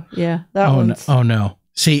 So, yeah, that one's... Oh, no.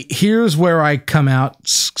 See, here's where I come out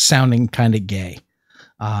sounding kind of gay.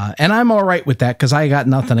 And I'm all right with that because I got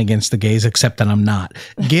nothing against the gays except that I'm not.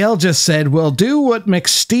 Gail just said, well, do what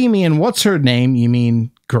McSteamy and what's her name? You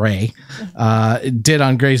mean Gray did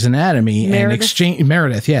on Grey's Anatomy.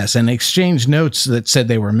 Meredith, yes, and exchanged notes that said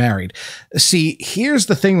they were married. See, here's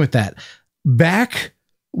the thing with that. Back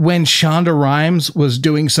when Shonda Rhimes was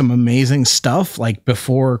doing some amazing stuff, like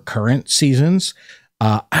before current seasons,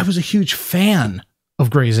 I was a huge fan of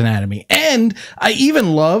Grey's Anatomy. And I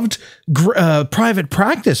even loved Private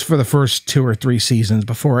Practice for the first 2 or 3 seasons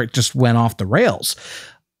before it just went off the rails.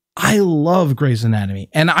 I love Grey's Anatomy,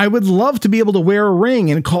 and I would love to be able to wear a ring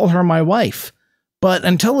and call her my wife. But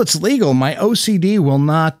until it's legal, my OCD will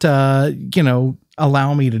not,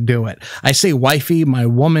 allow me to do it. I say wifey, my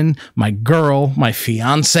woman, my girl, my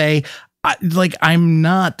fiance. I'm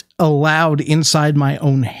not allowed inside my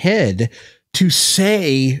own head to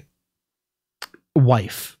say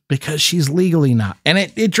wife because she's legally not. And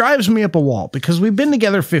it drives me up a wall because we've been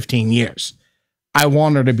together 15 years. I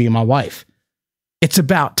want her to be my wife. It's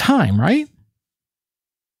about time, right?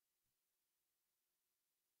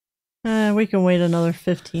 We can wait another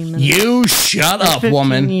 15 minutes. You shut up,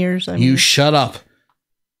 woman. Years, you shut up.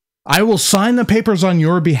 I will sign the papers on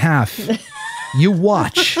your behalf. You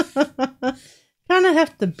watch. Kind of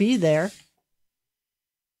have to be there.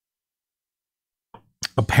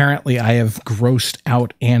 Apparently, I have grossed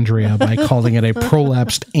out Andrea by calling it a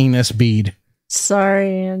prolapsed anus bead.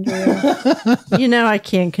 Sorry, Andrea. You know I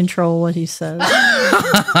can't control what he says.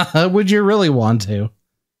 Would you really want to?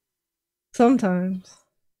 Sometimes.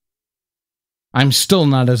 I'm still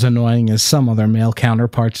not as annoying as some other male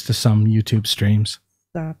counterparts to some YouTube streams.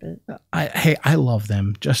 Stop it. I love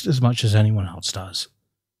them just as much as anyone else does.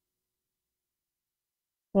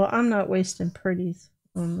 Well, I'm not wasting pretties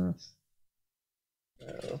on this.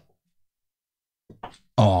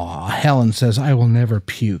 Aw, Helen says, I will never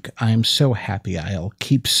puke. I am so happy I'll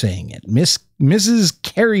keep saying it. Mrs.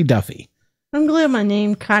 Carrie Duffy. I'm glad my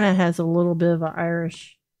name kind of has a little bit of an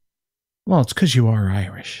Irish... Well, it's because you are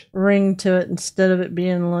Irish. ...ring to it instead of it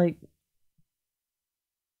being like...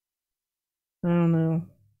 I don't know.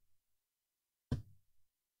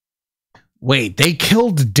 Wait, they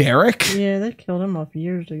killed Derek? Yeah, they killed him off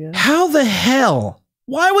years ago. How the hell?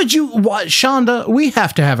 Why would you... Shonda, we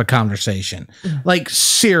have to have a conversation. Like,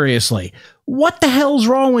 seriously. What the hell's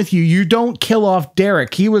wrong with you? You don't kill off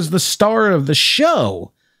Derek. He was the star of the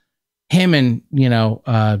show. Him and,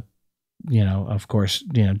 of course,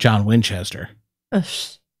 John Winchester.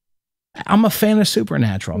 I'm a fan of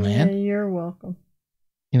Supernatural, man. Yeah, you're welcome.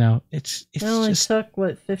 you know, it's It only just took,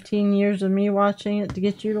 what, 15 years of me watching it to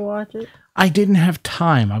get you to watch it? I didn't have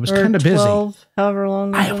time. I was kind of busy. 12, however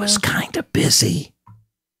long. I was kind of busy.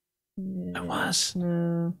 Yeah, I was.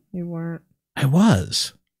 No, you weren't. I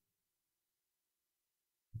was.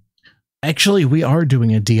 Actually, we are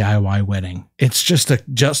doing a DIY wedding. It's just a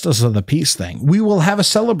Justice of the Peace thing. We will have a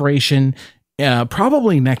celebration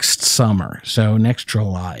probably next summer, so next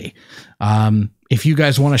July. If you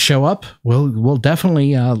guys want to show up, we'll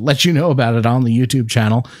definitely let you know about it on the YouTube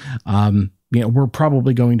channel. We're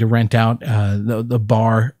probably going to rent out the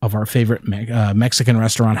bar of our favorite Mexican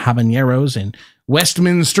restaurant, Habaneros, in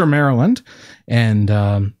Westminster, Maryland.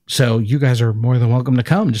 And so you guys are more than welcome to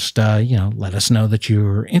come. Just, let us know that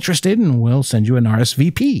you're interested and we'll send you an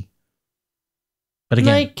RSVP. But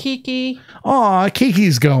again, night, Kiki. Aw,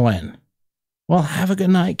 Kiki's going. Well, have a good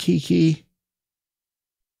night, Kiki.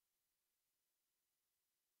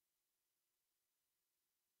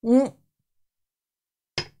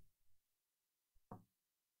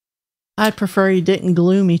 I prefer you didn't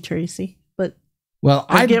glue me, Tracy, but well,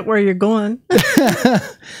 I get where you're going.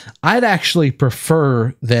 I'd actually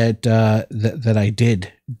prefer that that I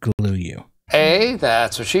did glue you. Hey,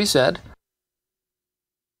 that's what she said.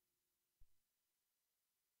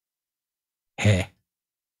 Hey.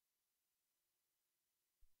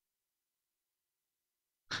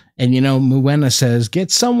 And Muena says,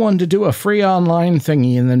 get someone to do a free online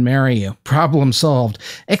thingy and then marry you. Problem solved.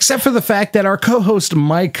 Except for the fact that our co-host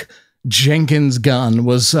Mike Jenkins Gunn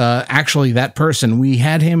was actually that person. We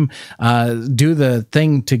had him do the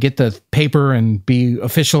thing to get the paper and be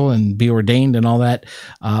official and be ordained and all that.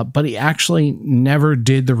 But he actually never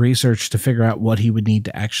did the research to figure out what he would need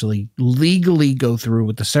to actually legally go through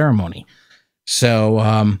with the ceremony.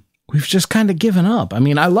 So we've just kind of given up. I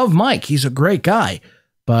mean, I love Mike. He's a great guy.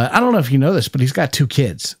 But I don't know if you know this, but he's got 2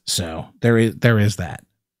 kids. So there is that.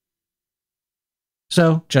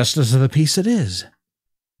 So Justice of the Peace it is.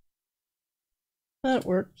 That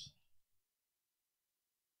works.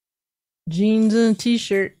 Jeans and a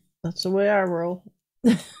t-shirt. That's the way I roll.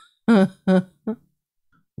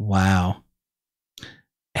 Wow.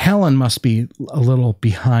 Helen must be a little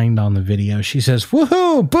behind on the video. She says,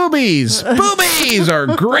 woohoo, boobies! Boobies are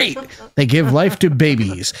great! They give life to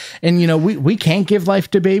babies. And, we can't give life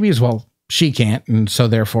to babies. Well, she can't, and so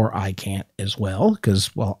therefore I can't as well,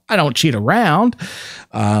 because, well, I don't cheat around,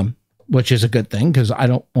 which is a good thing, because I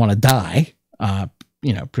don't want to die,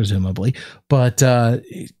 presumably. But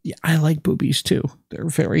I like boobies, too. They're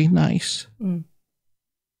very nice. Mm.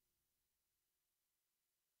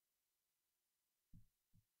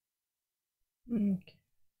 Okay.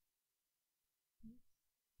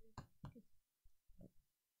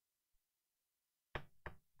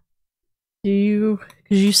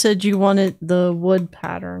 Because you said you wanted the wood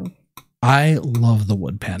pattern. I love the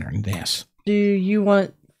wood pattern, yes. Do you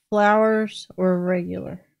want flowers or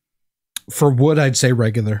regular? For wood, I'd say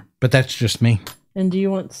regular, but that's just me. And do you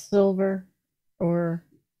want silver or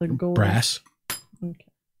the gold? Brass. Okay.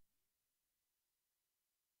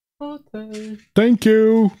 Okay. Thank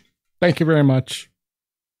you. Thank you very much.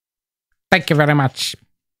 Thank you very much.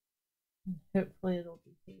 Hopefully it'll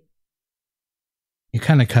behave. You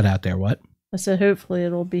kind of cut out there. What? I said hopefully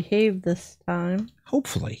it'll behave this time.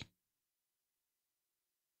 Hopefully.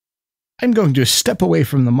 I'm going to step away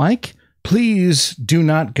from the mic. Please do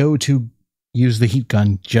not go to use the heat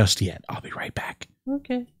gun just yet. I'll be right back.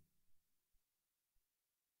 Okay.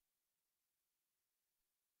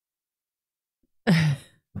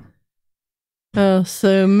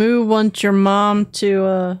 So Moo wants your mom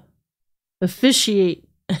to officiate.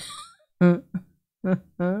 I'm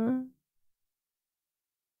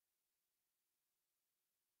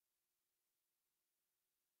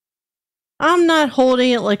not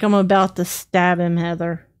holding it like I'm about to stab him,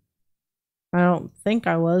 Heather. I don't think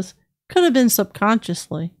I was. Could have been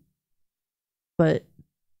subconsciously. But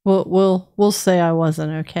we'll say I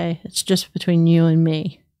wasn't, okay? It's just between you and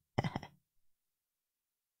me.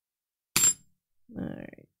 All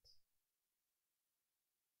right.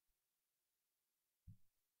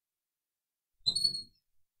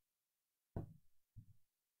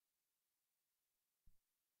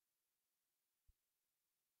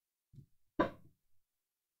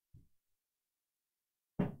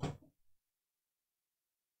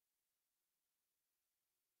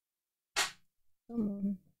 Come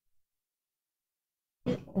on.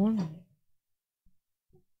 Get on.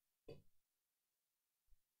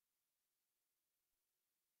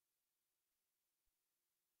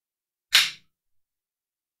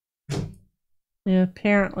 Yeah,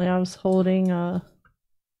 apparently I was holding the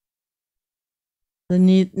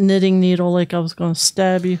knitting needle like I was going to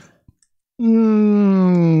stab you.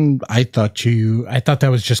 I thought that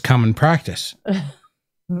was just common practice.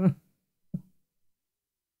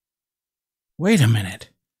 Wait a minute.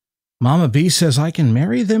 Mama B says I can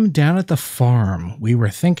marry them down at the farm. We were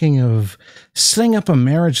thinking of setting up a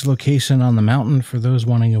marriage location on the mountain for those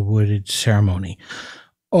wanting a wooded ceremony.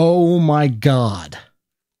 Oh my God.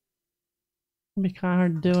 It'd be kind of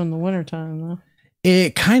hard to do in the wintertime, though.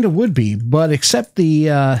 It kind of would be, but except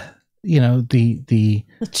the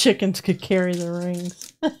chickens could carry the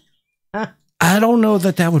rings. I don't know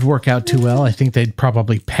that would work out too well. I think they'd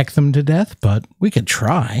probably peck them to death, but we could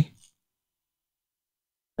try.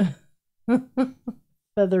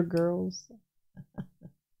 Feather girls.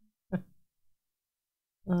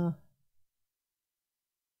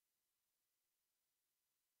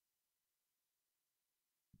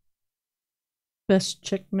 Best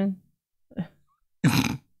chickman.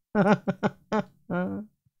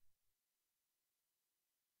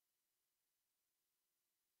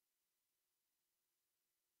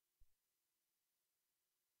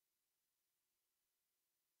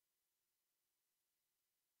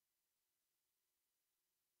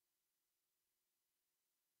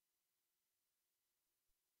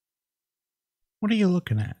 What are you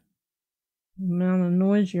looking at? The amount of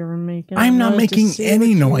noise you're making. I'm not making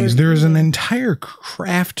any noise. There's an entire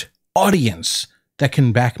craft audience that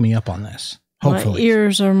can back me up on this. Hopefully. My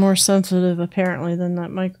ears are more sensitive, apparently, than that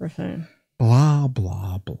microphone. Blah,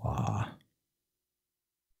 blah, blah.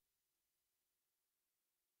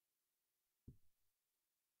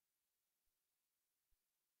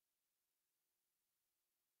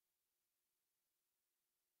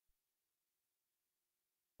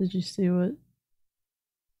 Did you see what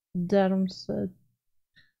Datum said?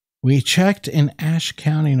 We checked in Ashe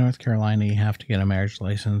County, North Carolina. You have to get a marriage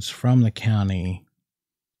license from the county.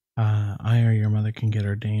 I or your mother can get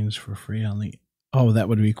ordained for free on the... Oh, that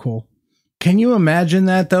would be cool. Can you imagine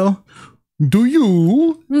that, though? Do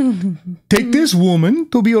you take this woman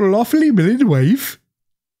to be your lawfully wedded wife?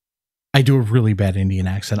 I do a really bad Indian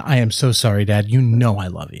accent. I am so sorry, Dad. You know I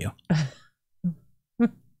love you.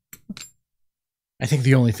 I think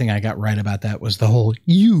the only thing I got right about that was the whole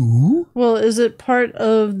you. Well, is it part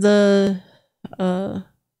of the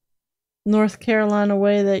North Carolina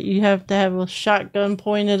way that you have to have a shotgun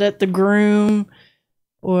pointed at the groom?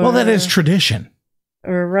 Or, well, that is tradition.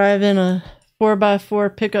 Or arrive in a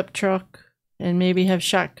 4x4 pickup truck and maybe have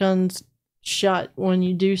shotguns shot when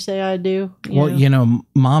you do say I do. You know,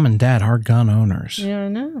 Mom and Dad are gun owners. Yeah, I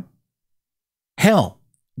know. Hell,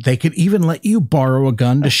 they could even let you borrow a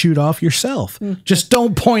gun to shoot off yourself. Just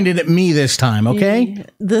don't point it at me this time, okay?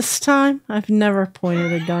 This time? I've never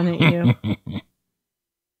pointed a gun at you.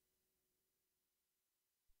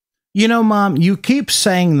 You know, Mom, you keep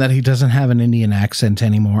saying that he doesn't have an Indian accent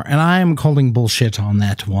anymore, and I am calling bullshit on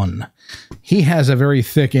that one. He has a very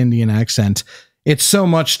thick Indian accent. It's so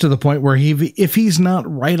much to the point where if he's not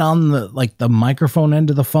right on the microphone end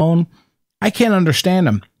of the phone, I can't understand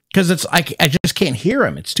him. Because I just can't hear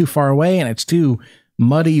him. It's too far away and it's too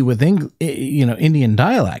muddy with Indian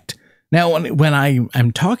dialect. Now, when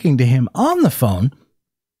I'm talking to him on the phone,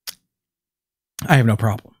 I have no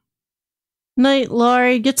problem. Night,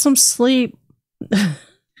 Laurie. Get some sleep.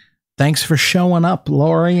 Thanks for showing up,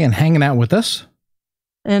 Laurie, and hanging out with us.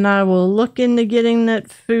 And I will look into getting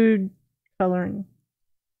that food coloring.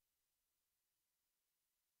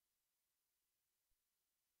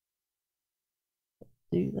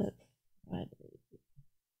 Do that Friday.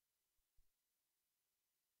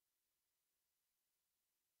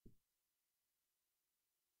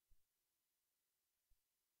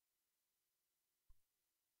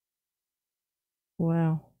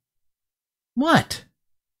 Wow. What?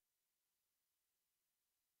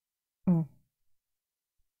 Oh.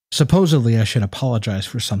 Supposedly, I should apologize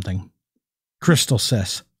for something. Crystal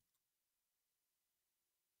says.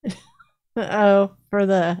 Oh, for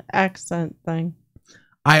the accent thing.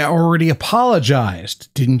 I already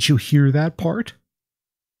apologized. Didn't you hear that part?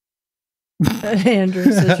 Andrew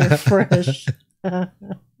says you're fresh. Well,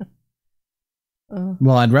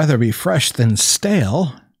 I'd rather be fresh than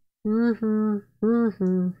stale.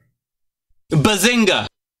 Bazinga!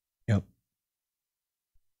 Yep.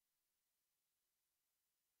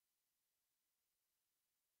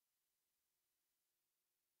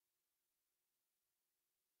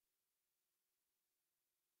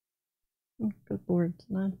 Good lord, it's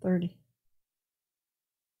 9:30.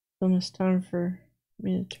 Almost time for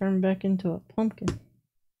me to turn back into a pumpkin.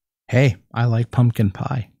 Hey, I like pumpkin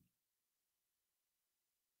pie.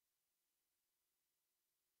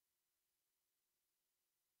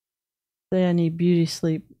 Say I need beauty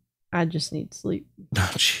sleep. I just need sleep.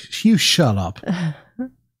 Oh, geez, you shut up.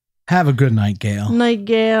 Have a good night, Gail. Night,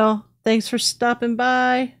 Gail. Thanks for stopping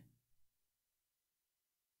by.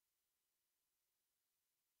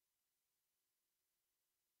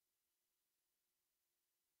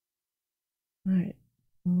 All right.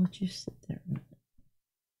 I'll let you sit there.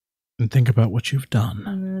 And think about what you've done.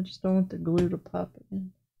 I just don't want the glue to pop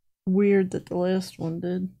again. Weird that the last one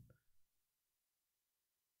did.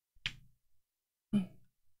 Give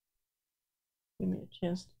me a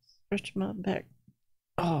chance to stretch my back.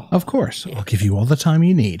 Oh, of course. I'll give you all the time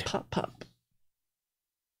you need. Pop, pop.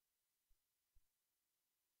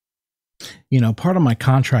 You know, part of my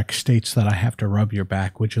contract states that I have to rub your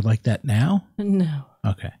back. Would you like that now? No.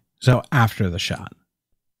 Okay. So after the shot.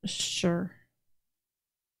 Sure.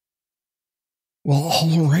 Well,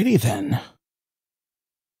 alrighty then.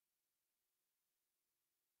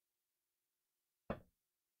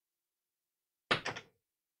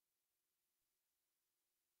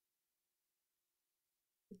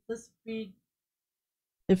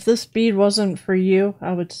 If this bead wasn't for you,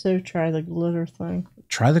 I would so try the glitter thing.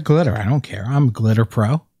 Try the glitter. I don't care. I'm glitter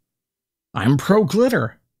pro. I'm pro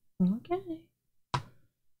glitter. Okay.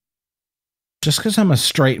 Just because I'm a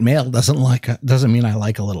straight male doesn't mean I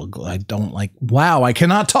like a little. I don't like. Wow, I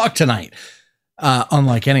cannot talk tonight.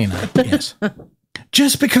 Unlike any night. Yes.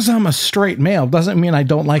 Just because I'm a straight male doesn't mean I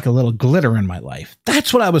don't like a little glitter in my life.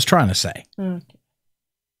 That's what I was trying to say. Okay.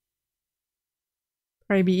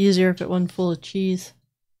 Probably be easier if it wasn't full of cheese.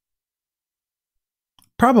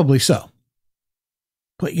 Probably so.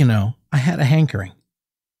 But, you know, I had a hankering.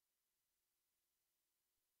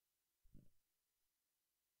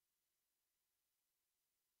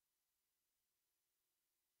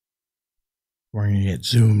 We're going to get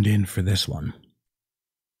zoomed in for this one.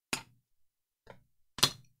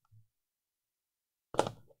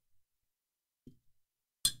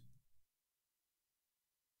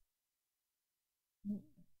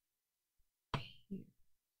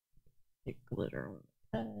 Big glitter on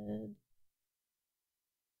the head.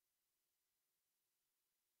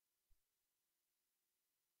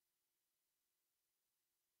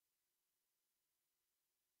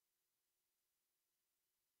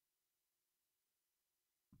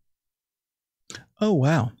 Oh,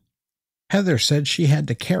 wow. Heather said she had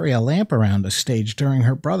to carry a lamp around a stage during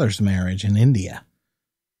her brother's marriage in India.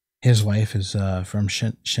 His wife is from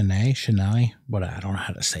Chennai. What, I don't know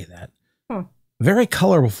how to say that. Huh. Very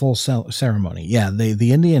colorful ceremony. Yeah,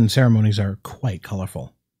 the Indian ceremonies are quite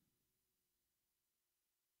colorful.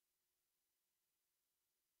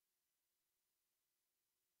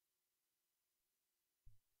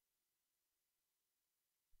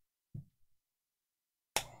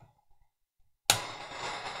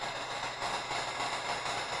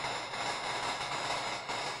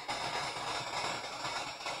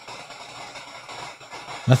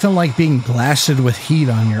 Nothing like being blasted with heat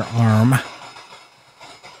on your arm.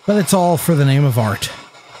 But it's all for the name of art.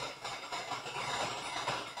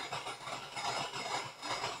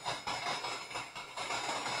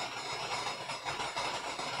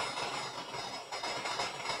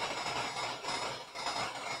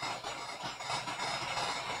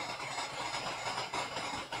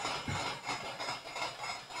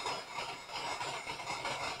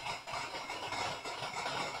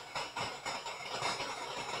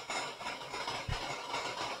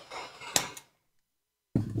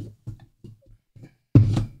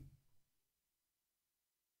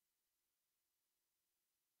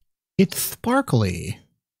 It's sparkly.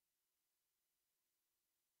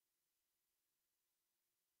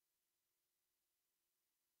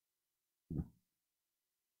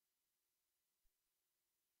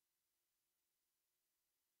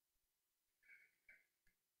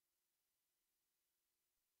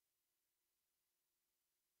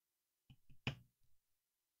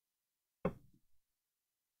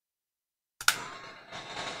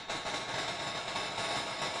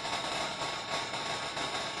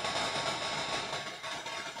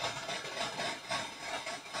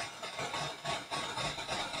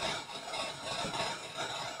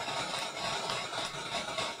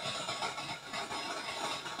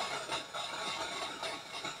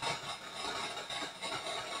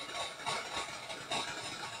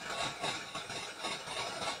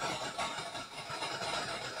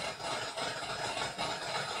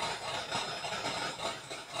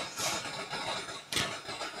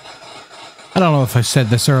 I don't know if I said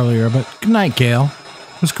this earlier, but good night, Gail.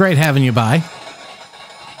 It was great having you by.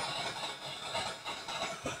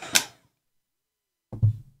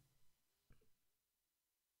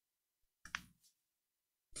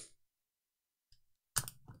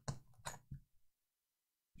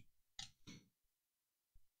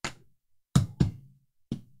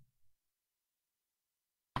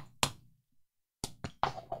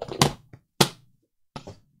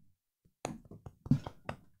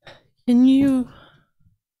 Can you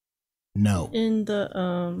No. in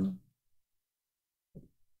the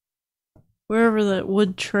wherever that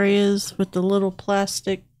wood tray is with the little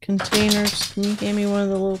plastic containers, can you hand me one of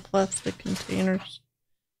the little plastic containers?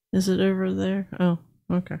 Is it over there? Oh,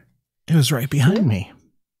 okay. It was right behind me.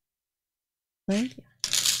 Thank you.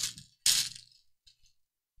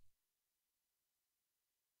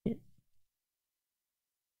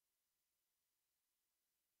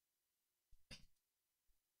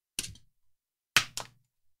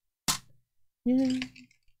 Yeah.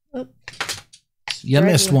 Oh, You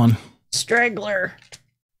missed one. straggler.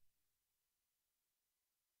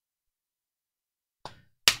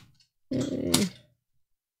 Hey.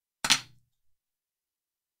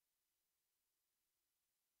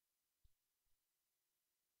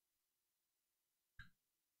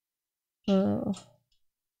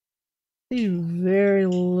 See very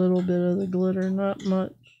little bit of the glitter, not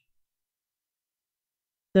much.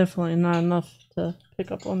 Definitely not enough to pick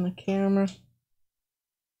up on the camera.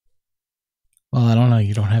 Well, I don't know.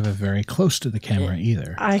 You don't have it very close to the camera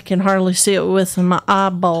either. I can hardly see it with my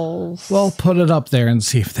eyeballs. Well, put it up there and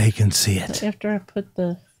see if they can see it. After I put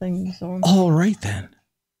the things on. All right, then.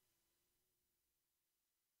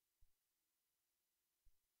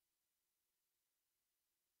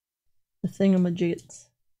 The thingamajiggets.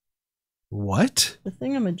 What? The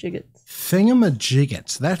thingamajiggets.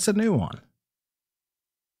 Thingamajiggets. That's a new one.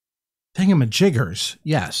 Thingamajiggers,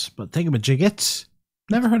 yes, but thingamajiggets?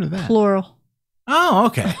 Never heard of that. Plural. Oh,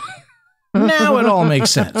 okay. Now it all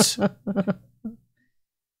makes sense.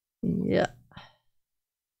 Yeah.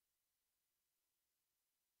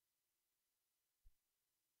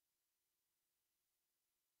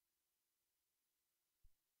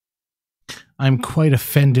 I'm quite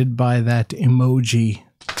offended by that emoji,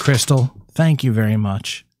 Crystal. Thank you very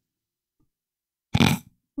much.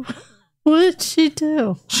 What did she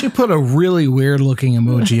do? She put a really weird looking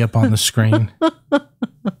emoji up on the screen.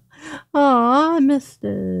 Oh, I missed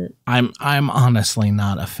it. I'm honestly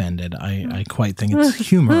not offended. I quite think it's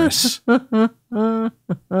humorous. Darn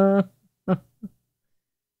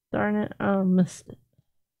it, I missed it.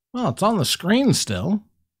 Well, it's on the screen still.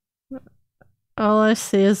 All I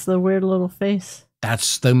see is the weird little face.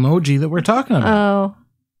 That's the emoji that we're talking about. Oh,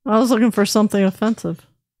 I was looking for something offensive.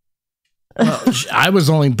 Well, I was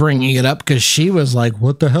only bringing it up because she was like,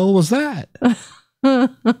 what the hell was that?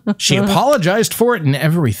 She apologized for it and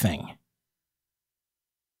everything.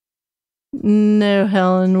 No,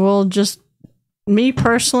 Helen, we'll just... Me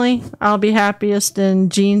personally, I'll be happiest in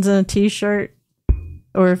jeans and a t-shirt.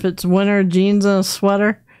 Or if it's winter, jeans and a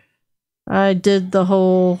sweater. I did the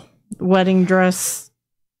whole wedding dress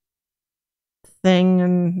thing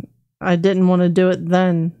and I didn't want to do it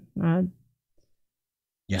then.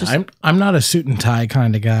 Yeah, I'm not a suit and tie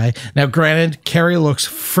kind of guy. Now, granted, Carrie looks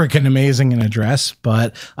freaking amazing in a dress,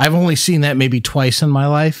 but I've only seen that maybe twice in my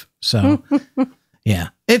life. So, yeah.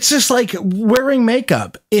 It's just like wearing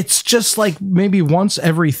makeup. It's just like maybe once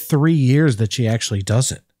every 3 years that she actually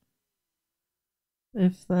does it.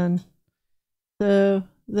 If then. So,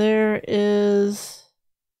 there is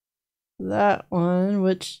that one,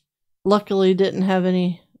 which luckily didn't have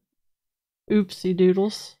any oopsie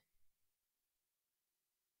doodles.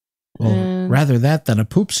 Well, rather that than a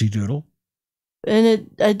poopsie doodle. And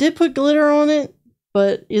I did put glitter on it,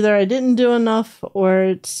 but either I didn't do enough or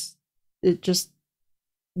it just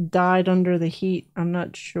died under the heat. I'm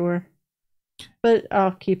not sure. But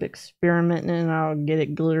I'll keep experimenting and I'll get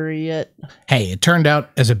it glittery yet. Hey, it turned out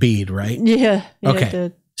as a bead, right? Yeah, okay. It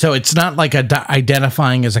did. So it's not like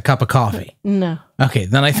identifying as a cup of coffee. No. Okay,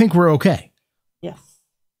 then I think we're okay. Yes.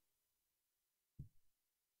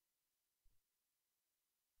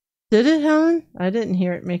 Did it, Helen? I didn't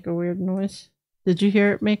hear it make a weird noise. Did you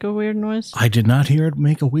hear it make a weird noise? I did not hear it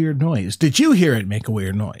make a weird noise. Did you hear it make a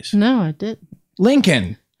weird noise? No, I didn't.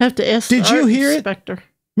 Lincoln. I have to ask Did the you hear inspector. it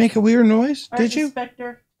make a weird noise? Did you?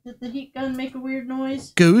 Inspector, did the heat gun make a weird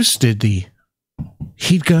noise? Goose, did the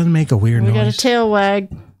heat gun make a weird noise? We got a tail wag.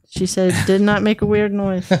 She said it did not make a weird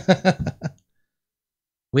noise.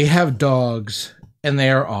 We have dogs, and they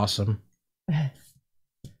are awesome.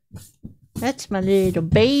 That's my little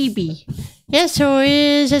baby. Yes, so it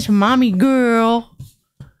is. That's mommy girl.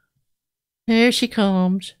 There she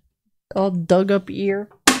comes. All dug up ear.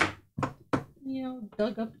 You know,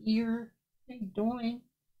 dug up ear. What are you doing?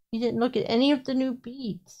 You didn't look at any of the new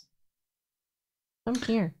beads. Come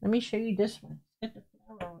here. Let me show you this one. Get the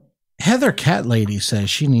flower on it. Heather Cat Lady says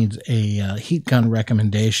she needs a heat gun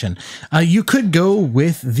recommendation. You could go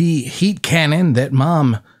with the heat cannon that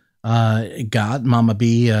Mom got, Mama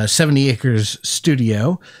B, 70 Acres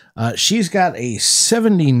Studio. She's got a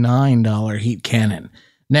 $79 heat cannon.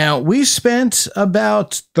 Now, we spent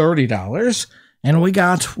about $30 and we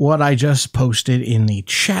got what I just posted in the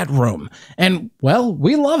chat room. And, well,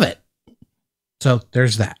 we love it. So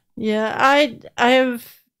there's that. Yeah, I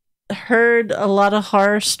have heard a lot of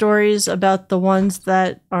horror stories about the ones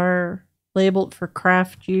that are labeled for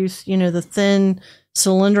craft use. You know, the thin,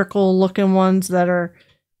 cylindrical looking ones that are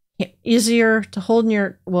easier to hold in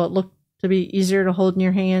your, well, it look to be easier to hold in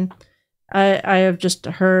your hand. I have just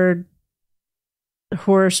heard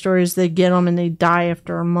horror stories. They get them and they die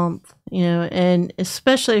after a month, you know, and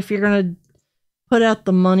especially if you're going to put out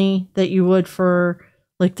the money that you would for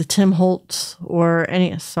like the Tim Holtz or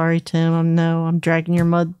any, sorry, Tim, I'm dragging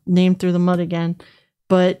your name through the mud again.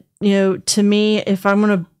 But, you know, to me, if I'm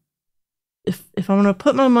going to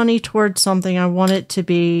put my money towards something, I want it to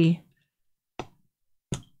be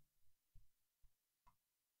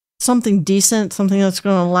something decent, something that's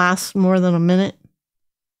going to last more than a minute.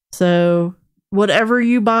 So whatever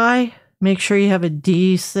you buy, make sure you have a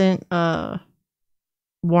decent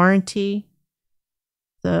warranty.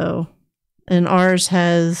 So, and ours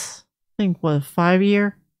has, I think, what,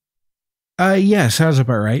 5-year? Yes, sounds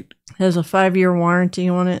about right. Has a 5-year warranty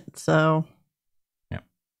on it, so yeah,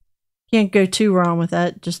 can't go too wrong with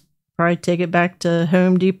that. Just probably take it back to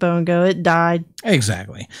Home Depot and go, it died.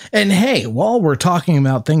 Exactly. And hey, while we're talking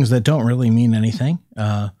about things that don't really mean anything,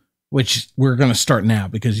 which we're going to start now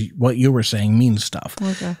because what you were saying means stuff.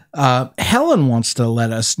 Okay. Helen wants to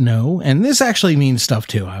let us know, and this actually means stuff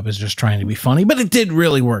too. I was just trying to be funny, but it did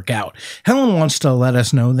really work out. Helen wants to let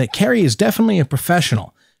us know that Carrie is definitely a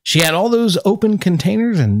professional. She had all those open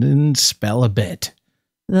containers and didn't spell a bit.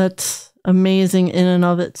 That's amazing in and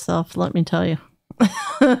of itself, let me tell you.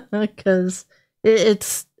 Because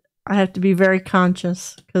it's, I have to be very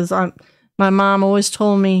conscious because my mom always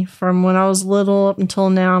told me from when I was little up until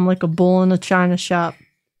now, I'm like a bull in a china shop.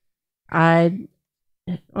 I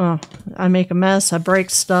make a mess. I break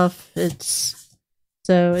stuff. It's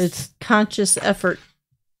conscious effort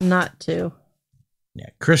not to. Yeah,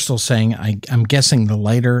 Crystal's saying, I'm guessing the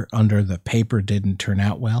lighter under the paper didn't turn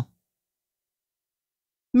out well.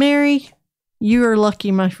 Mary, you are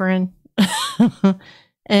lucky, my friend.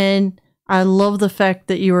 And I love the fact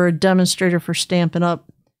that you are a demonstrator for Stampin' Up.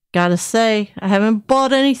 Gotta say, I haven't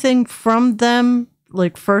bought anything from them,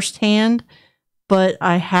 like firsthand, but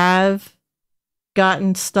I have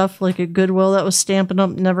gotten stuff like at Goodwill that was Stampin'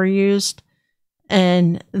 Up, never used.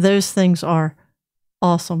 And those things are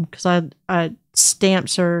awesome because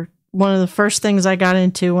stamps are one of the first things I got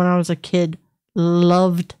into when I was a kid.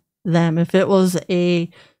 Loved them. If it was a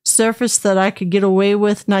surface that I could get away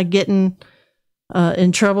with not getting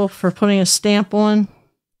in trouble for putting a stamp on,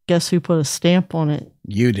 guess who put a stamp on it?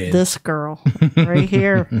 You did. This girl right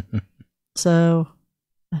here. So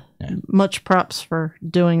much props for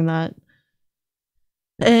doing that.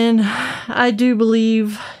 And I do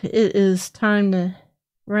believe it is time to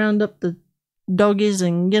round up the doggies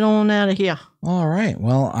and get on out of here. All right.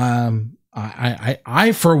 Well,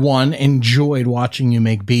 I for one enjoyed watching you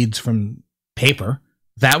make beads from paper.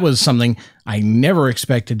 That was something I never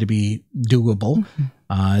expected to be doable.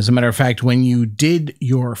 As a matter of fact, when you did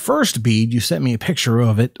your first bead, you sent me a picture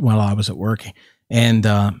of it while I was at work. And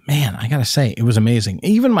man, I got to say, it was amazing.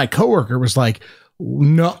 Even my coworker was like,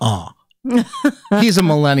 nuh-uh. He's a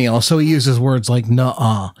millennial, so he uses words like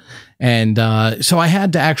nuh-uh. And so I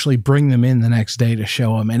had to actually bring them in the next day to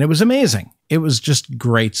show him. And it was amazing. It was just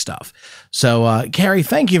great stuff. So, Carrie,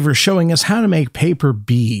 thank you for showing us how to make paper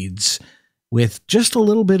beads with just a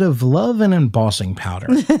little bit of love and embossing powder.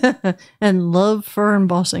 And love for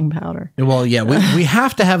embossing powder. Well, yeah, we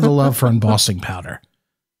have to have the love for embossing powder.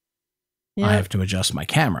 Yep. I have to adjust my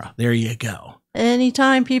camera. There you go.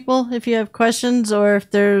 Anytime, people, if you have questions or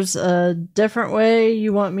if there's a different way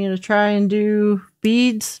you want me to try and do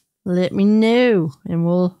beads, let me know and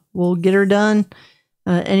we'll get her done.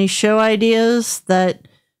 Any show ideas that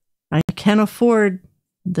I can afford,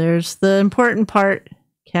 there's the important part.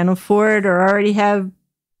 Can afford or already have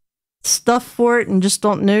stuff for it and just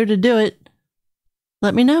don't know to do it,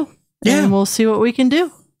 let me know. Yeah. And we'll see what we can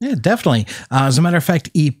do. Yeah, definitely. As a matter of fact,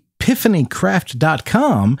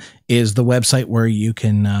 epiphanycraft.com is the website where you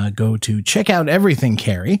can go to check out everything,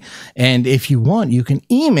 Carrie. And if you want, you can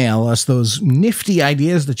email us those nifty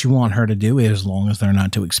ideas that you want her to do, as long as they're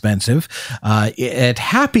not too expensive, at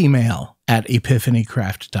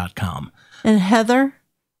happymail@epiphanycraft.com. And Heather,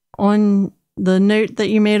 on the note that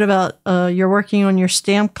you made about you're working on your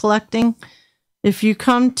stamp collecting, if you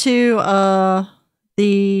come to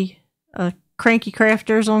the Cranky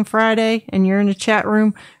Crafters on Friday and you're in the chat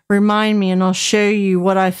room, remind me and I'll show you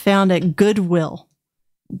what I found at Goodwill.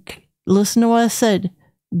 Listen to what I said.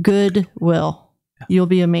 Goodwill. You'll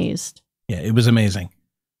be amazed. Yeah, it was amazing.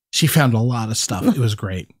 She found a lot of stuff. It was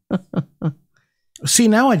great. See,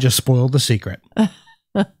 now I just spoiled the secret.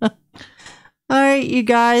 All right, you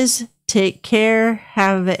guys, take care.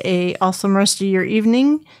 Have a awesome rest of your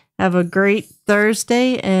evening. Have a great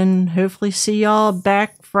Thursday, and hopefully see y'all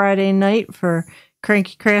back Friday night for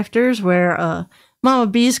Cranky Crafters, where Mama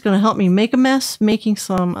B is going to help me make a mess, making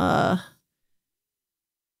some,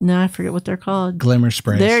 no, I forget what they're called. Glimmer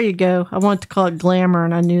sprays. There you go. I wanted to call it glamour,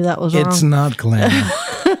 and I knew that was wrong. It's not glamour.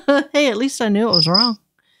 Hey, at least I knew it was wrong.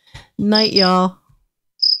 Night, y'all.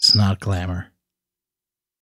 It's not glamour.